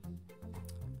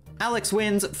 Alex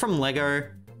wins from Lego,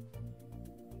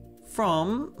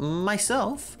 from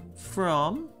myself,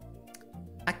 from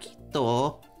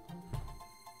Akito,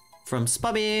 from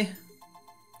Spubby,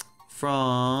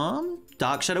 from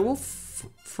Dark Shadow Wolf,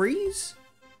 Freeze?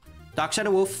 Dark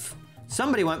Shadow Wolf,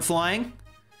 somebody went flying.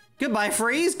 Goodbye,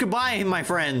 Freeze. Goodbye, my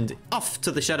friend. Off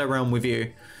to the Shadow Realm with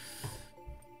you.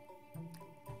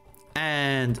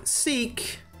 And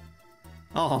Seek.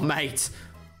 Oh, mate.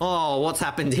 Oh, what's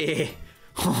happened here?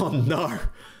 Oh, no.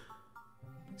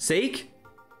 Seek?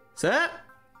 Sir?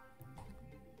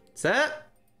 Sir?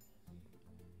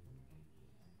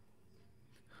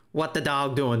 What the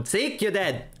dog doing? Seek, you're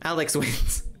dead. Alex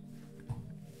wins.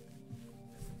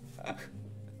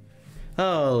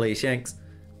 Holy shanks.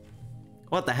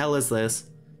 What the hell is this?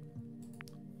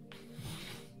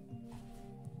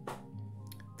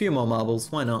 Few more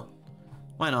marbles, why not?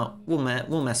 Why not?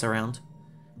 We'll mess around.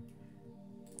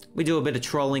 We do a bit of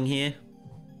trolling here.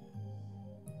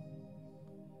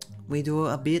 We do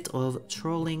a bit of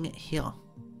trolling here.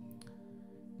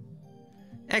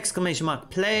 Exclamation mark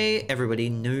play. Everybody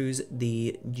knows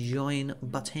the join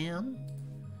button.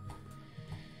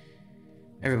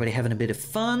 Everybody having a bit of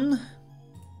fun.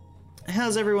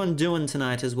 How's everyone doing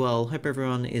tonight as well? Hope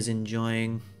everyone is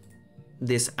enjoying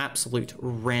this absolute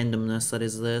randomness that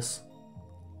is this.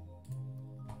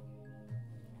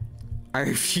 I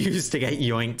refuse to get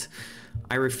yoinked.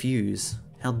 I refuse.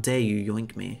 How dare you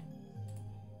yoink me?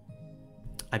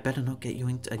 I better not get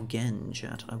yoinked again,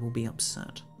 chat. I will be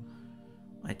upset.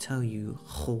 I tell you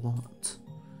what.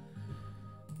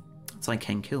 It's like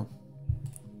Ken Kill.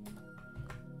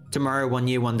 Tomorrow, 1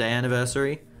 year, 1 day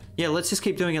anniversary. Yeah, let's just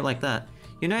keep doing it like that.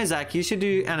 You know, Zach, you should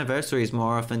do anniversaries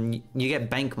more often. You get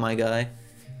bank, my guy.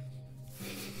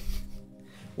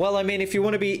 Well, I mean, if you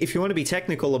want to be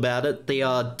technical about it,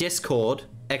 the Discord,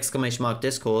 exclamation mark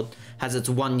Discord, has its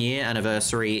 1 year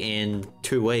anniversary in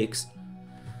 2 weeks.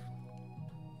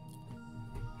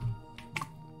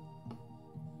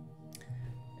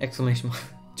 Exclamation mark.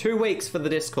 2 weeks for the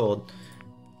Discord.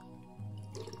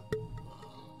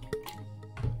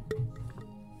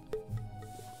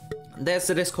 There's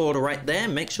the Discord right there.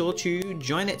 Make sure to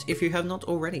join it if you have not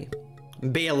already.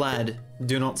 Be a lad.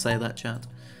 Do not say that, chat.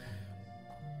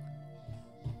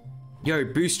 Yo,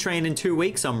 boost train in 2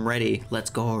 weeks. I'm ready. Let's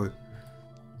go.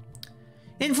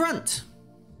 In front,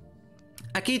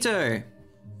 Akito.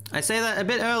 I say that a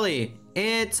bit early.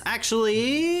 It's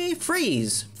actually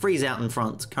Freeze. Freeze out in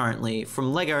front currently.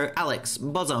 From Lego, Alex,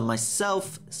 Buzzer,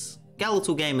 myself,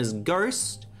 Skeletal Gamers,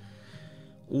 Ghost.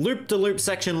 Loop-de-loop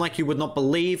section like you would not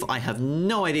believe. I have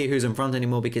no idea who's in front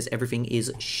anymore because everything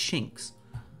is Shinx.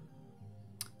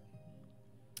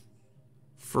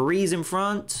 Freeze in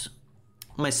front.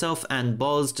 Myself and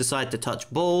Boz decide to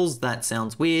touch balls. That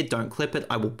sounds weird. Don't clip it.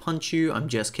 I will punch you. I'm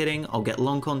just kidding. I'll get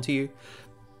Lonk onto you.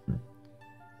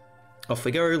 Off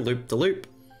we go. Loop-de-loop.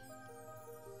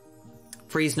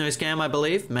 Freeze no scam, I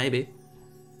believe. Maybe.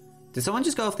 Did someone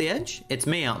just go off the edge? It's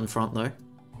me out in front though.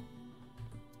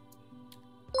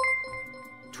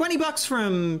 20 bucks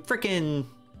from frickin'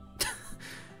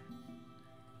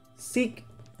 Seek.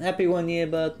 Happy 1 year,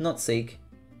 bud. Not Seek.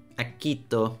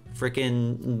 Akito.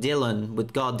 Frickin' Dylan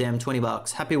with goddamn 20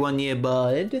 bucks. Happy 1 year,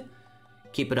 bud.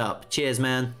 Keep it up. Cheers,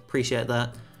 man. Appreciate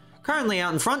that. Currently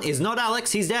out in front is not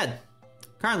Alex. He's dead.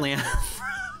 Currently out in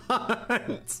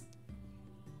front.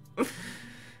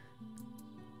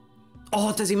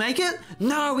 Oh, does he make it?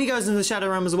 No, he goes in the Shadow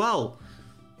Realm as well.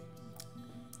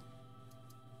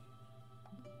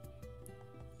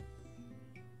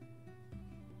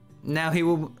 Now he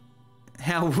will...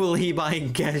 How will he buy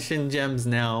Gashin gems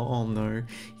now? Oh no.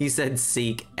 He said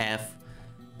seek F.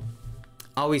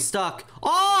 Oh, he's stuck.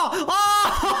 Oh!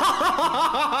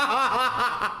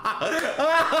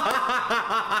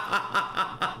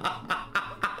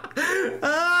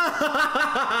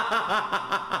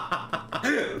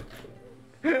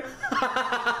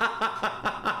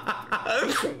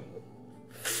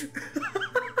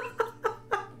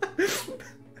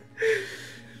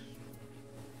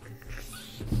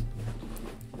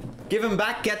 Give him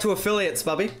back, get to affiliates,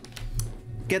 Bubby.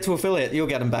 Get to affiliate, you'll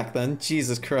get him back then.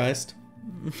 Jesus Christ.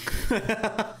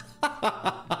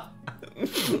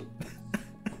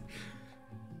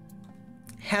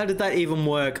 How did that even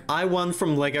work? I won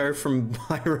from Lego, from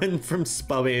Byron, from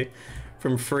Spubby,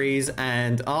 from Freeze,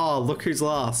 and oh, look who's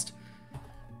last.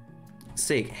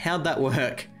 Seek, how'd that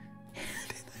work? How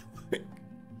did that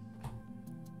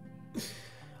work?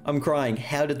 I'm crying,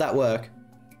 how did that work?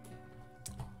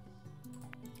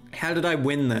 How did I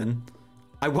win then?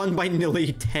 I won by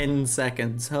nearly 10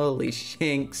 seconds. Holy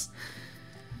shinks.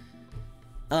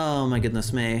 Oh my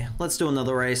goodness me. Let's do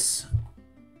another race.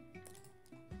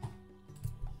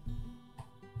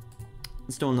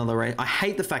 Let's do another race. I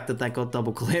hate the fact that that got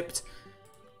double clipped.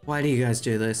 Why do you guys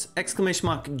do this? Exclamation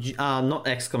mark, not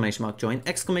exclamation mark join,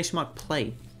 exclamation mark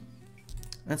play.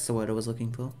 That's the word I was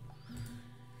looking for.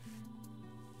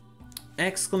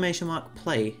 Exclamation mark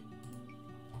play.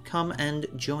 Come and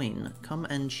join. Come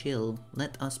and chill.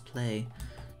 Let us play.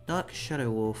 Dark Shadow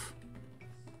Wolf.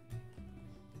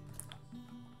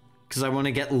 Because I want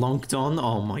to get lonked on?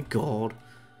 Oh my god.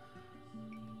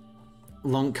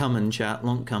 Lonk coming, chat.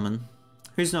 Lonk coming.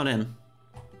 Who's not in?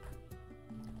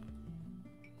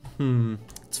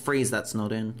 It's Freeze that's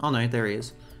not in. Oh no, there he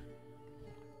is.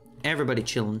 Everybody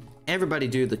chilling. Everybody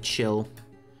do the chill.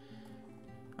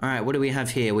 Alright, what do we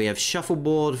have here? We have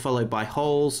Shuffleboard, followed by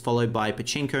Holes, followed by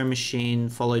Pachinko Machine,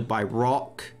 followed by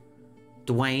Rock,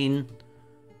 Dwayne,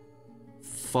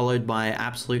 followed by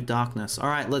Absolute Darkness.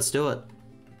 Alright, let's do it.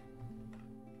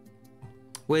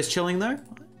 Where's Chilling though?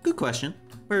 Good question.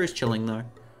 Where is Chilling though?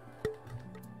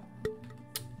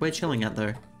 Where's Chilling at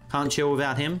though? Can't chill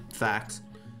without him? Facts.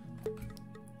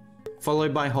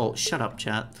 Followed by Holes. Shut up,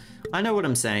 chat. I know what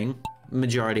I'm saying,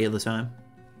 majority of the time.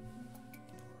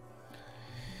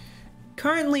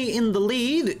 Currently in the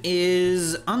lead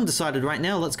is undecided right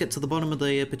now. Let's get to the bottom of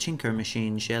the Pachinko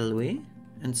machine, shall we?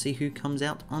 And see who comes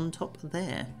out on top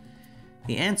there.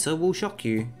 The answer will shock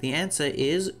you. The answer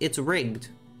is, it's rigged.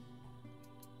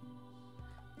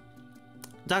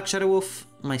 Dark Shadow Wolf,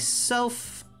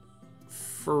 myself,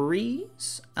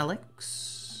 Freeze,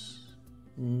 Alex.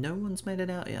 No one's made it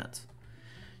out yet.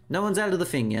 No one's out of the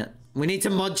thing yet. We need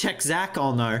to mod check Zach.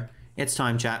 Oh no, it's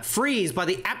time, chat. Freeze by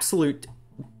the absolute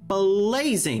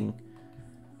blazing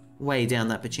way down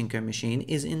that Pachinko machine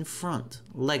is in front.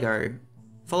 Lego,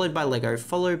 followed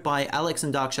by Alex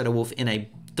and Dark Shadow Wolf in a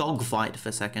dogfight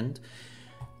for second.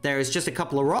 There is just a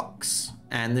couple of rocks,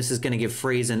 and this is going to give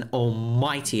Freeze an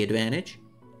almighty advantage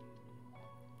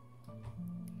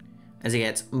as he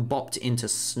gets bopped into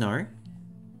snow.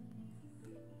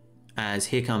 As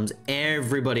here comes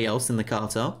everybody else in the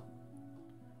cartel.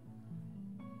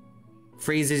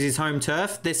 Freeze is his home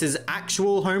turf. This is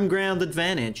actual home ground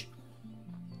advantage.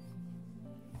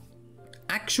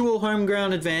 Actual home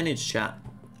ground advantage, chat.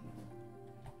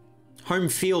 Home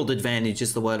field advantage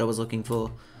is the word I was looking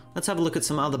for. Let's have a look at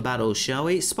some other battles, shall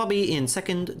we? Spobby in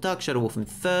 2nd, Dark Shadow Wolf in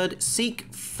 3rd, Seek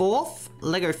 4th,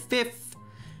 Lego 5th,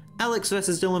 Alex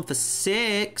versus Dylan for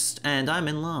 6th, and I'm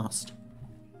in last.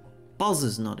 Boz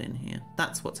is not in here.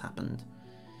 That's what's happened.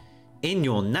 In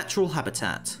your natural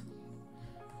habitat.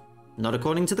 Not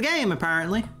according to the game,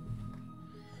 apparently.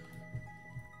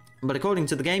 But according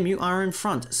to the game, you are in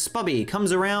front. Spobby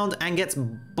comes around and gets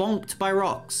bonked by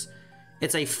rocks.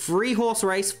 It's a 3-horse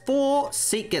race. 4,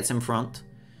 Seek gets in front.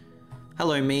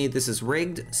 Hello me, this is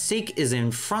rigged. Seek is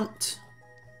in front.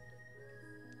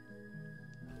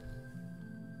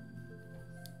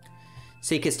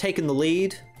 Seek has taken the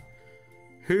lead.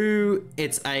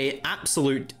 It's a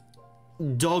absolute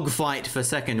dogfight for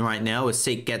 2nd right now as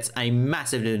Seek gets a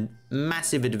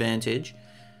massive advantage.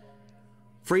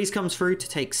 Freeze comes through to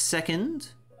take 2nd.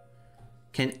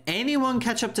 Can anyone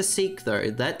catch up to Seek though?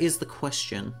 That is the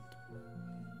question.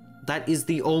 That is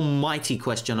the almighty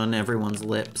question on everyone's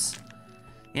lips.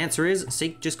 The answer is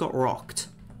Seek just got rocked.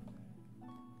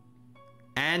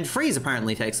 And Freeze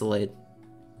apparently takes the lead.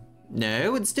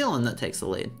 No, it's Dylan that takes the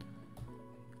lead.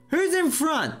 Who's in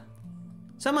front?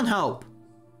 Someone help.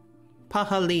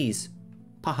 Pahalees.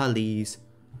 Pahalees.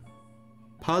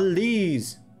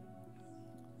 Please.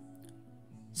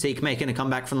 Seek making a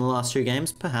comeback from the last 2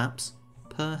 games? Perhaps.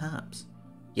 Perhaps.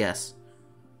 Yes.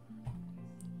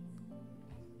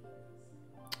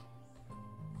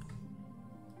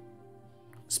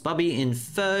 Spobby in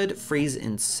 3rd, Freeze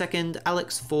in 2nd,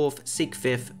 Alex 4th, Seek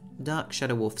 5th, Dark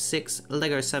Shadow Wolf 6th,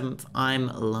 Lego 7th, I'm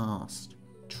last.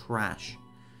 Trash.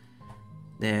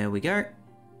 There we go.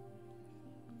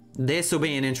 This will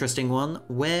be an interesting one.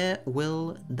 Where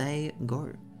will they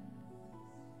go?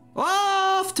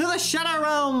 Off to the Shadow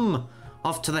Realm!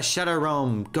 Off to the Shadow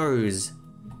Realm goes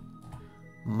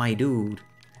my dude,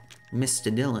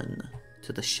 Mr. Dylan,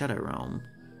 to the Shadow Realm.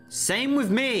 Same with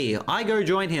me. I go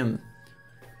join him.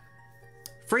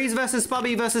 Freeze versus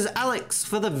Spobby versus Alex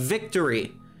for the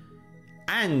victory.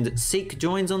 And Seek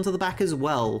joins onto the back as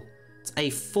well. It's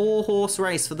a 4-horse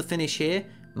race for the finish here.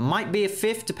 Might be a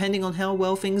 5th depending on how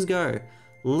well things go.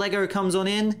 Lego comes on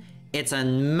in. It's a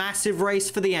massive race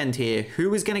for the end here.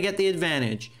 Who is going to get the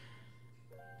advantage?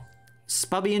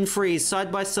 Spobby and Freeze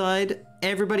side by side.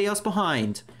 Everybody else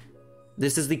behind.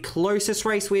 This is the closest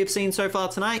race we have seen so far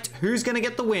tonight. Who's going to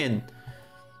get the win?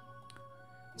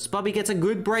 Spobby gets a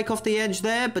good break off the edge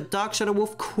there, but Dark Shadow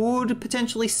Wolf could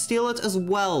potentially steal it as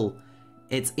well.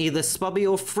 It's either Spobby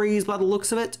or Freeze by the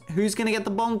looks of it. Who's going to get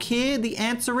the bonk here? The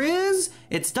answer is...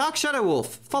 it's Dark Shadow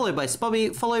Wolf, followed by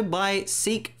Spobby, followed by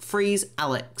Seek, Freeze,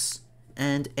 Alex,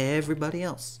 and everybody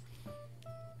else.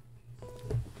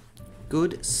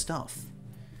 Good stuff.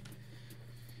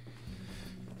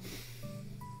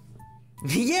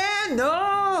 Yeah,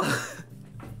 no!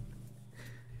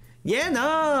 Yeah,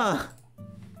 no!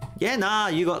 Yeah, nah,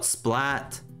 you got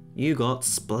splat. You got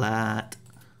splat.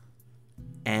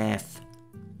 F.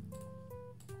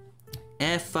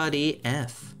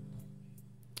 F-buddy-F.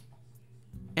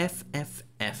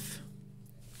 F-F-F.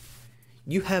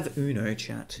 You have Uno,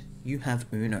 chat. You have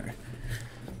Uno.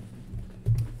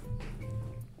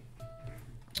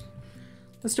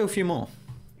 Let's do a few more.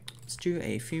 Let's do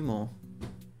a few more.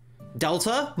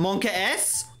 Delta? Monka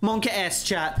S? Monka S,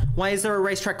 chat. Why is there a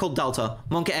racetrack called Delta?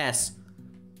 Monka S.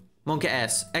 Monka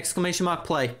S. Exclamation mark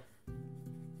play.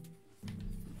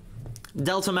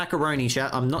 Delta Macaroni,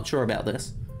 chat. I'm not sure about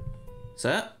this.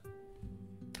 Sir?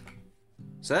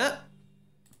 Sir?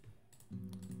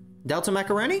 Delta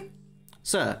Macaroni?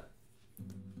 Sir?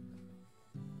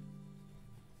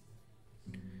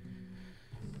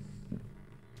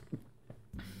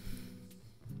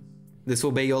 This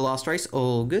will be your last race.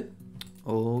 All good.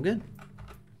 All good.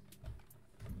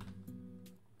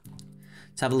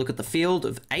 Let's have a look at the field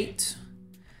of 8.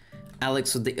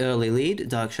 Alex with the early lead.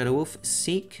 Dark Shadow Wolf,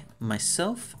 Seek,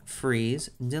 myself, Freeze,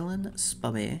 Dylan,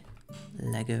 Spobby,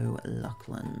 Lego,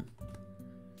 Lachlan.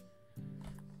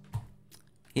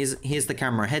 Here's the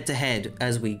camera, head to head,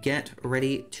 as we get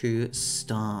ready to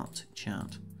start,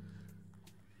 chat.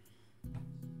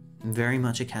 Very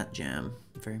much a cat jam.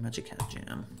 Very much a cat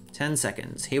jam. 10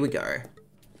 seconds. Here we go.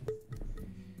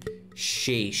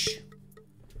 Sheesh.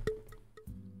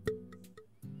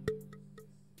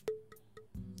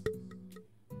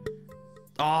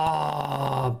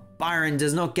 Oh, Byron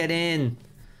does not get in.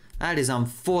 That is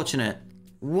unfortunate.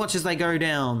 Watch as they go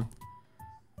down.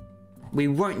 We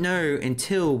won't know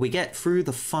until we get through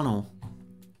the funnel.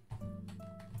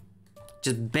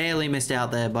 Just barely missed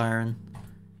out there, Byron.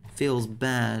 Feels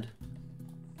bad.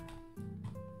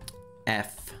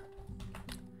 F.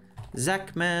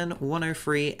 Zachman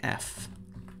 103 F.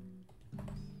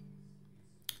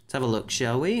 Let's have a look,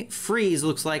 shall we? Freeze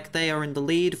looks like they are in the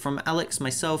lead from Alex,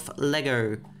 myself,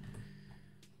 Lego.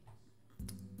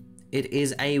 It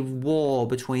is a war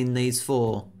between these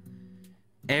four.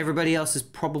 Everybody else is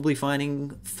probably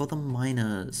fighting for the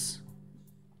minors.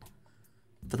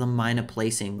 For the minor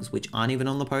placings, which aren't even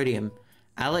on the podium.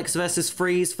 Alex versus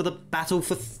Freeze for the battle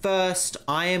for first.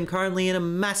 I am currently in a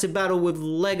massive battle with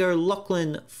Lego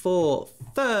Lachlan for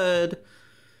third.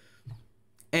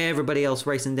 Everybody else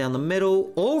racing down the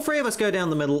middle. All three of us go down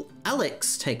the middle.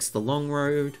 Alex takes the long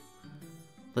road.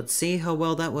 Let's see how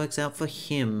well that works out for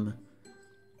him.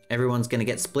 Everyone's going to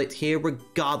get split here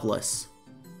regardless.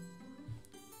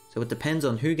 So it depends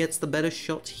on who gets the better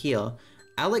shot here.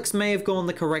 Alex may have gone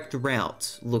the correct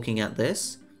route looking at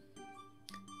this.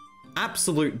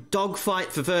 Absolute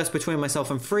dogfight for first between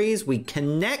myself and Freeze. We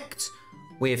connect.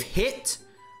 We have hit.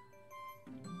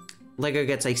 Lego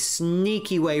gets a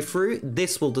sneaky way through.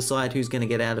 This will decide who's going to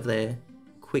get out of there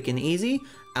quick and easy.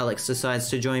 Alex decides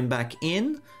to join back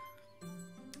in.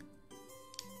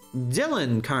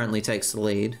 Dylan currently takes the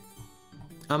lead.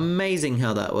 Amazing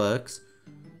how that works.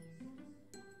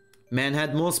 Man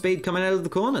had more speed coming out of the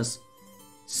corners.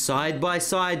 Side by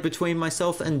side between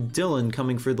myself and Dylan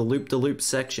coming through the loop-de-loop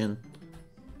section.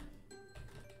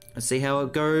 Let's see how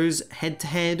it goes head to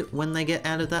head when they get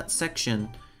out of that section.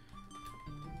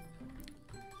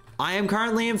 I am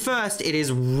currently in first. It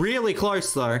is really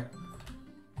close though.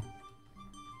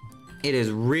 It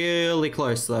is really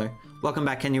close though. Welcome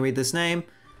back, can you read this name?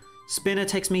 Spinner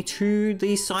takes me to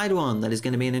the side one. That is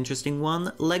going to be an interesting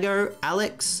one. Lego,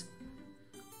 Alex.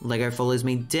 Lego follows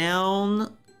me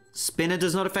down. Spinner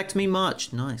does not affect me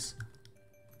much. Nice.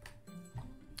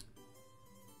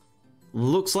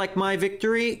 Looks like my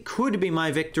victory. Could be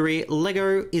my victory.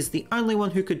 Lego is the only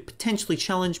one who could potentially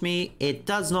challenge me. It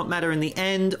does not matter in the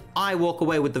end. I walk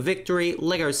away with the victory.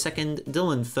 Lego second.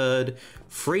 Dylan third.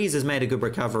 Freeze has made a good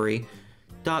recovery.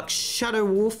 Dark Shadow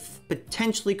Wolf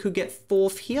potentially could get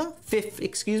fifth,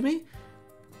 excuse me.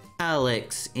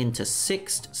 Alex into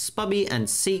sixth. Spubby and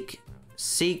Seek.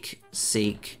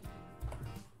 Seek.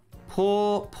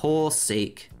 Poor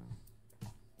Seek.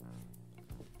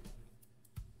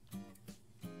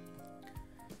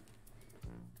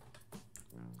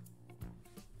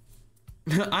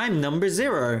 I'm number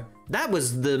 0. That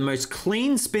was the most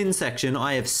clean spin section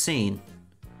I have seen.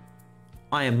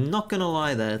 I am not gonna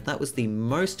lie there. That was the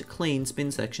most clean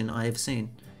spin section I have seen.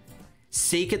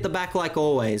 Seek at the back like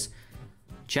always.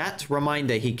 Chat,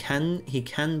 reminder, he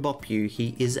can bop you.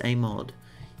 He is a mod.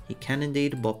 He can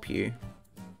indeed bop you.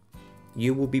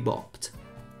 You will be bopped.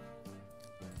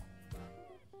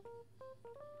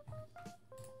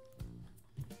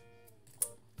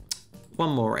 One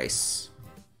more race.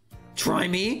 Try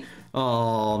me?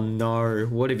 Oh no,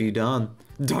 what have you done?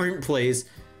 Don't please.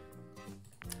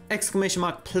 Exclamation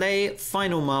mark play,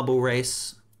 final marble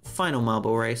race. Final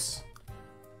marble race.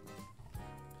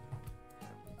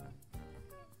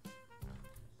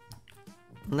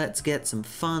 Let's get some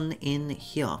fun in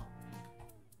here.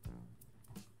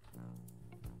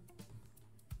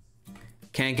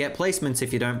 Can't get placements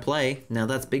if you don't play. Now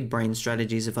that's big brain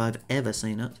strategies if I've ever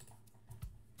seen it.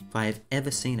 If I have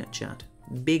ever seen it, chat.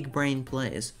 Big brain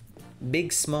players.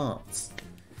 Big smarts.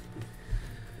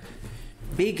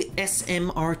 Big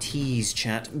SMRTs,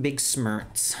 chat. Big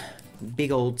smirts. Big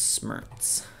old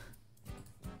smirts.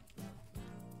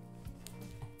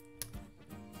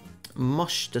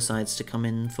 Mosh decides to come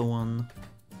in for one.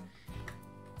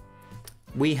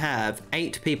 We have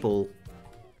 8 people.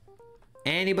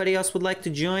 Anybody else would like to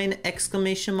join?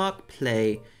 Exclamation mark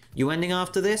play. You ending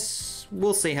after this?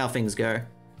 We'll see how things go.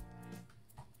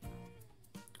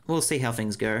 We'll see how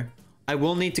things go. I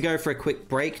will need to go for a quick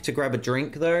break to grab a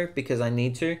drink though, because I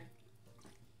need to.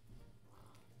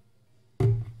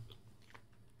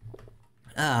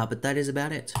 But that is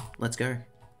about it. Let's go.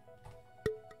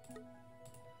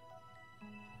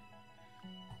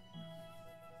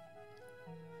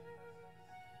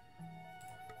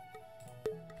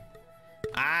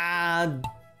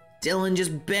 Dylan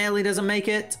just barely doesn't make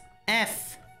it.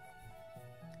 F.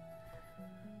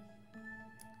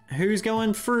 Who's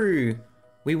going through?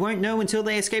 We won't know until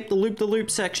they escape the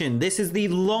loop section. This is the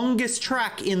longest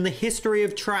track in the history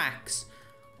of tracks.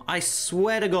 I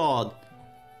swear to God.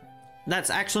 That's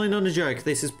actually not a joke.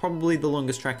 This is probably the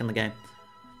longest track in the game.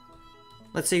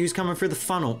 Let's see who's coming through the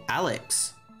funnel.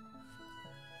 Alex.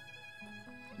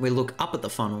 We look up at the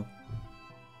funnel.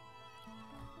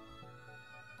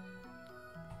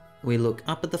 We look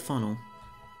up at the funnel.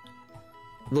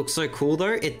 Looks so cool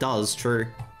though. It does, true.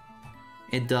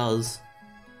 It does.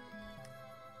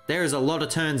 There is a lot of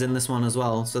turns in this one as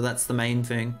well, so that's the main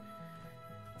thing.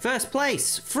 First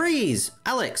place, Freeze,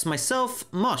 Alex, myself,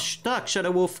 Mosh, Dark Shadow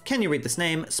Wolf, can you read this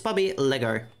name, Spubby,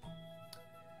 Lego.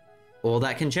 All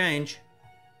that can change.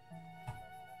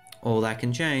 All that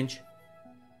can change.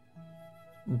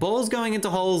 Balls going into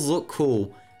holes look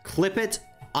cool. Clip it,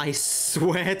 I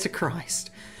swear to Christ.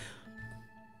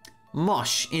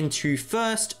 Mosh into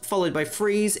first, followed by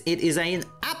Freeze. It is an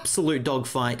absolute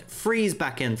dogfight. Freeze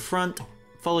back in front,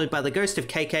 followed by the ghost of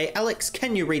KK. Alex,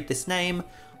 can you read this name?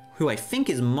 Who I think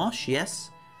is Mosh,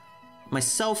 yes.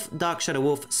 Myself, Dark Shadow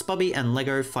Wolf, Spubby, and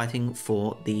Lego fighting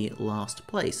for the last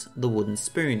place. The wooden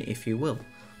spoon, if you will.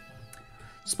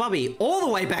 Spubby all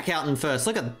the way back out in first.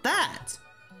 Look at that.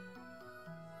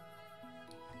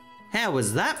 How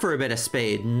was that for a bit of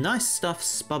speed? Nice stuff,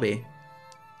 Spubby.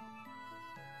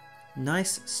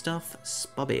 Nice stuff,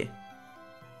 Spubby.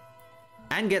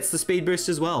 And gets the speed boost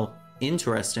as well.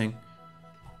 Interesting.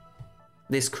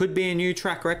 This could be a new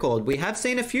track record. We have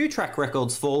seen a few track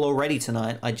records fall already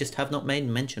tonight. I just have not made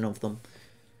mention of them.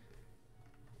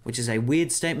 Which is a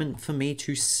weird statement for me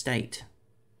to state.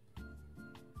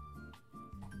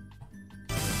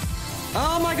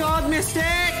 Oh my god, Mystic!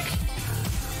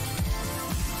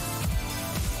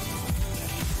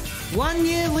 1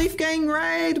 year Leaf Gang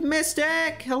raid,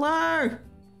 Mystic! Hello!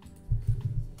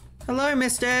 Hello,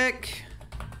 Mystic!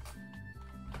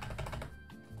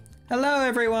 Hello,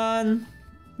 everyone!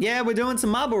 Yeah, we're doing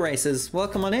some marble races.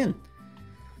 Welcome on in.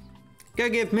 Go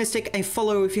give Mystic a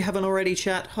follow if you haven't already,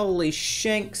 chat. Holy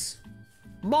shanks.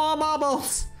 More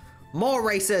marbles! More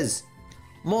races!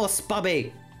 More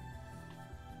Spubby!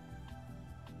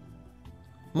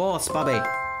 More Spubby.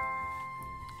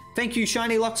 Thank you,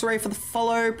 Shiny Loxray, for the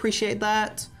follow. Appreciate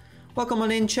that. Welcome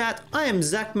on in, chat. I am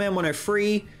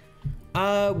ZachMan103.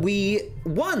 We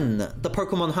won the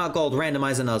Pokémon HeartGold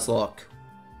Randomizer Nuzlocke.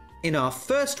 In our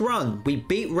first run, we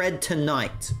beat Red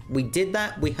tonight. We did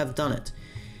that, we have done it.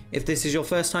 If this is your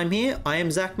first time here, I am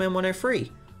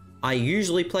ZachMan103. I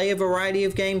usually play a variety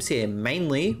of games here,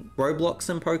 mainly Roblox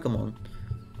and Pokemon.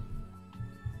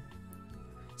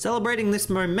 Celebrating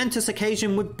this momentous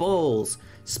occasion with balls.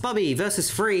 Spubby versus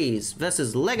Freeze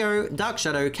versus Lego, Dark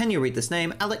Shadow, can you read this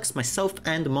name? Alex, myself,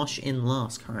 and Mosh in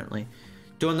last currently.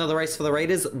 Do another race for the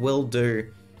Raiders? Will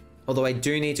do. Although I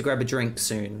do need to grab a drink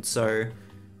soon, so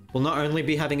we'll not only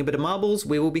be having a bit of marbles,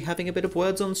 we will be having a bit of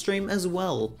words on stream as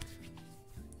well.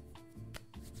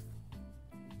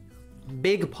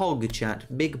 Big Pog,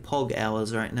 chat. Big Pog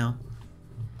hours right now.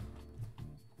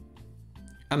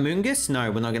 Among Us?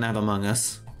 No, we're not going to have Among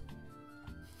Us.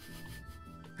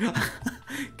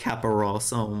 Kappa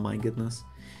Ross, oh my goodness.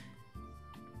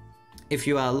 If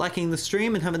you are liking the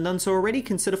stream and haven't done so already,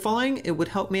 consider following. It would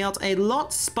help me out a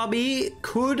lot. Spubby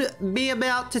could be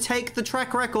about to take the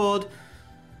track record.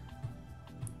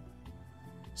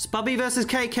 Spubby versus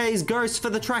KK's Ghost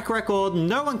for the track record.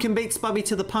 No one can beat Spubby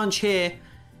to the punch here.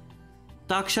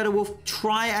 Dark Shadow Wolf,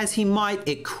 try as he might,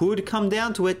 it could come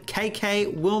down to it.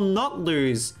 KK will not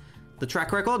lose the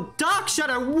track record. Dark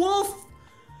Shadow Wolf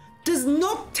does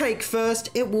not take first.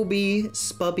 It will be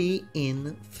Spubby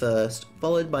in first,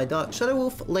 followed by Dark Shadow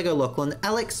Wolf, Lego Lachlan,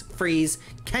 Alex, Freeze,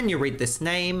 can you read this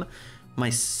name?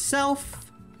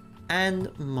 Myself, and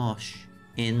Mosh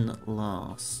in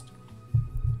last.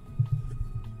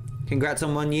 Congrats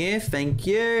on 1 year, thank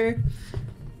you.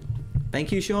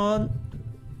 Thank you, Sean.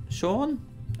 Sean?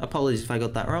 Apologies if I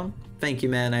got that wrong. Thank you,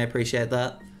 man, I appreciate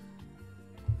that.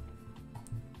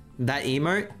 That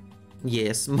emote?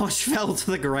 Yes, Mosh fell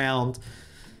to the ground.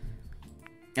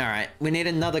 Alright, we need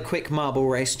another quick marble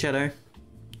race, Chatto.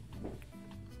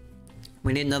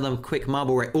 We need another quick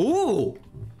marble race. Ooh!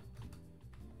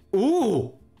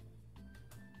 Ooh!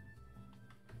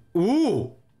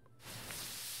 Ooh!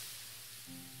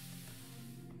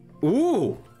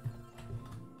 Ooh!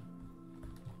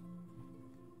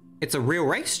 It's a real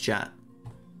race, chat.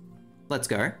 Let's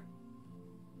go.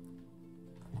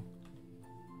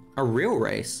 A real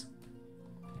race?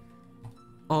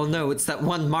 Oh no, it's that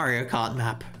one Mario Kart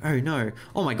map. Oh no.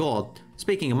 Oh my god.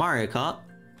 Speaking of Mario Kart,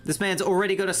 this man's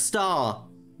already got a star.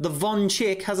 The Von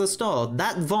chick has a star.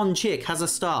 That Von chick has a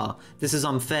star. This is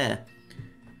unfair.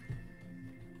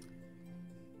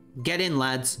 Get in,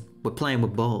 lads. We're playing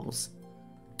with balls.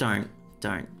 Don't.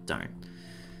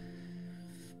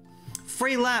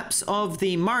 3 laps of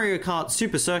the Mario Kart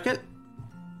Super Circuit.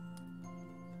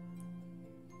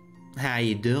 How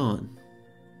you doing?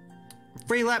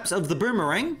 3 laps of the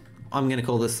boomerang. I'm gonna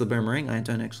call this the boomerang. I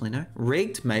don't actually know.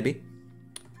 Rigged, maybe.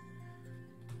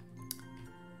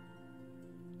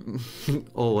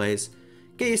 Always.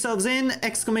 Get yourselves in.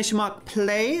 Exclamation mark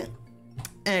play.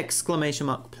 Exclamation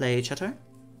mark play, chatter.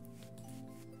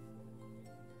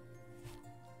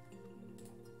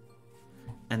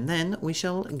 And And then we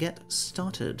shall get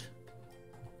started.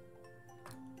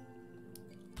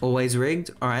 Always rigged?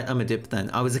 Alright, I'm a dip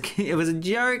then. It was a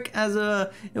joke,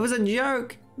 it was a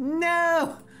joke!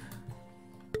 No!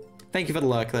 Thank you for the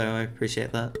like though, I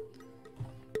appreciate that.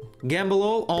 Gamble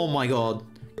all? Oh my god.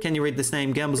 Can you read this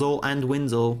name? Gambles all and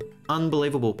wins all.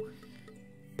 Unbelievable.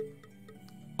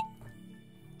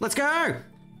 Let's go!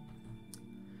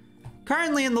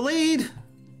 Currently in the lead.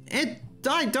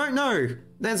 I don't know.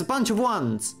 There's a bunch of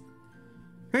ones.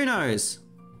 Who knows?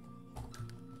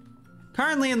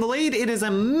 Currently in the lead, it is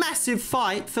a massive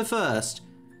fight for first.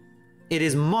 It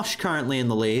is Mosh currently in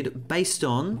the lead based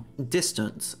on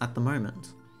distance at the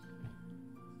moment.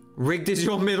 Rigged is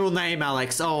your middle name,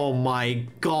 Alex. Oh my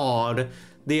god.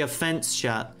 The offense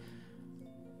chat.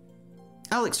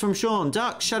 Alex from Sean,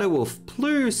 Dark Shadow Wolf,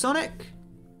 Plu Sonic.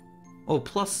 Or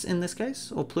Plus in this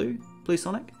case, or Plu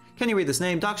Sonic. Can you read this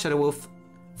name? Dark Shadow Wolf,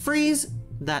 Freeze,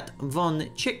 that Von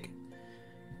Chick.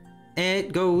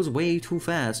 It goes way too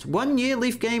fast. 1 year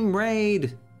Leaf Game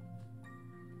raid.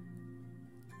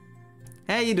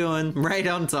 How you doing? Right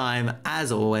on time,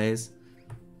 as always.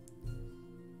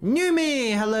 New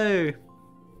me, hello.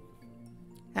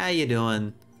 How you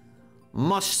doing?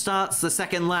 Mosh starts the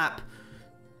second lap.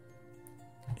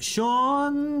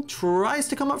 Sean tries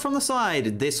to come up from the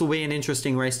side. This will be an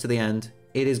interesting race to the end.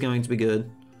 It is going to be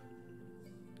good.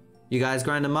 You guys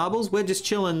grinding marbles? We're just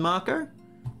chilling, Marco.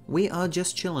 We are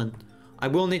just chilling. I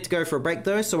will need to go for a break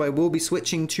though, so I will be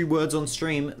switching to words on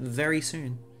stream very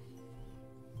soon.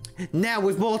 Now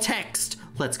with more text.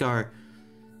 Let's go.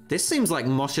 This seems like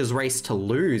Mosh's race to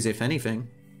lose, if anything.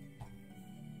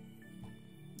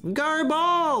 Go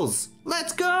balls!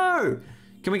 Let's go!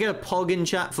 Can we get a pog in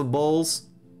chat for balls?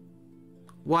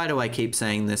 Why do I keep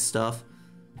saying this stuff?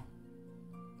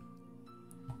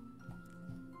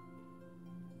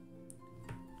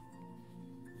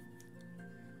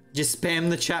 Just spam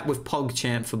the chat with pog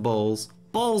chant for balls.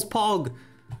 Balls pog!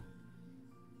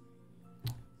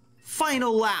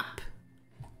 Final lap!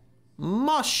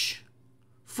 Mosh!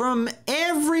 From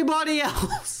everybody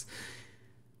else!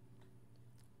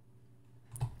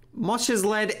 Mosh has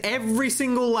led every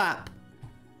single lap.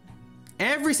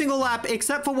 Every single lap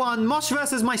except for one. Mosh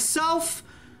versus myself.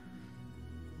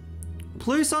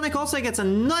 Plu Sonic also gets a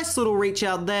nice little reach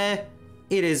out there.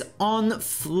 It is on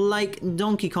like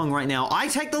Donkey Kong right now. I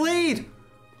take the lead.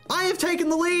 I have taken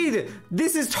the lead.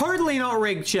 This is totally not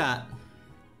rigged, chat.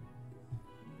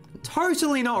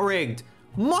 Totally not rigged.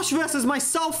 Mosh versus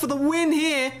myself for the win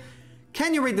here.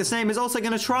 Can you read this name is also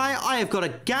going to try. I have got a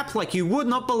gap like you would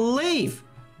not believe.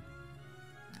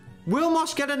 Will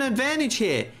Mosh get an advantage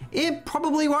here? It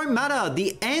probably won't matter.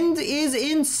 The end is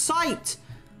in sight.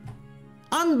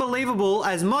 Unbelievable,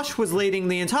 as Mosh was leading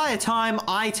the entire time.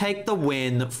 I take the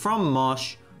win from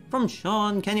Mosh. From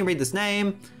Sean, can you read this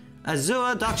name?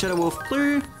 Azure, Dark Shadow Wolf,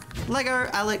 Plu, Lego,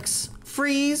 Alex,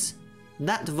 Freeze,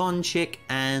 that Von Chick,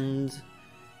 and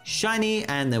Shiny,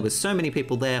 and there was so many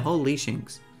people there. Holy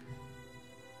shinks.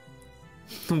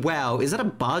 Wow, is that a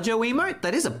Barjo emote?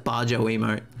 That is a Barjo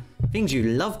emote. Things you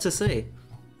love to see.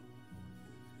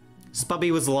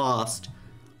 Spubby was last.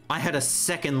 I had a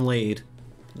second lead.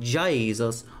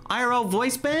 Jesus. IRL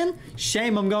voice ban?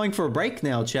 Shame I'm going for a break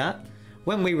now, chat.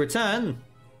 When we return,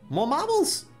 more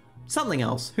marbles? Something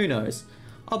else, who knows?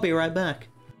 I'll be right back.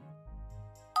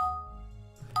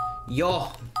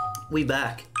 Yo, we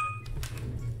back.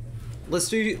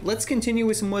 Let's continue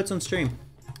with some words on stream.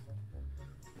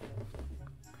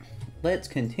 Let's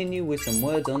continue with some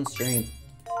words on stream.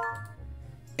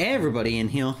 Everybody in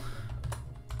here.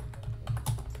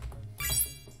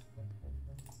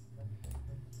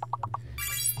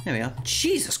 There we are.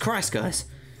 Jesus Christ, guys.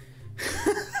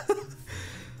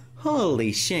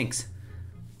 Holy shinks.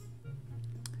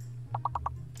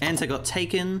 Enter got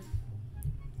taken.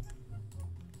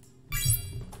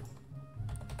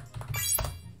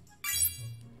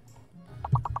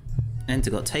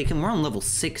 Enter got taken. We're on level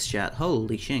 6, chat.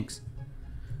 Holy shinks.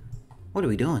 What are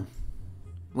we doing?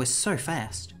 We're so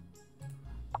fast.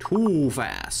 Too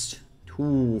fast.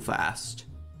 Too fast.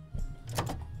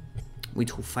 We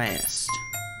too fast.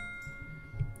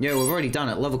 Yo, we've already done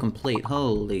it. Level complete.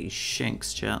 Holy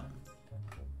shanks, chat.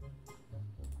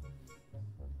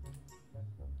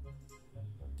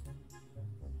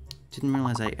 Didn't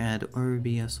realize I had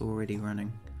OBS already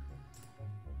running.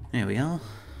 There we are.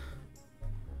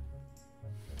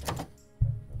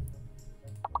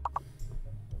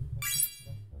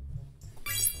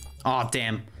 Oh,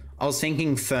 damn. I was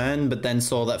thinking Fern, but then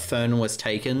saw that Fern was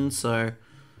taken, so...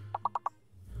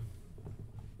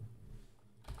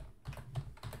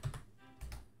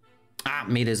 Ah,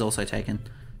 Meter's also taken.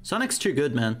 Sonic's too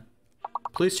good, man.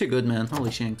 Clue's too good, man. Holy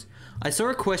shinks. I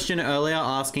saw a question earlier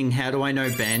asking how do I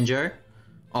know Banjo?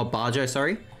 Oh, Barjo,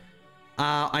 sorry.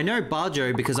 I know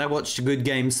Barjo because I watched Good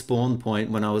Game Spawn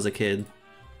Point when I was a kid.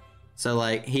 So,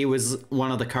 like, he was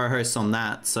one of the co-hosts on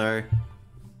that, so... It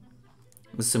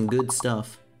was some good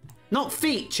stuff. Not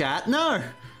feet, chat, no!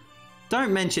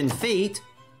 Don't mention feet!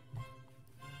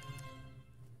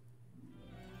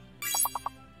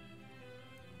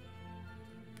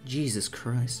 Jesus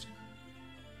Christ.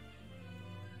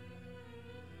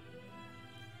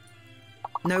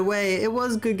 No way, it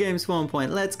was Good Game Spawn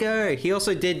Point, let's go! He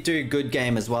also did do Good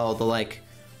Game as well, the, like,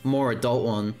 more adult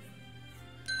one.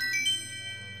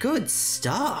 Good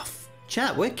stuff!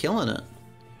 Chat, we're killing it.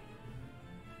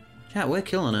 Chat, we're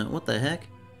killing it. What the heck?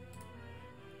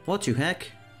 What you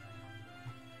heck?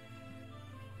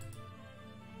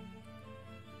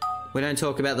 We don't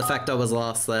talk about the fact I was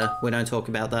last there. We don't talk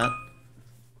about that.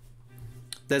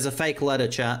 There's a fake letter,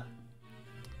 chat.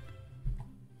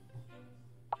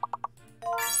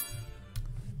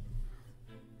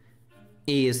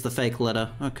 E is the fake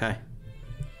letter. Okay.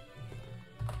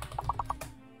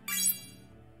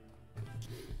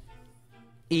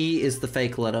 E is the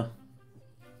fake letter.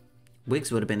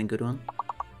 Wigs would have been a good one.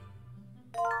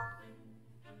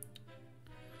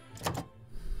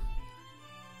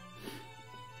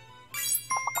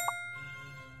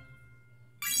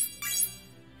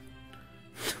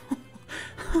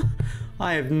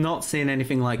 I have not seen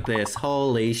anything like this.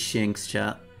 Holy shinks,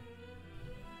 chat.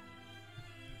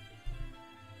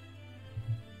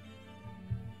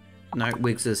 No,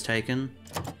 Wigs is taken.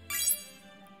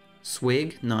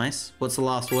 Swig, nice. What's the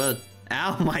last word?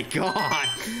 Oh my god!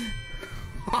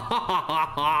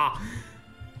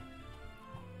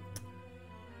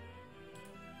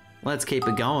 Let's keep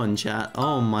it going, chat.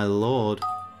 Oh my lord.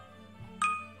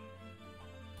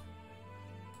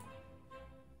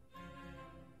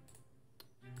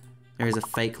 There is a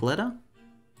fake letter.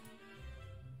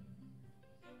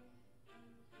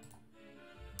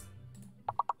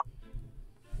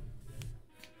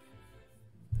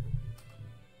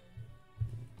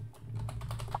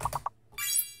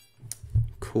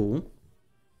 Cool.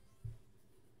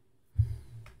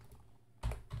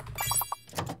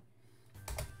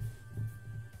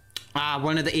 Ah,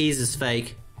 one of the E's is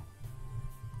fake.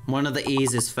 One of the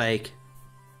E's is fake.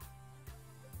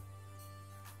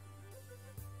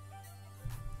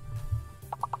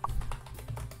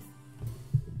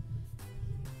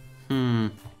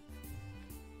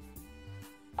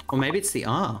 Or maybe it's the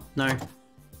R. No.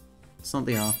 It's not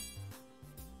the R.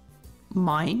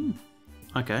 Mine?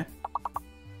 Okay.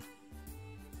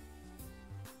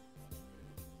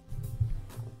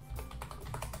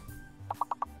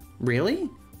 Really?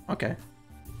 Okay.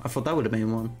 I thought that would have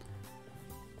been one.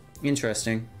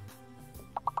 Interesting.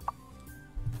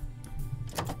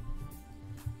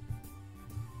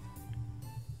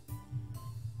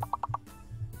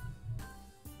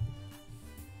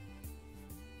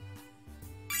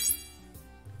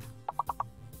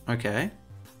 Okay.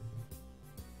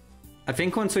 I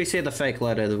think once we see the fake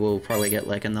letter, we'll probably get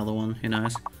like another one. Who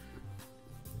knows?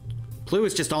 Blue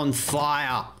is just on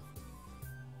fire.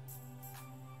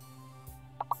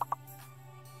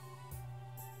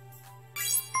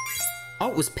 Oh,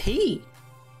 it was P.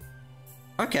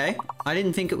 Okay, I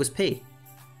didn't think it was P.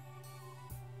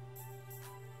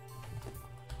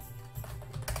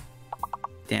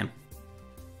 Damn.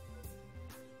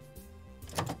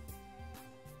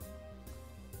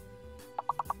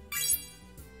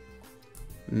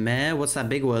 Meh, what's that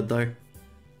big word though?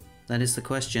 That is the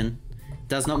question.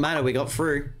 Does not matter, we got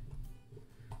through.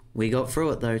 We got through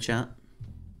it though, chat.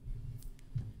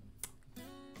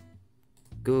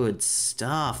 Good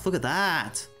stuff. Look at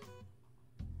that.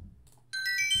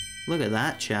 Look at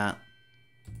that, chat.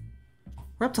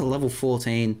 We're up to level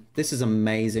 14. This is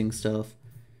amazing stuff.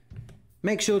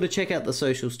 Make sure to check out the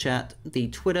socials, chat. The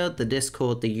Twitter, the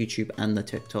Discord, the YouTube, and the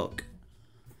TikTok.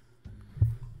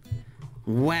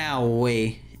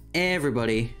 Wowee.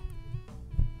 Everybody.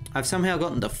 I've somehow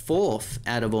gotten to 4th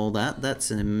out of all that.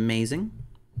 That's amazing.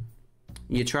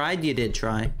 You tried? You did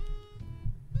try.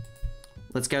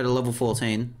 Let's go to level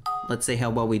 14. Let's see how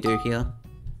well we do here.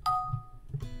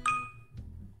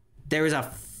 There is a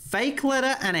fake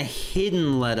letter and a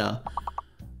hidden letter.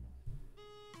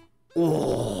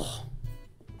 Oh.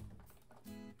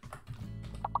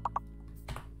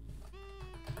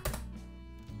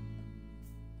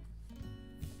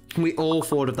 We all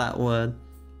thought of that word.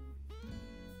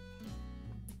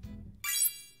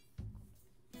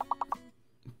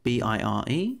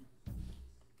 B-I-R-E.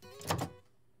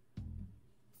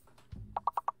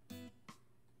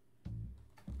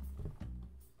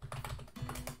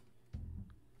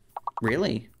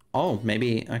 Really? Oh,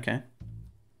 maybe, okay.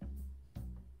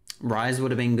 Rise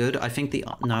would have been good. I think the...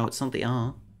 No, it's not the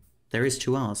R. There is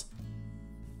 2 R's.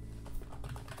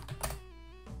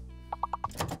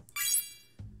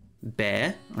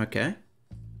 Bear, okay.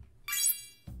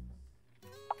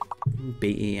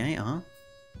 B-E-A-R.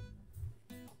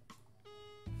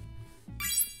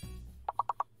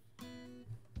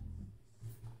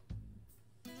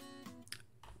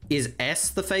 Is S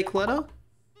the fake letter?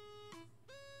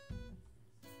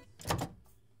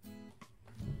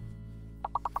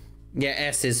 Yeah,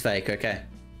 S is fake, okay.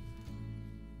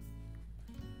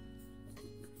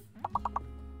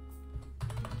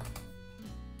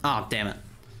 Oh, damn it.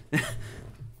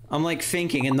 I'm like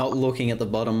thinking and not looking at the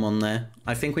bottom one there.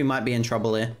 I think we might be in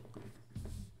trouble here.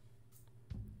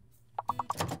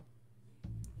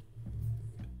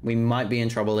 We might be in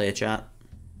trouble here, chat.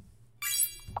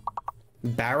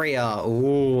 Barrier.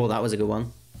 Ooh, that was a good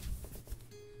one.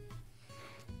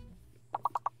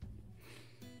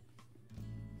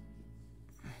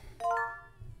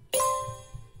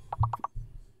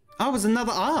 Oh, it was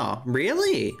another R.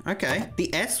 Really? Okay.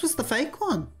 The S was the fake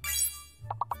one.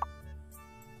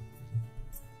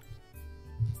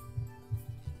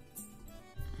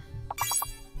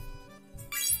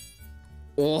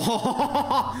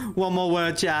 Oh, one more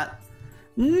word, chat.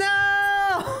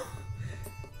 No!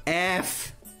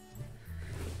 F.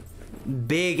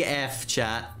 Big F,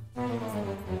 chat.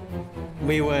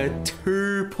 We were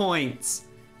 2 points.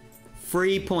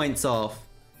 3 points off.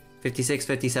 56,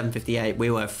 57, 58. We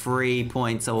were 3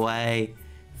 points away.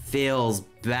 Feels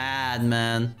bad,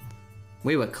 man.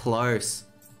 We were close.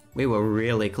 We were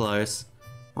really close.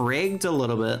 Rigged a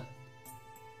little bit.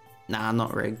 Nah,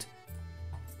 not rigged.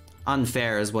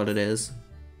 Unfair is what it is.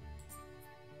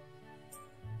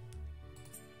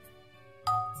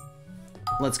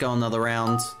 Let's go another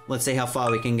round. Let's see how far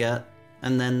we can get.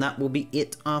 And then that will be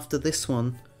it after this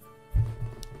one.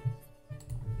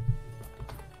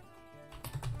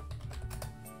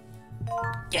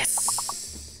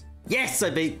 Yes! Yes,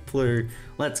 I beat Blue.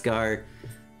 Let's go.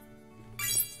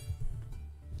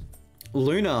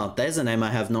 Luna, there's a name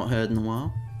I have not heard in a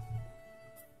while.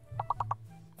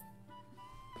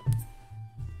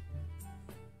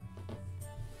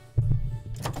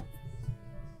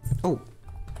 Oh.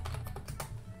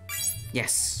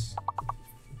 Yes.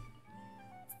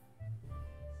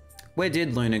 Where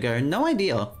did Luna go? No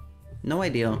idea. No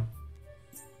idea.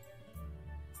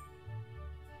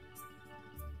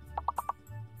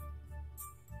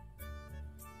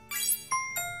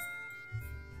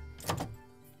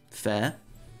 Fair.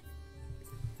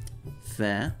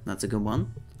 Fair. That's a good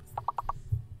one.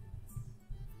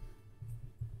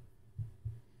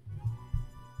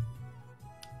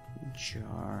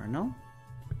 Journal.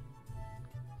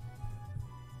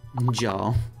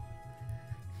 Jaw.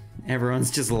 Everyone's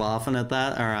just laughing at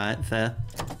that. All right, fair.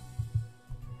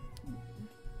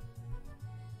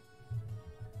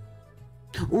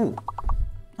 Ooh.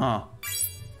 Oh.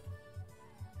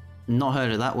 Not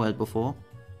heard of that word before.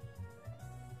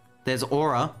 There's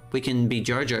Aura. We can be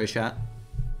Jojo, chat.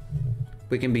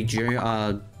 We can be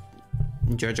Jojo.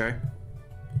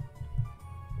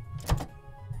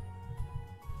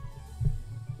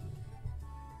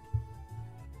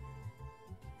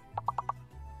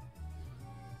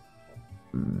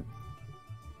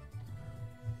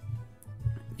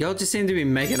 Y'all just seem to be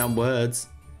making up words.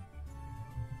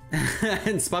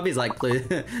 And Spubby's like,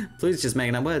 Blue's just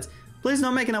making up words. Blue's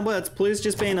not making up words. Blue's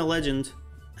just being a legend.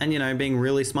 And, you know, being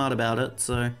really smart about it,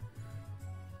 so...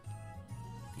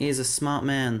 He's a smart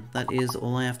man. That is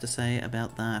all I have to say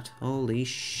about that. Holy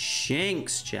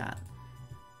shinks, chat.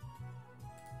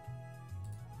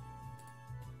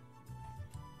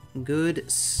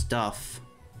 Good stuff.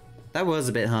 That was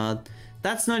a bit hard.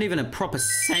 That's not even a proper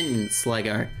sentence,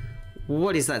 Lego.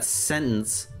 What is that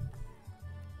sentence?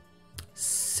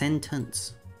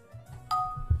 Sentence.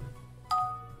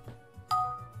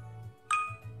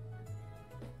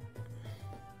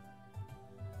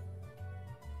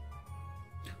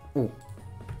 Oh.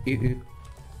 Ooh.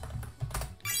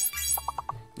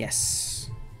 Yes.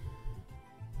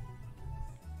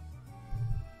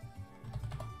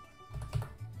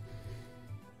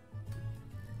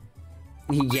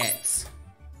 Yes.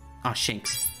 Ah,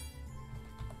 shinks.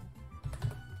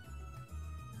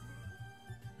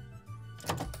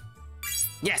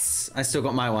 Yes! I still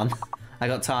got my one. I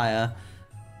got tire.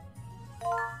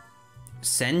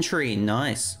 Sentry,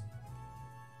 nice.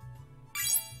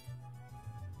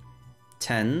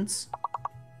 Tens.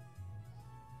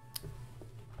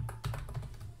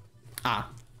 Ah,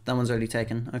 that one's already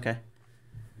taken. Okay.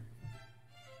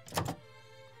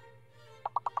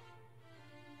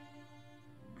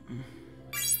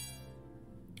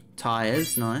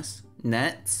 Tires, nice.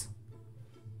 Nets.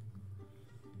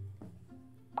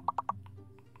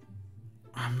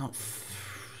 I'm not...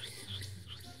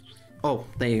 Oh,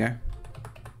 there you go.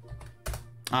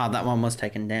 Ah, that one was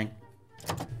taken, dang.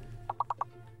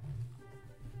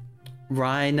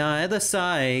 Right now, the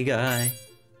side guy.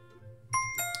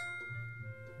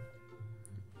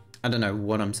 I don't know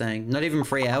what I'm saying. Not even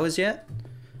 3 hours yet?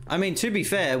 I mean, to be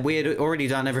fair, we had already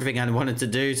done everything I wanted to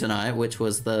do tonight, which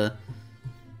was the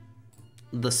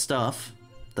stuff.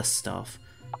 The stuff.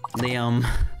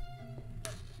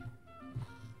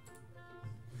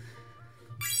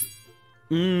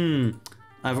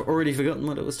 I've already forgotten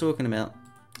what it was talking about.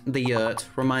 The yurt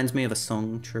reminds me of a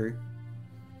song, true.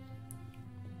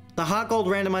 The HeartGold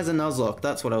Randomizer Nuzlocke,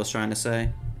 that's what I was trying to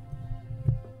say.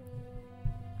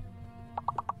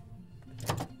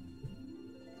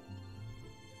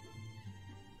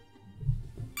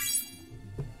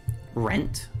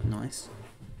 Rent, nice.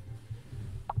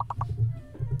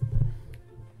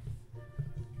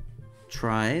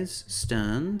 Tries,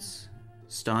 Stearns,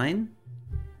 Stein.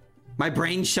 My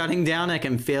brain's shutting down, I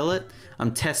can feel it.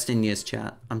 I'm testing yous,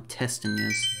 chat. I'm testing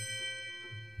yous.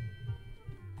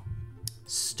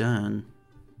 Stern.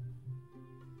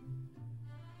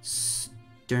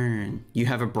 Stern. You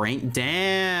have a brain?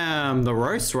 Damn, the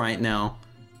roast right now.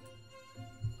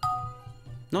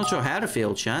 Not sure how to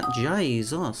feel, chat.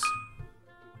 Jesus.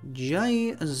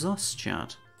 Jesus,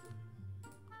 chat.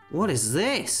 What is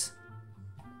this?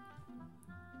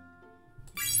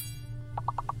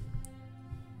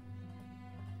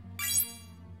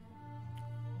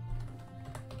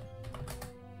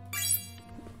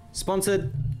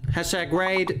 Sponsored. Hashtag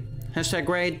raid. Hashtag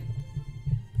raid.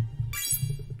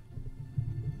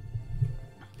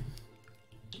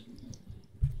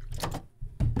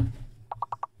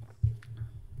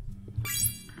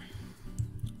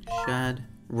 Shad.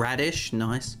 Radish.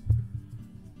 Nice.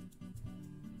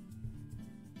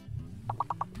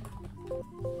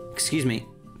 Excuse me,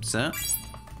 sir.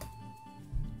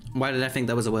 Why did I think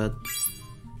that was a word?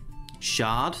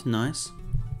 Shard. Nice.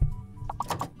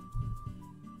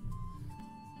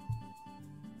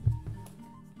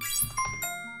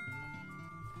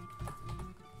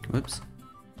 Whoops.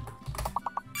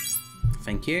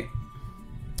 Thank you.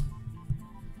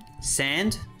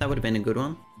 Sand, that would have been a good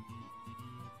one.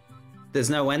 There's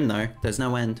no end though, there's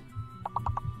no end.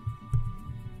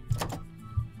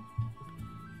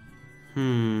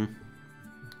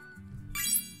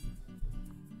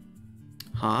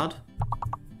 Hard.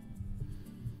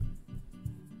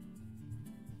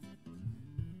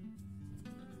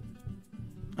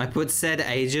 I put said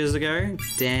ages ago.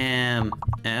 Damn.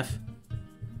 F.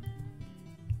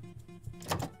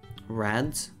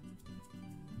 Rads.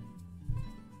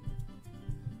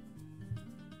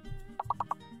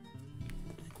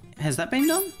 Has that been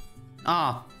done?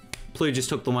 Ah, Blue just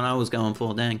took the one I was going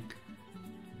for, dang.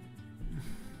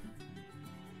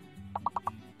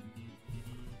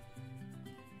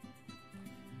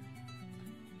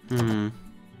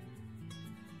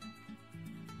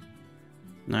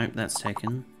 Nope, that's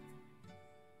taken.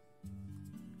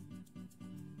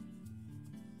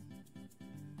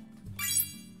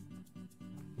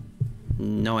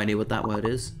 No idea what that word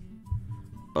is.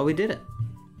 But we did it.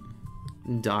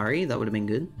 Dari, that would have been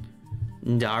good.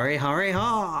 Dari hurry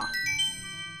ha!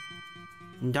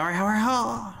 Dari hurry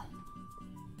ha!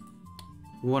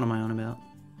 What am I on about?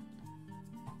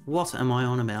 What am I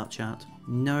on about, chat?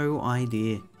 No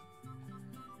idea.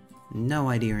 No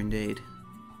idea indeed.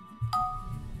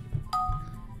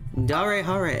 Dari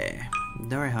hurry.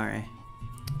 Dari hurry.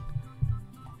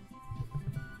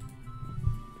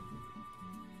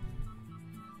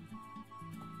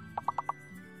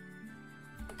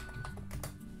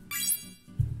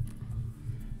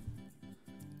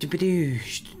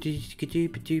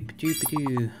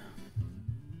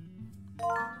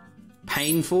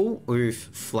 Painful. Oof.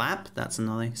 Flap. That's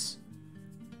nice.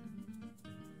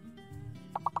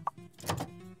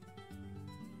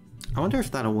 I wonder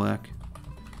if that'll work.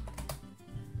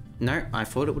 No, I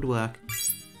thought it would work.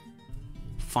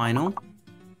 Final.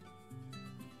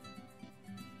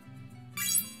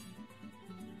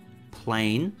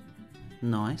 Plain.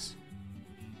 Nice.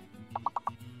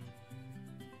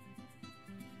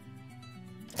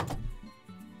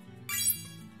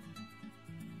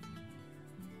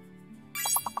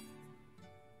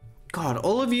 God,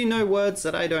 all of you know words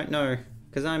that I don't know,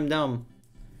 because I'm dumb.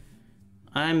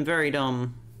 I'm very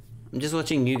dumb. I'm just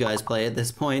watching you guys play at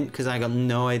this point, because I got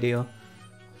no idea.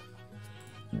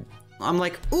 I'm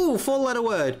like, ooh, 4-letter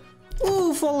word.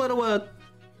 Ooh, 4-letter word.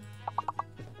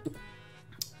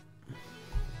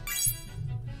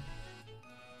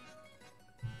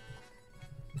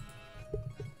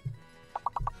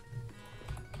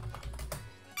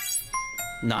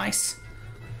 Nice.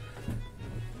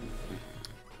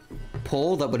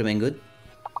 Paul, that would have been good.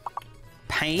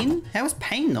 Pain? How is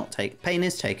pain not taken? Pain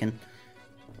is taken.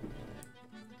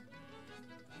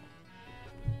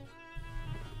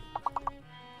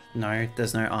 No,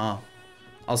 there's no R.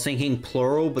 I was thinking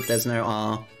plural, but there's no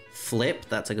R. Flip,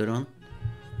 that's a good one.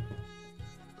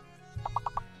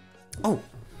 Oh.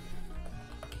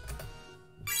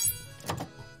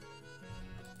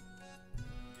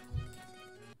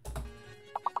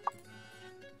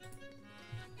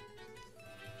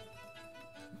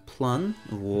 Plun.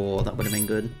 Whoa, that would have been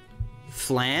good.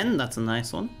 Flan, that's a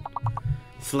nice one.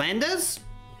 Flanders?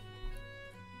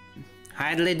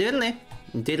 Hiddly doodly.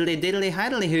 Diddly diddly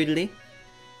hiddly hoodly.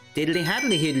 Diddly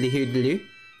haddly hoodly hoodly.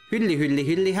 Hoodly hoodly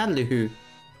hoodly haddly hoo.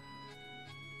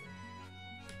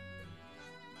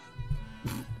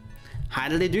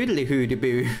 Hiddly doodly hoodly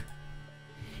boo.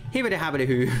 Hibbity habbity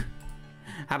hoo.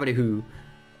 Habbity hoo.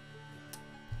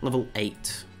 Level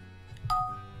 8.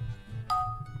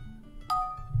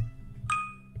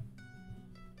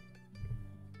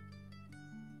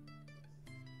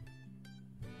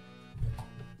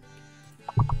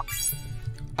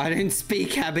 I don't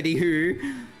speak habbity hoo.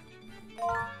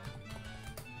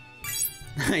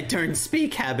 I don't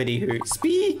speak habbity hoo.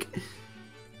 Speak!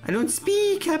 I don't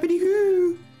speak habbity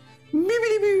hoo.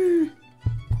 Bibbidi boo.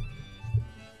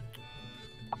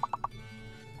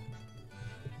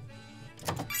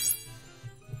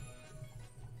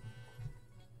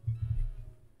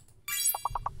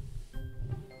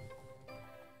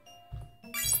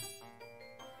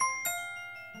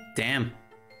 Damn.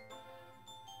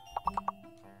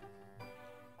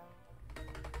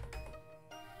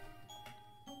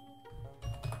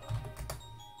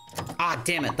 Ah,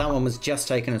 damn it, that one was just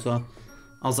taken as well.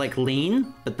 I was like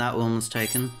lean, but that one was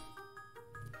taken.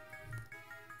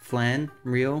 Flan,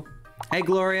 real. Hey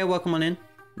Gloria, welcome on in.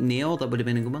 Neil, that would have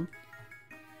been a good one.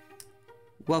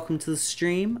 Welcome to the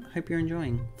stream, hope you're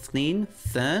enjoying. Fleen,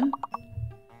 Fern?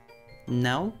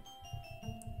 No.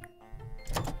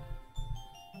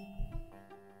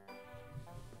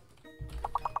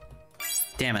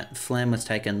 Damn it, Flan was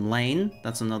taken. Lane,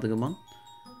 that's another good one.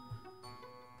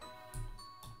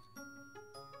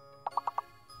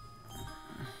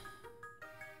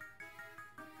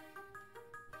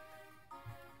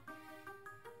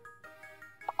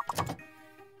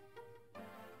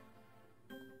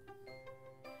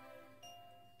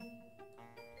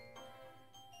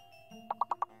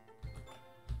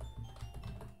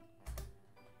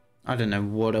 I don't know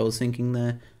what I was thinking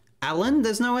there. Alan?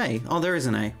 There's no A. Oh, there is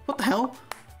an A. What the hell?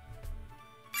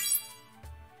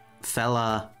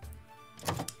 Fella.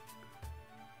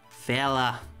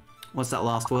 Fella. What's that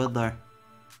last word, though?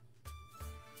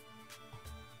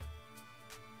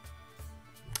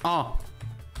 Oh.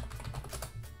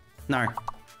 No.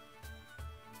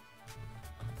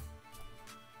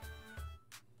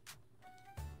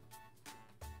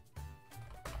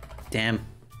 Damn.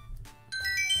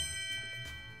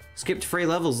 Skipped 3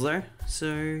 levels though,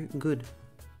 so good.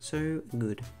 So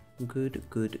good. Good,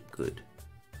 good, good.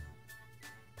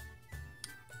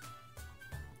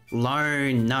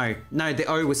 Loan, no. No, the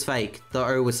O was fake. The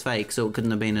O was fake, so it couldn't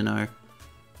have been an O.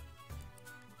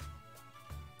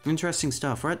 Interesting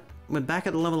stuff, right? We're back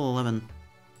at level 11.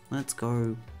 Let's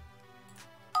go.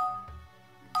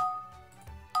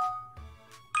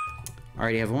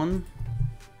 Already have one.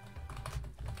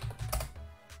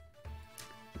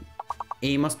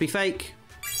 E must be fake.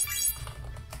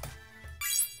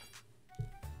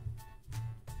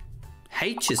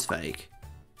 H is fake.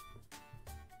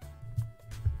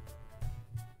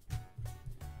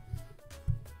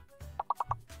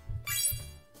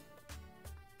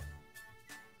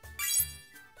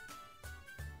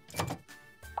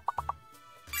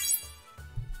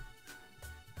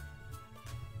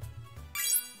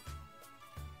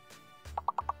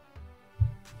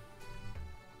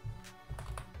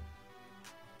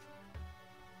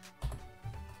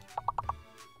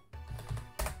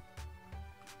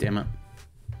 Damn it.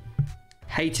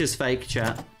 H is fake,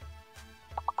 chat.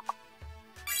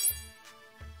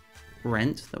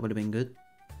 Rent, that would have been good.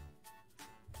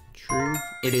 True.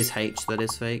 It is H, that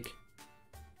is fake.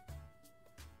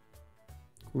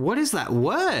 What is that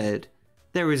word?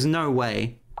 There is no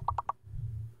way.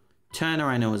 Turner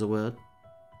I know is a word.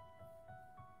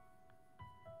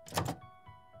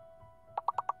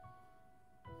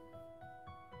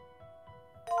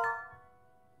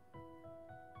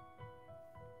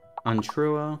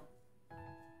 Untruer.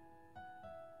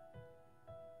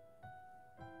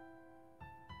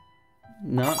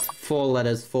 Not 4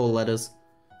 letters, 4 letters.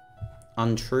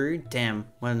 Untrue? Damn,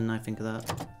 why didn't I think of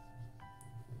that?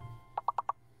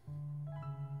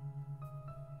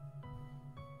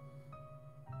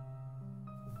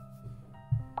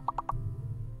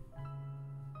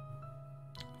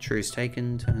 True's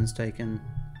taken, turn's taken.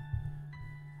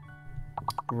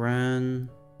 Run.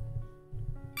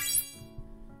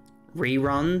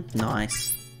 Rerun,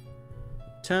 nice.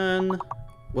 Turn.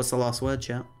 What's the last word,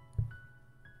 chat?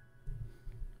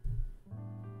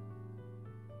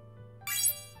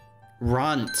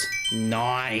 Runt,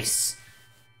 nice.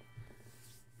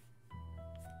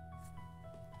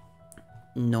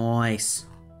 Nice.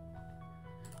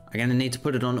 I'm gonna need to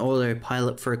put it on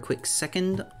autopilot for a quick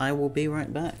second. I will be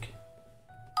right back.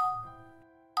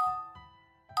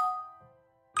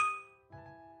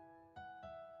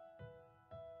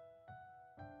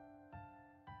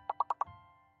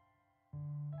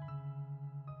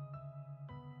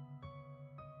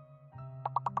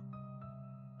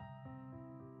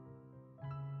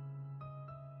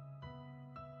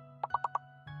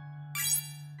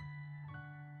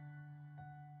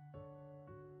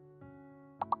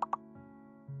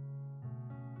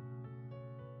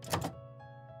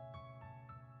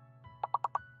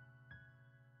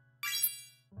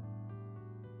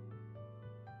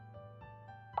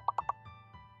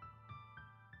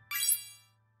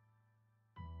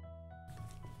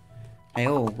 Hey,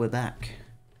 oh, we're back.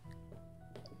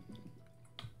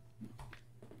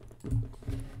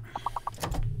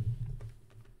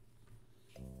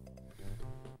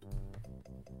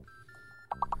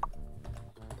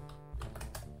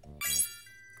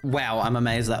 Wow, I'm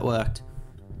amazed that worked.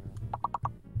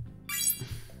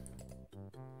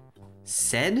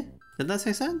 Said? Did that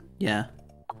say said? Yeah.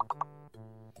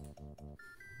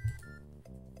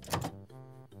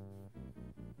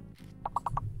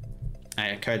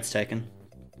 Alright, code's taken.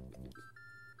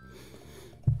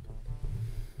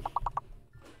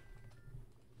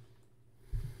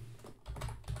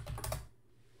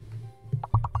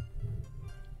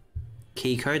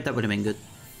 Key code? That would have been good.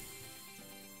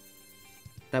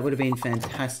 That would have been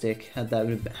fantastic had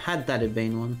that have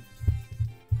been one.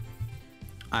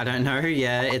 I don't know,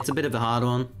 yeah, it's a bit of a hard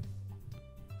one.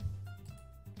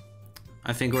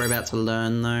 I think we're about to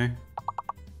learn though. I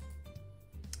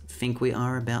think we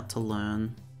are about to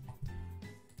learn.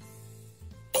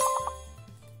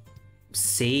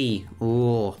 C,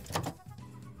 ooh.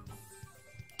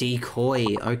 Decoy,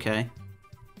 okay.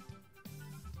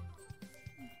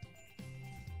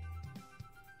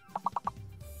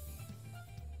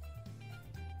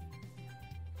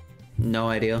 No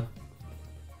idea.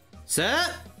 Sir?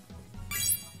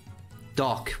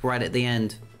 Doc, right at the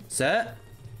end. Sir?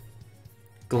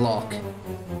 Glock.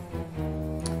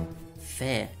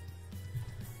 Fair.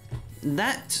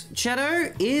 That,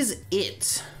 chatto, is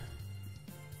it.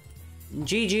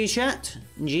 GG, chat.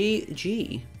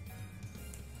 GG.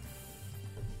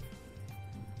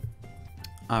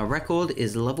 Our record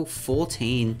is level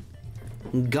 14.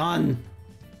 Gun.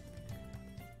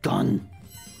 Gun.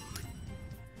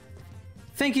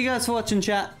 Thank you guys for watching,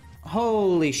 chat.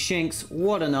 Holy shinks,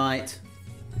 what a night.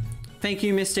 Thank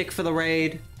you, Mystic, for the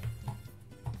raid.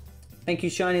 Thank you,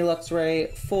 Shiny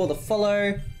Luxray, for the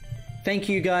follow. Thank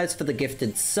you guys for the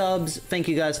gifted subs. Thank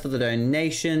you guys for the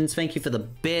donations. Thank you for the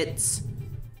bits.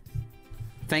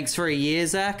 Thanks for a year,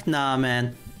 Zach. Nah,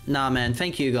 man. Nah, man.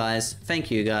 Thank you, guys. Thank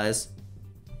you, guys.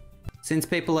 Since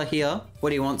people are here, what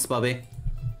do you want, Spubby?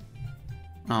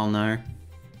 Oh, no.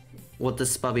 What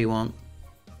does Spubby want?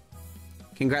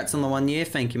 Congrats on the 1 year.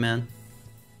 Thank you, man.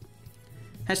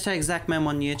 Hashtag Zachman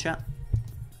 1 year, chat.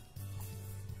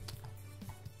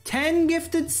 10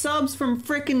 gifted subs from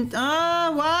frickin'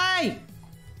 why?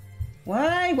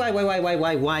 Why? Why? But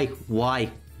why?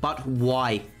 But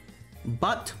why?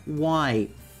 But why?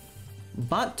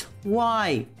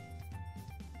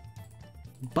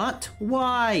 But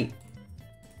why?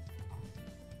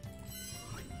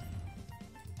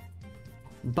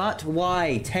 But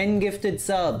why? 10 gifted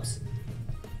subs.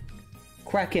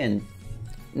 Kraken.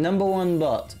 #1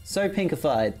 bot. So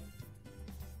pinkified.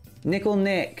 Nickel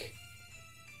Nick.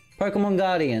 Pokemon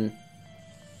Guardian.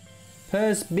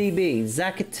 Purse BB.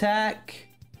 Zack Attack.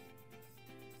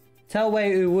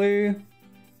 Telway Uwu.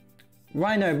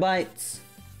 Rhino Bites.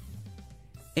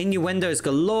 Innuendos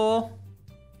galore.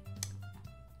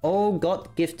 All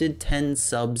got gifted 10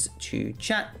 subs to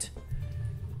chat.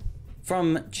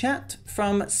 From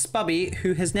Spubby,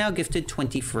 who has now gifted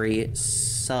 23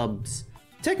 subs.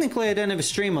 Technically, I don't have a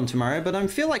stream on tomorrow, but I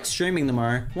feel like streaming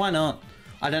tomorrow. Why not?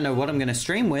 I don't know what I'm going to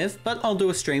stream with, but I'll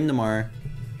do a stream tomorrow.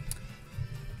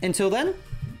 Until then,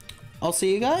 I'll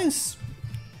see you guys.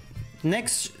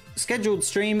 Next scheduled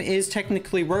stream is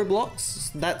technically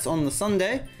Roblox. That's on the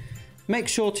Sunday. Make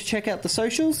sure to check out the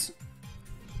socials.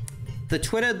 The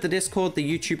Twitter, the Discord,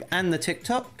 the YouTube, and the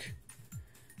TikTok.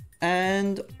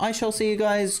 And I shall see you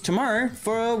guys tomorrow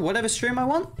for whatever stream I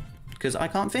want, because I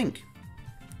can't think.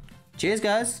 cheers,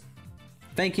 guys.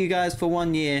 Thank you guys for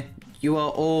 1 year. You are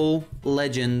all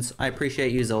legends. I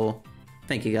appreciate you all.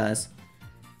 Thank you, guys.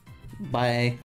 Bye.